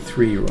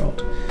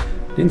 23-year-old.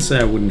 I didn't say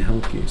I wouldn't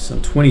help you.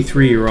 Some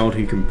 23-year-old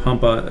who can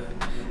pump out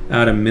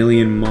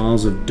 1,000,000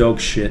 miles of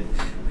dog shit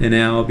an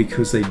hour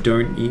because they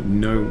don't eat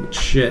no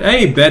shit.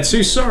 Hey,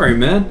 Betsu, sorry,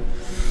 man.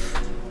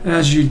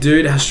 How's you,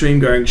 dude? How's stream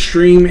going?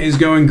 Stream is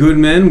going good,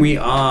 man. We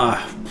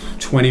are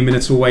 20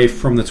 minutes away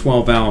from the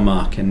 12-hour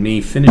mark and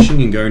me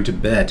finishing and going to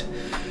bed.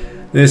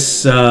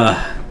 This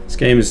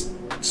game has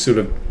sort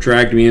of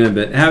dragged me in a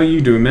bit. How are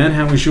you doing, man?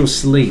 How was your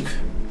sleep?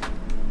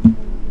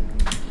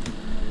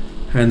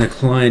 And the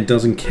client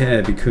doesn't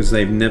care because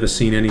they've never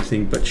seen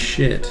anything but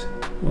shit.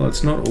 Well,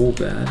 it's not all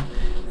bad.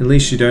 At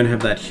least you don't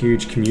have that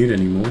huge commute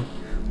anymore.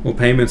 Or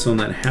payments on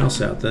that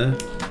house out there.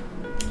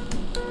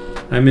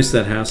 I miss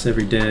that house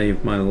every day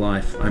of my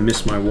life. I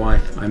miss my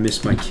wife. I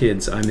miss my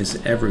kids. I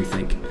miss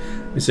everything.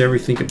 I miss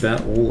everything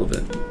about all of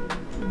it.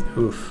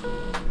 Oof.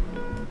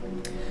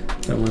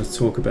 Don't want to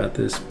talk about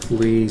this.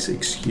 Please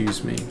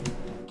excuse me.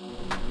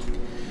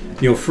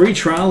 Your free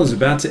trial is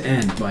about to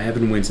end by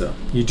Evan Winter.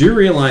 You do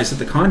realize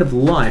that the kind of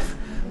life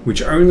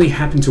which only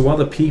happened to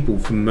other people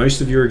for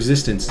most of your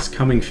existence is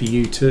coming for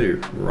you too,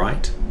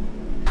 right?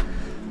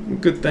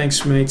 Good,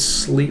 thanks, mate.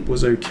 Sleep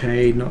was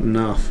okay, not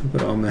enough,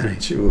 but I'll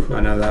manage. Ooh, I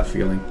know that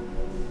feeling.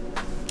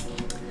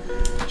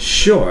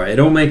 Sure, it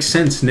all makes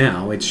sense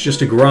now. It's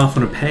just a graph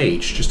on a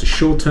page, just a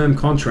short-term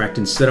contract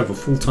instead of a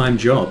full-time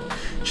job.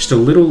 Just a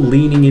little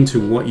leaning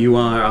into what you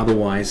are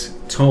otherwise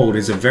told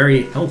is a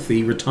very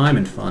healthy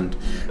retirement fund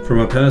from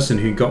a person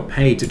who got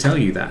paid to tell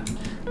you that.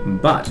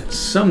 But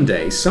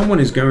someday, someone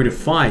is going to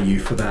fire you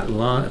for that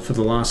for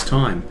the last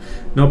time.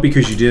 Not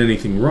because you did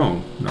anything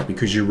wrong, not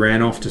because you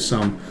ran off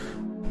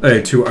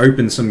to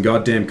open some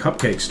goddamn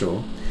cupcake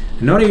store,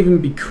 and not even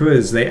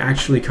because they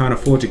actually can't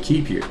afford to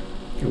keep you.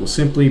 It will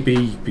simply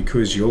be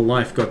because your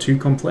life got too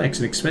complex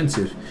and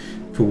expensive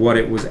for what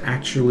it was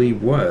actually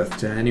worth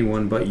to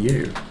anyone but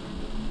you.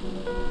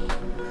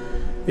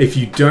 If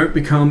you don't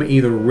become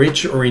either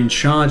rich or in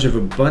charge of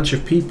a bunch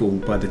of people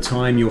by the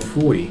time you're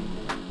 40,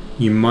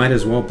 you might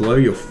as well blow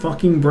your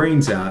fucking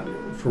brains out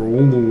for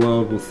all the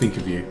world will think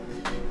of you.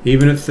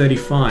 Even at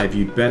 35,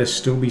 you'd better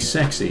still be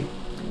sexy.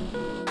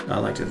 I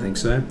like to think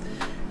so.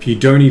 If you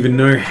don't even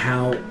know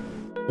how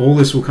all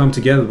this will come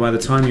together by the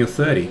time you're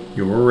 30,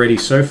 you're already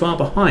so far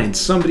behind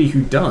somebody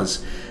who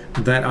does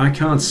that I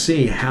can't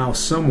see how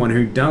someone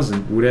who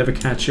doesn't would ever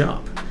catch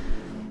up.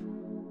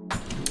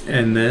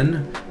 And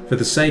then, for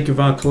the sake of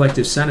our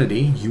collective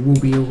sanity, you will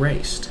be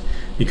erased.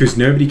 Because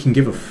nobody can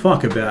give a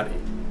fuck about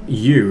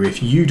you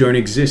if you don't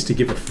exist to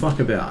give a fuck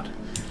about.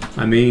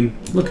 I mean,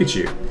 look at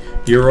you.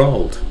 You're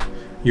old.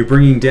 You're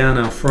bringing down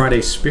our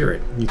Friday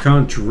spirit. You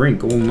can't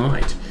drink all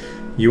night.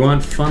 You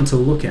aren't fun to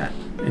look at,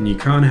 and you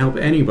can't help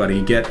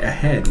anybody get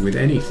ahead with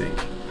anything.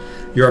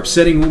 You're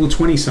upsetting all the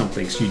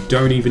 20-somethings who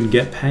don't even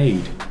get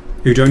paid.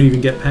 Don't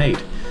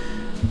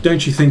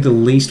you think the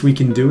least we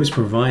can do is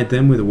provide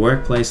them with a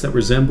workplace that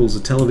resembles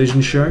a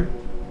television show?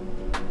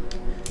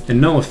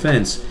 And no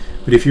offense,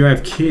 but if you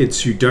have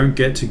kids who don't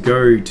get to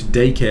go to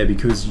daycare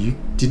because you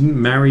didn't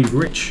marry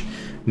rich,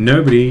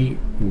 nobody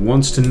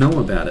wants to know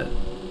about it.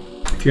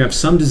 If you have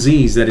some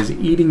disease that is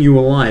eating you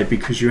alive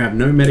because you have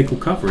no medical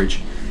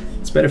coverage,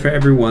 it's better for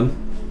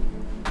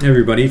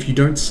everybody if you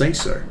don't say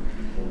so.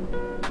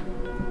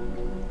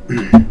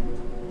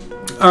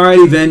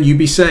 Alrighty then, you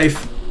be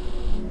safe.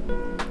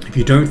 If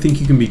you don't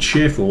think you can be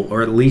cheerful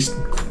or at least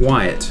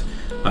quiet,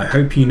 I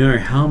hope you know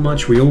how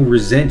much we all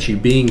resent you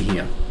being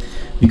here.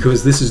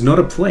 Because this is not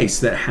a place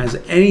that has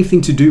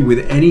anything to do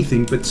with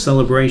anything but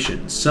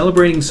celebration.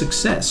 Celebrating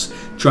success,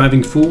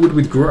 driving forward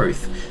with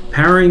growth,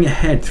 powering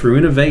ahead through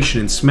innovation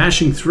and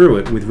smashing through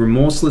it with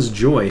remorseless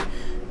joy.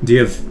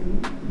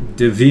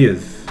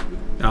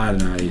 I don't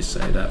know how you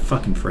say that.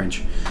 Fucking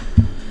French.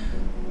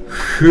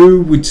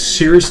 Who would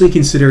seriously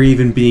consider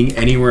even being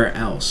anywhere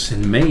else?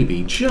 And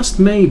maybe, just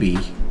maybe,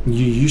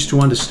 you used to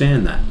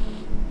understand that.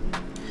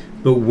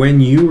 But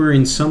when you were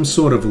in some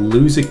sort of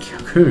loser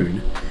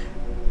cocoon,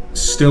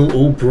 still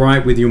all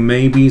bright with your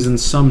maybes and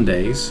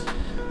somedays,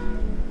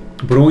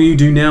 but all you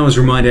do now is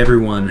remind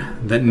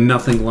everyone that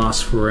nothing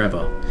lasts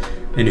forever.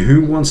 And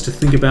who wants to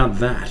think about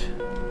that?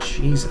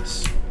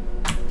 Jesus.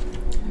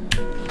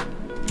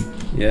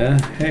 Yeah,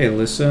 hey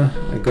Alyssa,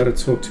 I gotta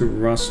talk to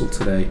Russell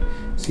today.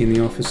 Is he in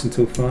the office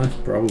until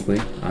 5? Probably,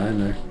 I don't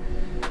know.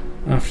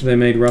 After they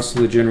made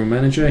Russell the general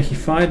manager, he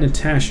fired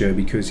Natasha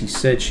because he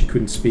said she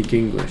couldn't speak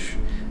English.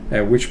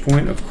 At which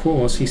point, of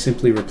course, he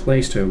simply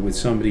replaced her with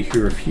somebody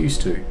who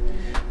refused to.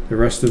 The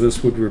rest of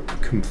us would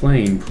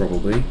complain,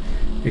 probably,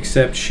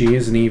 except she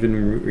isn't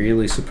even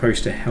really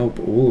supposed to help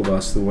all of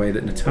us the way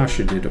that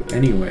Natasha did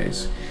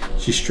anyways.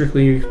 She's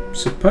strictly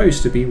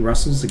supposed to be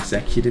Russell's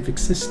executive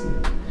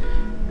assistant.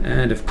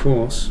 And of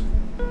course...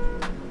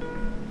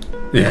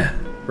 Yeah,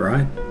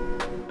 right?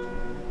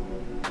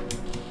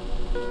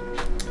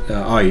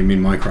 Oh, you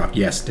mean Minecraft?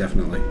 Yes,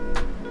 definitely.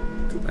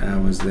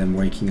 Hours then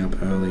waking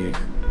up early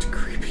to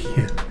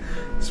creepy.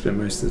 Spent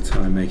most of the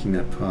time making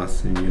that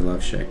path in your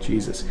love shack.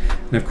 Jesus.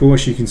 And of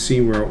course you can see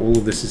where all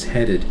of this is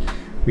headed.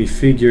 We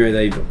figure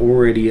they've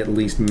already at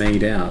least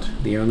made out.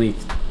 The only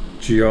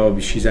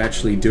job she's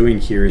actually doing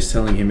here is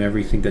telling him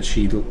everything that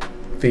she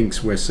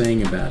thinks we're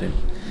saying about him.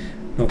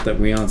 Not that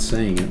we aren't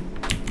saying it.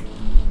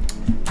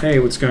 Hey,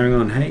 what's going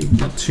on? Hey,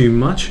 not too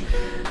much.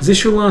 Is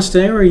this your last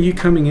day, or are you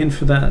coming in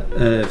for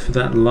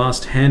that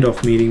last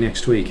handoff meeting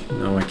next week?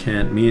 No, I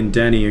can't. Me and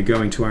Danny are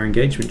going to our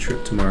engagement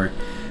trip tomorrow.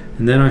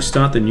 And then I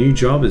start the new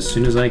job as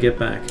soon as I get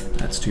back.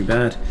 That's too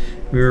bad.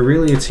 We were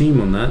really a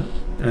team on that.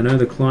 I know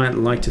the client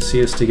would like to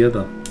see us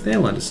together.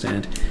 They'll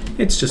understand.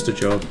 It's just a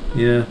job.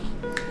 Yeah.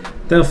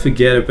 They'll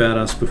forget about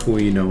us before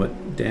you know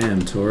it.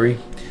 Damn, Tori.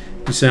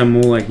 You sound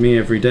more like me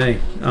every day.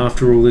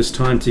 After all this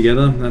time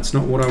together, that's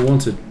not what I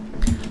wanted.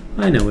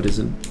 I know it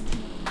isn't.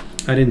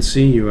 I didn't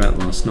see you out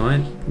last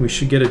night. We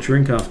should get a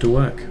drink after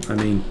work. I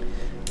mean,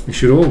 we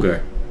should all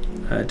go.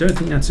 I don't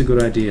think that's a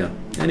good idea.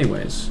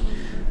 Anyways,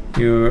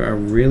 you're a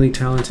really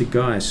talented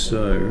guy,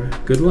 so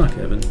good luck,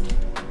 Evan.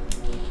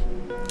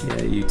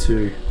 Yeah, you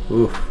too.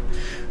 Oof.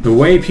 The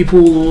Way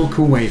People Walk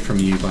Away From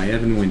You by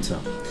Evan Winter.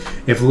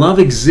 If love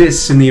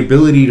exists in the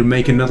ability to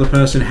make another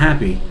person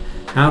happy,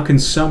 how can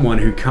someone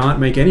who can't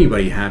make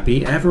anybody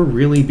happy ever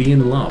really be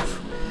in love?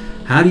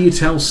 How do you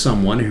tell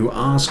someone who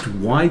asked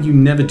why you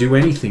never do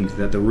anything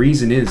that the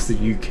reason is that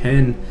you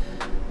can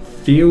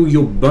feel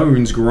your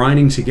bones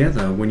grinding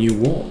together when you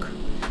walk?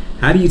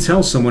 How do you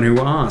tell someone who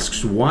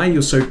asks why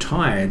you're so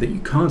tired that you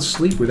can't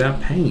sleep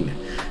without pain?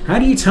 How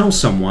do you tell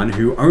someone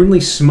who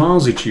only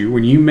smiles at you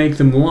when you make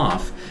them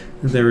laugh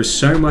that there is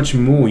so much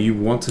more you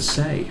want to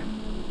say?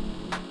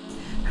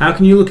 How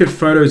can you look at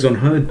photos on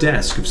her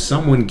desk of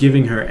someone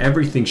giving her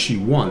everything she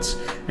wants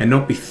and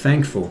not be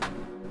thankful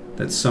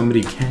that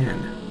somebody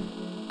can?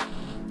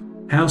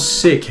 How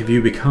sick have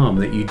you become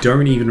that you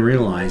don't even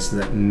realize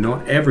that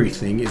not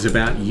everything is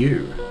about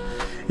you?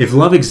 If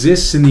love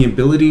exists in the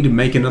ability to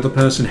make another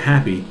person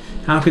happy,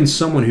 how can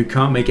someone who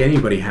can't make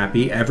anybody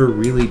happy ever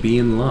really be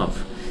in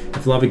love?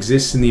 If love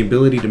exists in the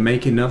ability to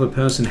make another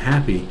person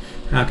happy,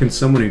 how can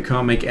someone who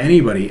can't make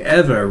anybody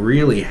ever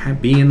really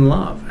be in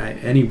love?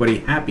 Anybody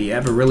happy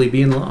ever really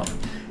be in love?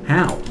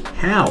 How?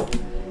 How?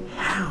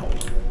 How?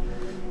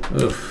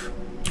 Ugh.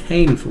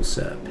 Painful,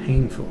 sir.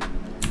 Painful.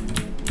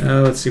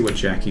 Let's see what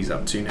Jackie's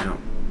up to now.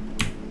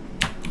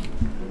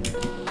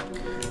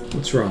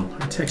 What's wrong?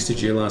 I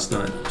texted you last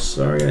night. I'm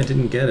sorry I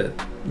didn't get it.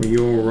 Were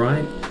you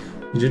alright?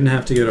 You didn't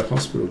have to go to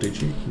hospital, did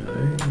you?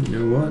 No. You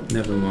know what?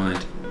 Never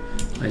mind.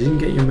 I didn't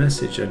get your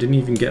message. I didn't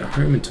even get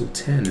home until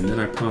 10 and then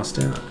I passed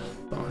out.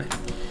 Bye.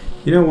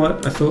 You know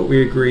what? I thought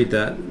we agreed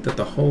that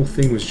the whole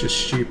thing was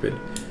just stupid.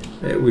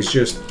 It was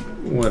just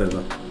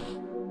whatever.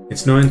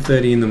 It's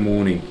 9:30 in the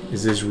morning.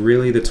 Is this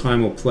really the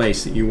time or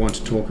place that you want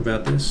to talk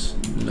about this?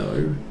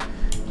 No.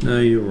 No,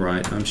 you're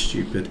right. I'm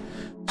stupid.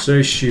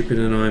 So stupid,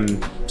 and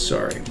I'm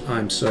sorry.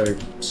 I'm so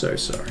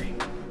sorry.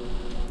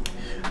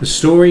 The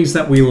Stories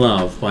That We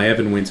Love by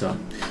Evan Winter.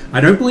 I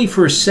don't believe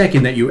for a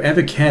second that you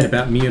ever cared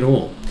about me at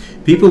all.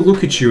 People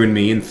look at you and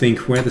me and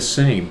think we're the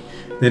same.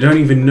 They don't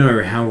even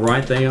know how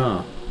right they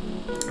are.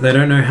 They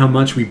don't know how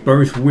much we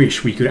both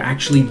wish we could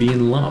actually be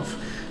in love.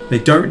 They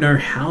don't know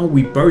how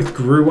we both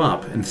grew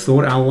up and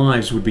thought our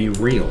lives would be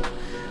real.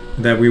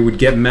 That we would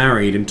get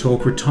married and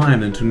talk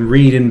retirement and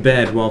read in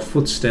bed while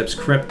footsteps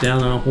crept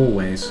down our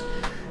hallways.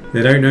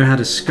 They don't know how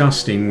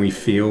disgusting we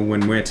feel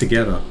when we're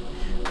together,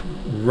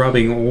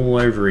 rubbing all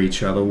over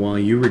each other while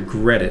you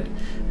regret it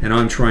and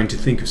I'm trying to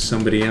think of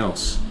somebody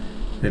else.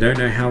 They don't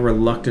know how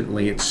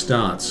reluctantly it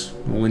starts,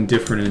 all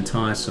indifferent and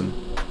tiresome.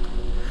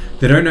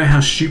 They don't know how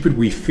stupid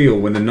we feel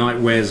when the night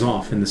wears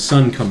off and the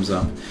sun comes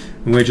up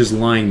and we're just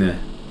lying there,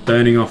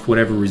 burning off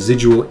whatever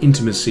residual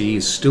intimacy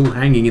is still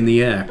hanging in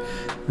the air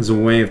as a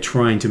way of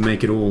trying to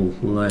make it all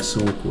less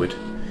awkward.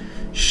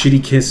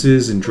 Shitty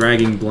kisses and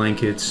dragging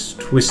blankets,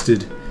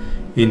 twisted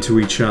into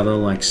each other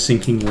like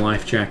sinking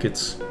life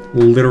jackets,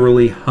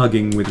 literally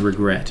hugging with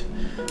regret.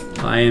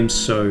 I am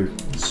so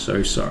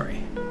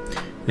sorry.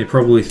 They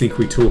probably think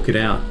we talk it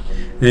out.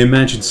 They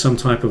imagine some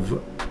type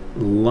of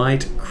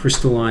light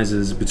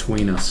crystallizes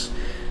between us,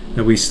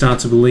 that we start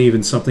to believe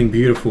in something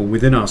beautiful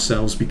within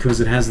ourselves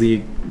because it has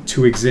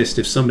to exist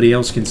if somebody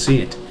else can see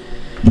it.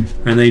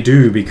 And they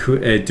do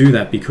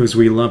that because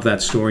we love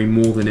that story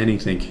more than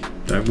anything,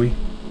 don't we?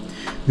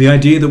 The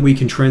idea that we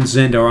can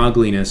transcend our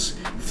ugliness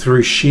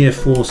through sheer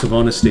force of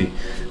honesty,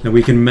 that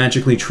we can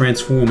magically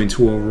transform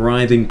into a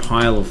writhing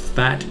pile of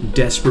fat,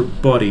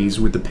 desperate bodies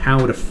with the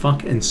power to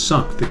fuck and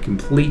suck the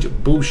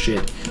complete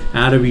bullshit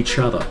out of each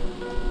other.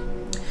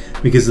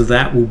 Because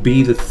that will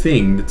be the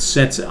thing that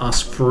sets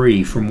us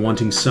free from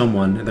wanting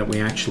someone that we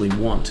actually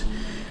want.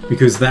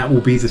 Because that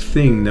will be the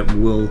thing that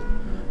will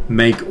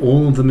make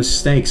all of the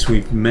mistakes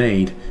we've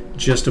made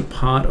just a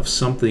part of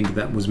something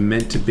that was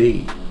meant to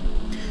be.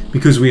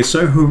 Because we are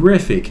so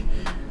horrific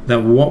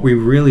that what we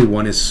really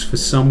want is for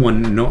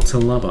someone not to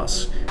love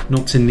us,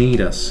 not to need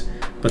us,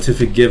 but to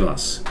forgive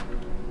us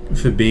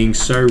for being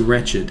so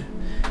wretched.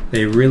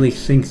 They really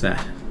think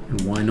that,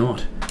 and why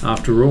not?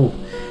 After all,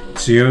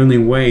 it's the only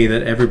way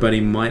that everybody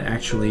might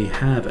actually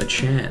have a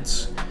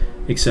chance.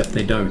 Except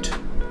they don't,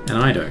 and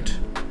I don't,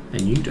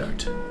 and you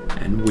don't,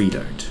 and we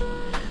don't.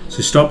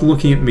 So stop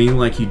looking at me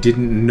like you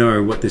didn't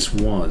know what this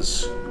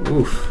was.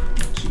 Oof,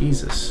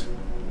 Jesus.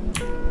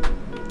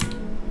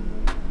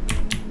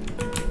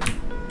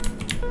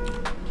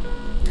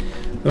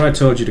 Thought I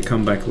told you to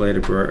come back later,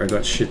 bro. I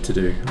got shit to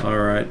do.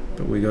 Alright,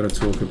 but we gotta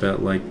talk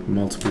about, like,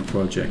 multiple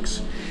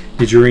projects.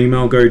 Did your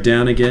email go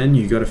down again?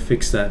 You gotta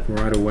fix that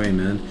right away,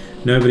 man.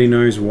 Nobody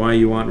knows why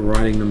you aren't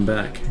writing them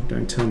back.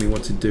 Don't tell me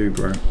what to do,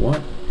 bro.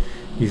 What?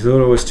 You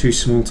thought I was too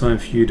small time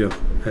for you to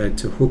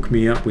hook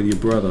me up with your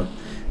brother.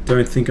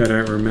 Don't think I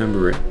don't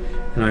remember it.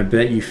 And I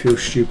bet you feel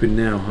stupid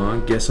now, huh?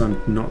 Guess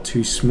I'm not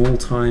too small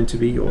time to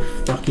be your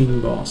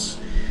fucking boss.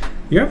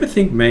 You ever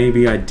think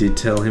maybe I did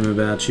tell him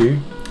about you?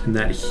 And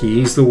that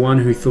he's the one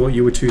who thought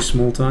you were too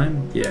small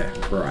time? Yeah,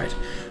 right.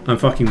 I'm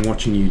fucking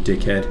watching you,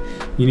 dickhead.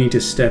 You need to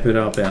step it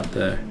up out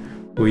there,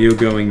 or you're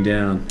going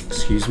down.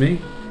 Excuse me?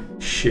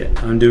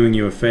 Shit, I'm doing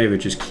you a favor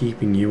just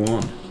keeping you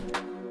on.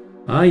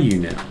 Are you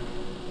now?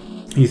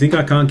 You think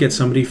I can't get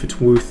somebody for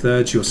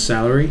 2/3 your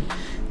salary?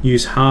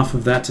 Use half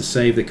of that to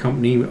save the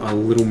company a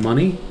little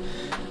money?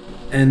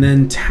 And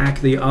then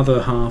tack the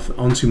other half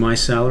onto my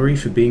salary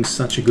for being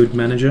such a good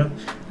manager?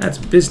 That's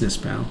business,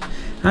 pal.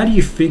 How do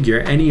you figure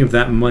any of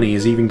that money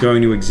is even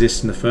going to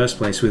exist in the first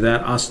place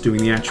without us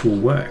doing the actual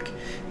work?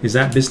 Is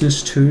that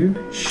business too?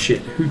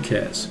 Shit, who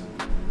cares?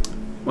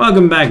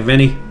 Welcome back,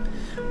 Vinny.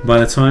 By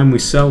the time we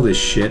sell this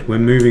shit, we're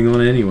moving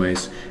on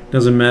anyways.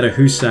 Doesn't matter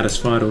who's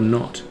satisfied or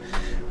not.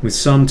 With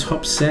some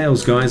top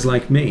sales guys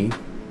like me,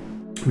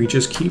 we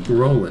just keep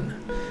rolling.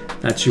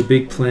 That's your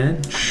big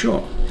plan?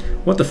 Sure.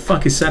 What the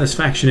fuck is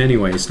satisfaction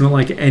anyway? It's not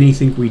like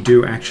anything we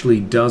do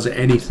actually does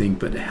anything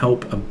but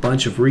help a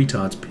bunch of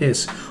retards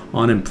piss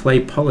on and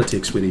play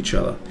politics with each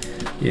other.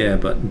 Yeah,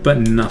 but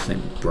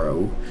nothing,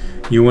 bro.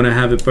 You want to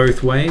have it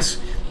both ways?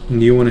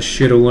 You want to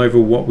shit all over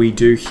what we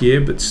do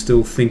here but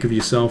still think of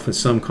yourself as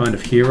some kind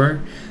of hero?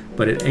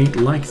 But it ain't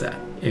like that.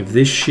 If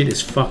this shit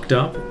is fucked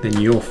up, then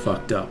you're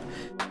fucked up.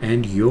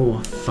 And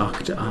you're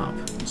fucked up.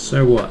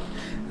 So what?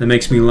 That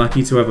makes me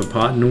lucky to have a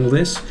part in all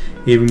this,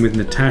 even with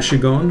Natasha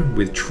gone,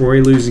 with Troy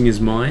losing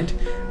his mind,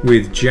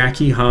 with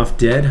Jackie half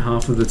dead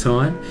half of the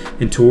time,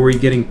 and Tori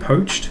getting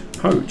poached?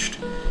 Poached?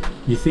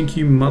 You think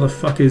you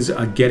motherfuckers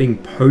are getting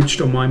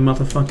poached on my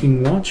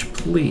motherfucking watch?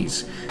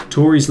 Please.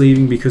 Tori's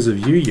leaving because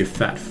of you, you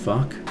fat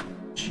fuck.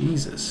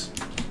 Jesus.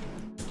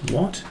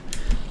 What?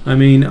 I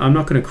mean, I'm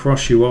not going to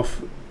cross you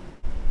off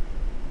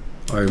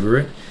over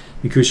it,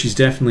 because she's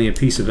definitely a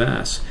piece of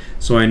ass,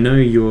 so I know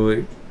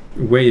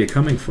where you're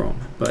coming from.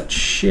 But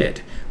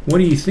shit, what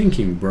are you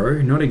thinking,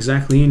 bro? Not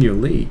exactly in your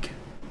league.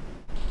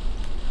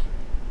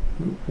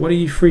 What are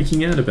you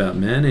freaking out about,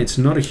 man? It's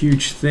not a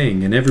huge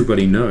thing, and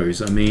everybody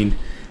knows. I mean,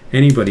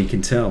 anybody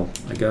can tell.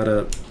 I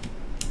gotta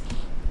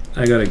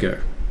go.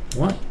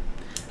 What?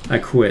 I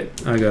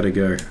quit. I gotta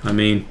go. I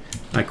mean,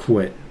 I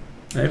quit.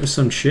 I have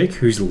some chick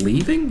who's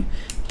leaving?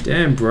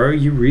 Damn, bro,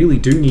 you really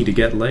do need to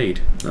get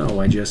laid.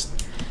 Oh,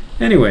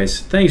 Anyways,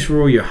 thanks for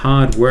all your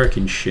hard work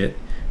and shit.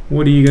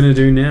 What are you gonna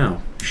do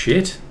now?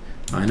 Shit?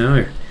 I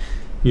know.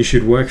 You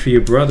should work for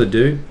your brother,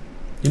 dude.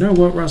 You know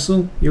what,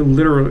 Russell? You're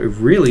literally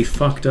really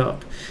fucked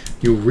up.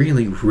 You're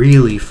really,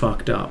 really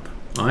fucked up.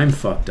 I'm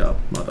fucked up,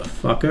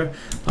 motherfucker.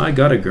 I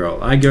got a girl.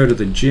 I go to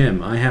the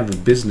gym. I have a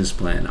business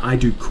plan. I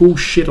do cool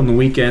shit on the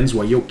weekends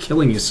while you're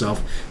killing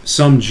yourself for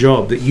some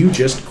job that you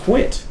just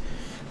quit.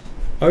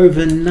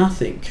 Over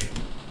nothing.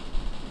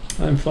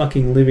 I'm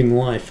fucking living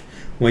life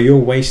while you're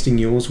wasting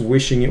yours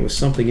wishing it was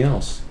something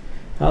else.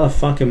 How the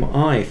fuck am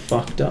I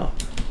fucked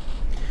up?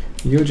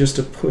 You're just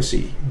a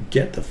pussy.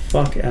 Get the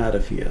fuck out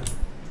of here.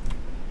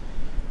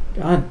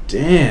 God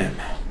damn.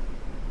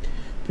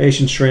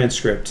 Patient's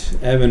transcript.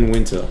 Evan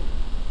Winter.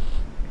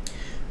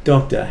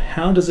 Doctor,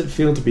 how does it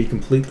feel to be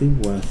completely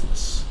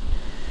worthless?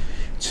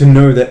 To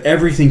know that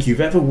everything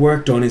you've ever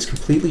worked on is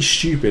completely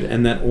stupid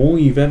and that all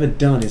you've ever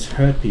done is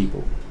hurt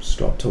people.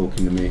 Stop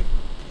talking to me.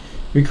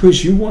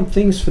 Because you want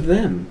things for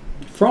them,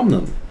 from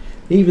them,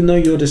 even though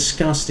you're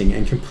disgusting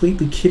and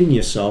completely kidding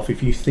yourself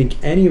if you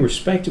think any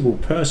respectable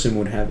person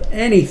would have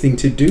anything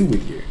to do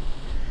with you.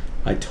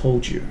 I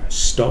told you,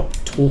 stop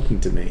talking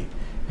to me.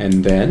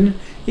 And then,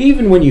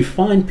 even when you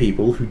find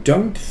people who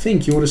don't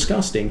think you're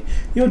disgusting,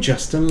 you're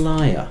just a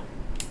liar.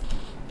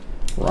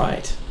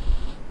 Right.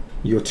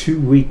 You're too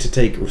weak to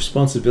take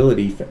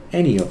responsibility for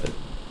any of it.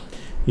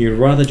 You'd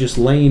rather just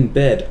lay in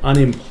bed,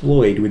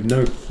 unemployed, with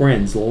no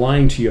friends,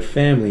 lying to your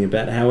family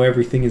about how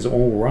everything is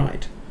all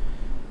right.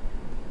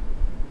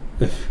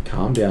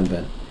 Calm down,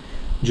 Ben.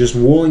 Just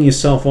walling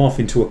yourself off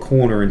into a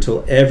corner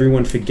until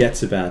everyone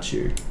forgets about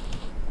you.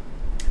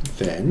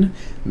 Then,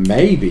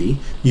 maybe,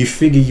 you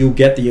figure you'll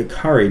get the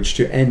courage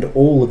to end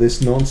all of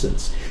this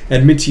nonsense.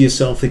 Admit to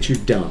yourself that you're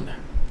done.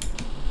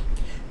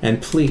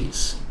 And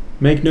please,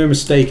 make no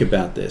mistake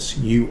about this.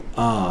 You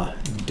are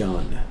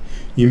done.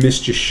 You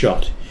missed your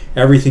shot.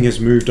 Everything has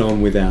moved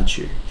on without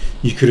you.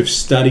 You could have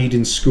studied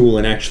in school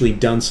and actually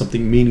done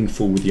something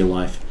meaningful with your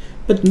life.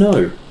 But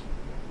no.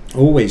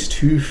 Always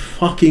too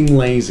fucking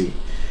lazy.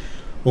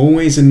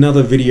 Always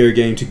another video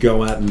game to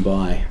go out and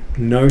buy.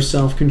 No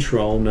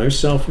self-control, no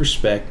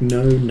self-respect,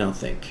 no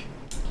nothing.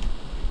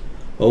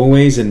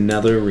 Always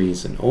another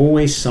reason.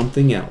 Always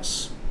something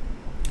else.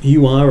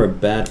 You are a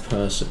bad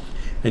person,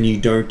 and you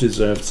don't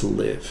deserve to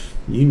live.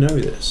 You know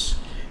this.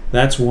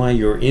 That's why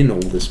you're in all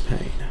this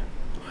pain.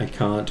 I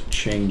can't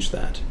change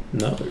that.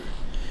 No.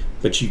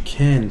 But you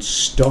can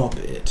stop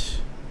it.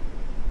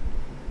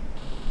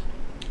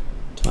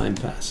 Time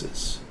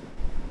passes.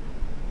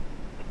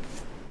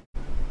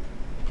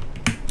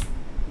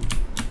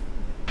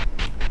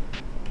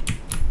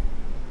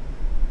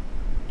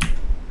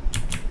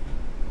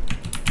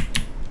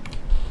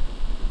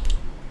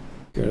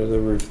 go to the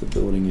roof of the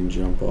building and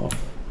jump off.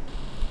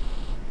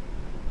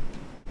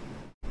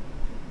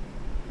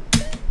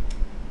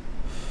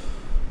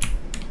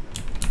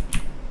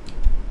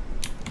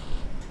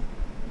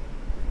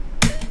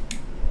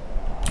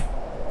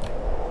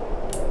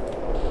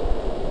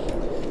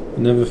 I've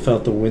never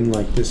felt the wind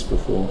like this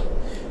before.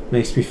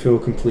 Makes me feel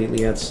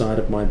completely outside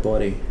of my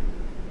body.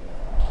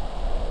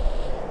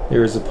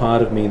 There is a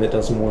part of me that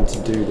doesn't want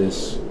to do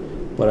this,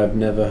 but I've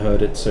never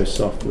heard it so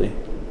softly.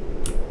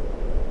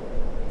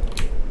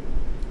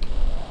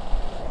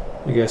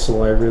 I guess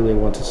all I really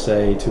want to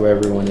say to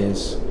everyone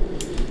is,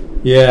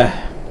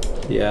 yeah,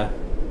 you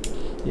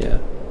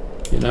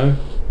know?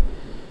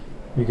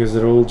 Because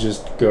it all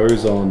just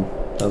goes on,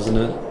 doesn't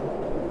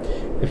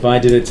it? If I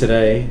did it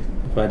today,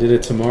 if I did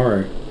it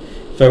tomorrow,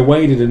 if I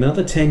waited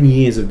another 10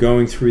 years of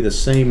going through the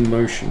same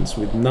motions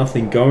with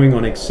nothing going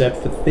on except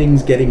for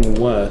things getting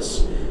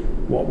worse,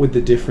 what would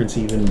the difference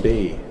even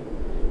be?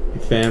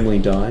 Your family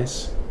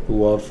dies, the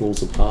world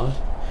falls apart,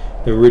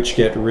 the rich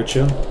get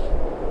richer,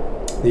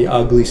 the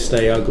ugly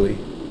stay ugly.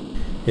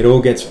 It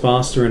all gets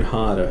faster and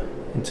harder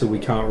until we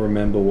can't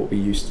remember what we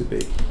used to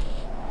be.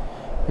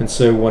 And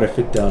so what if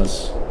it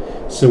does?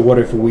 So what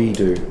if we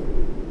do?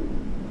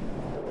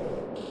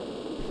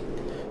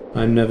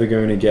 I'm never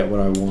going to get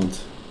what I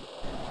want,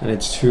 and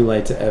it's too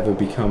late to ever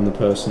become the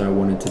person I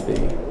wanted to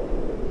be.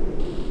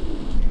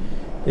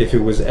 If it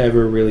was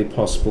ever really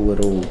possible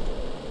at all.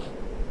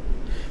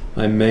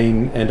 I may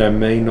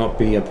not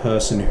be a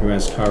person who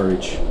has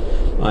courage.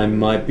 I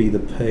might be the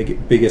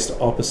biggest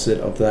opposite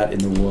of that in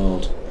the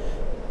world,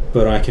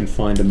 but I can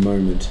find a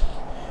moment.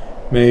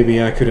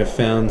 Maybe I could have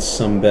found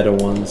some better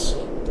ones,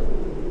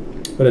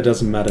 but it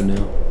doesn't matter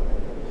now.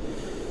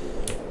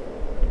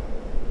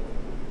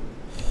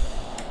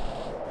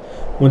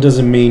 What does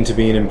it mean to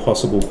be an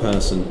impossible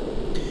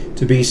person?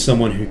 To be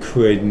someone who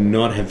could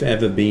not have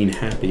ever been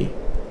happy?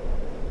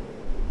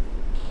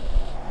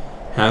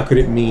 How could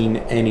it mean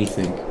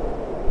anything?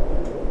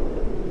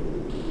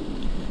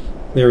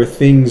 There are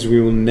things we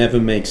will never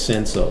make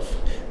sense of,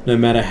 no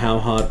matter how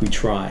hard we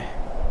try.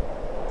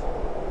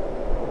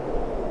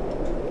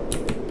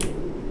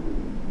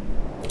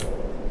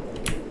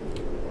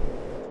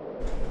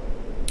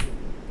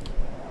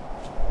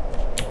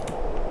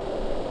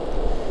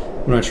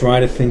 When I try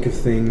to think of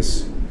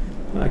things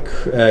I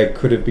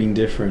could have been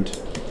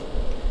different,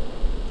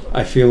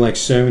 I feel like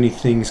so many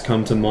things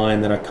come to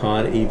mind that I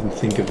can't even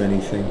think of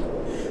anything.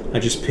 I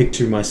just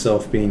picture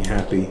myself being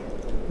happy,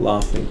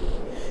 laughing,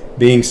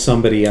 being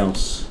somebody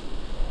else,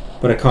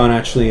 but I can't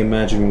actually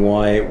imagine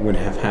why it would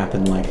have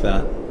happened like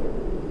that.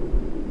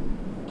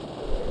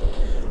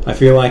 I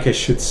feel like I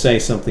should say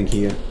something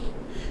here,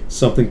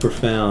 something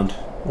profound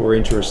or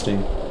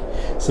interesting,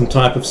 some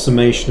type of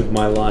summation of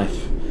my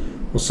life,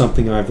 or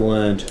something I've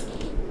learned,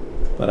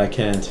 but I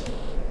can't.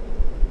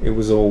 It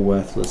was all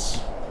worthless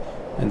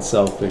and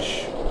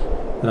selfish,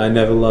 and I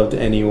never loved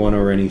anyone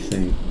or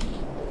anything.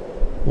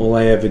 All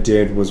I ever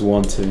did was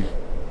want to.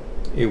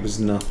 It was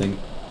nothing.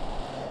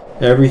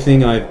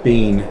 Everything I've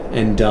been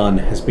and done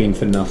has been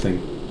for nothing.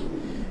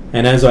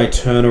 And as I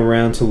turn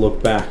around to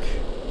look back,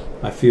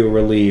 I feel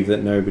relieved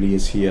that nobody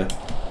is here.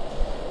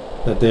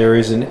 That there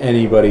isn't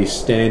anybody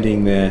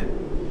standing there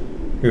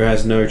who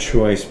has no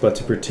choice but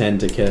to pretend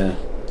to care.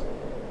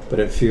 But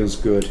it feels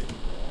good.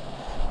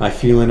 I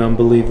feel an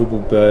unbelievable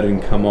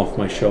burden come off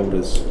my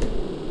shoulders.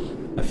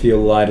 I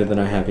feel lighter than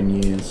I have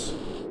in years.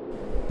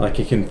 Like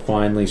I can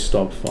finally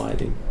stop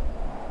fighting.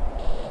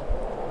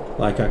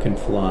 Like I can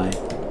fly.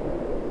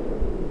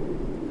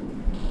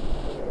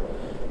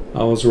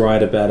 I was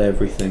right about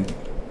everything.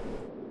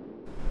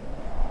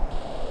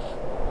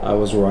 I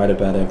was right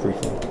about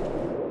everything.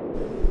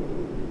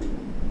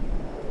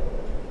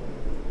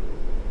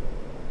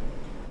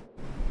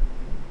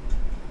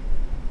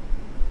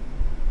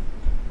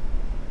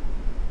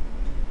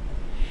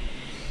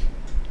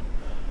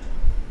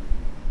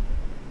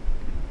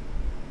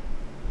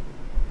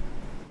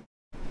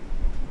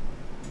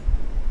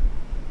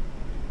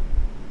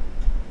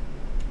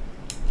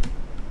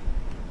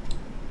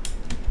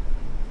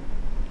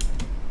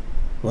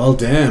 Well,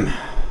 damn.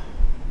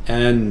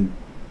 And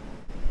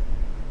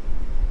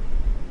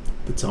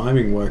the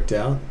timing worked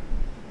out.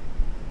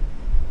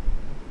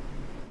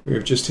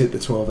 We've just hit the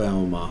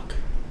 12-hour mark.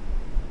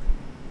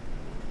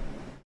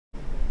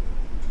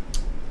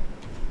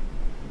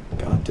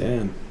 God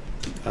damn.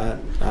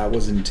 That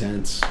was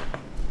intense.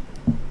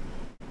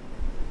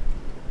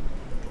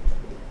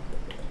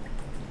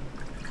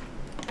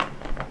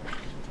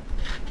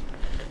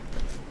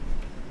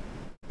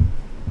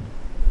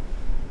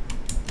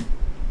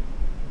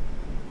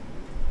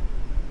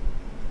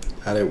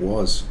 That it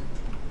was.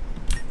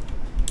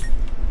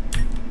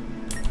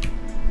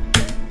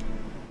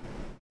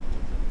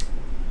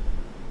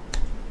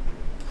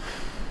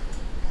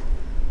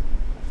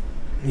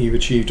 You've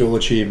achieved all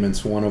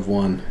achievements, one of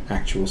one,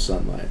 actual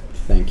sunlight.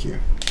 Thank you.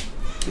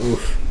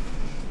 Oof.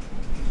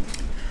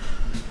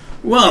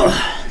 Well,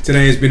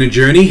 today has been a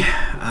journey.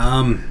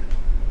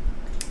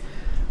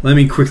 Let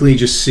me quickly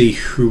just see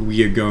who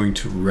we are going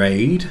to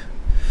raid.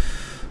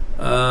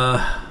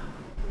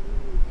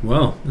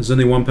 Well, there's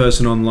only one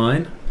person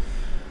online.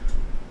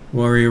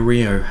 Warrior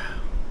Rio.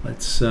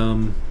 Let's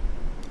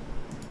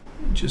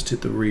just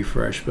hit the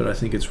refresh, but I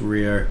think it's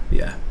Rio.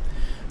 Yeah,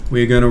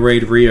 we're gonna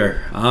raid Rio.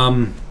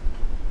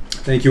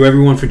 Thank you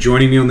everyone for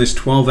joining me on this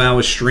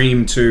 12-hour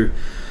stream to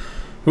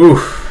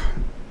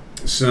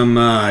some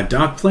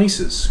dark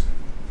places.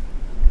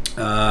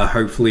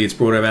 Hopefully it's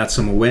brought about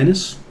some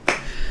awareness.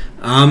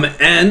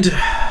 And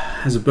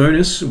as a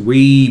bonus,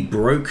 we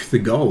broke the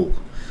goal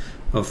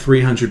of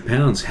 300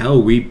 pounds.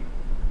 Hell, we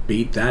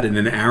beat that in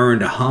an hour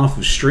and a half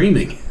of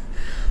streaming.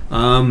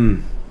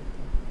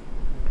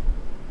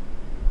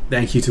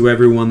 Thank you to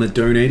everyone that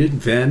donated.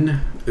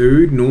 Ven,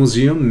 Ood,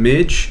 Nauseum,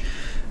 Midge,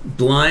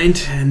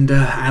 Blind, and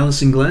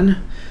Alice and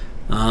Glenn.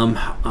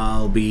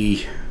 I'll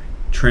be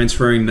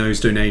transferring those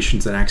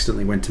donations that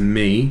accidentally went to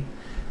me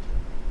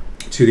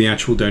to the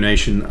actual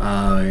donation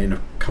in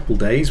a couple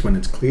days when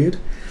it's cleared.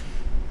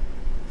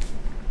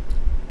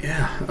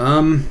 Yeah,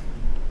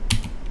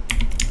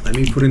 let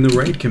me put in the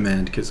raid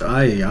command because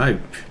I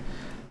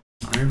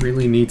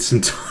really need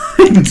some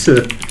time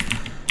to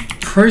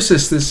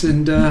process this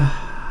and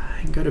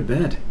go to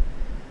bed.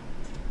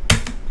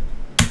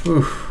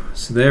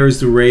 So there is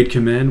the raid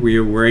command. We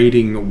are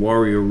raiding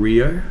Warrior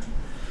Rio.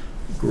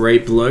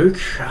 Great bloke.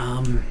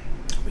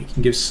 We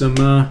can give some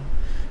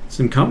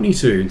company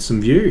to and some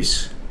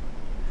views.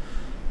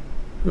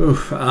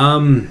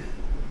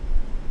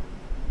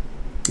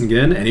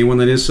 Again, anyone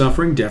that is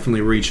suffering,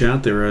 definitely reach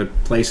out. There are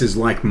places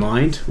like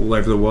Mind all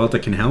over the world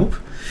that can help.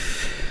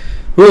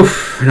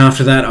 And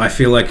after that, I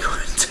feel like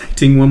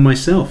contacting one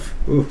myself.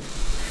 For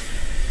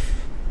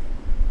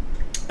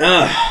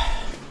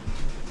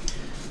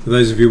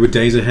those of you with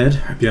days ahead,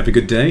 hope you have a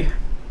good day.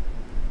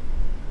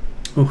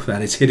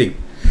 That is hitting.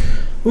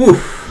 I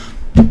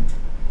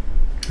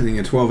think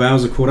the 12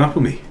 hours have caught up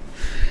on me.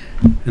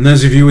 And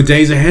those of you with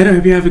days ahead, I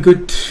hope you have a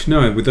good...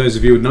 No, with those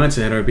of you with nights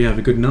ahead, I hope you have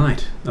a good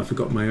night. I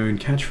forgot my own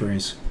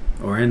catchphrase.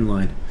 Or end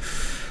line.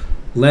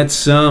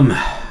 Let's go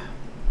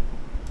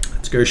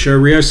show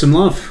Rio some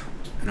love.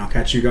 And I'll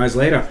catch you guys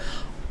later.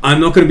 I'm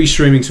not going to be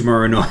streaming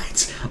tomorrow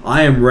night.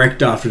 I am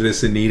wrecked after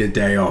this and need a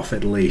day off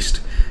at least.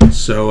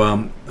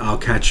 So I'll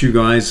catch you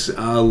guys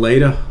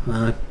later.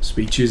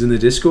 Speak to you in the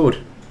Discord.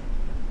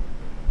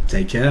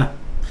 Take care.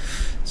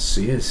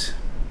 See yous.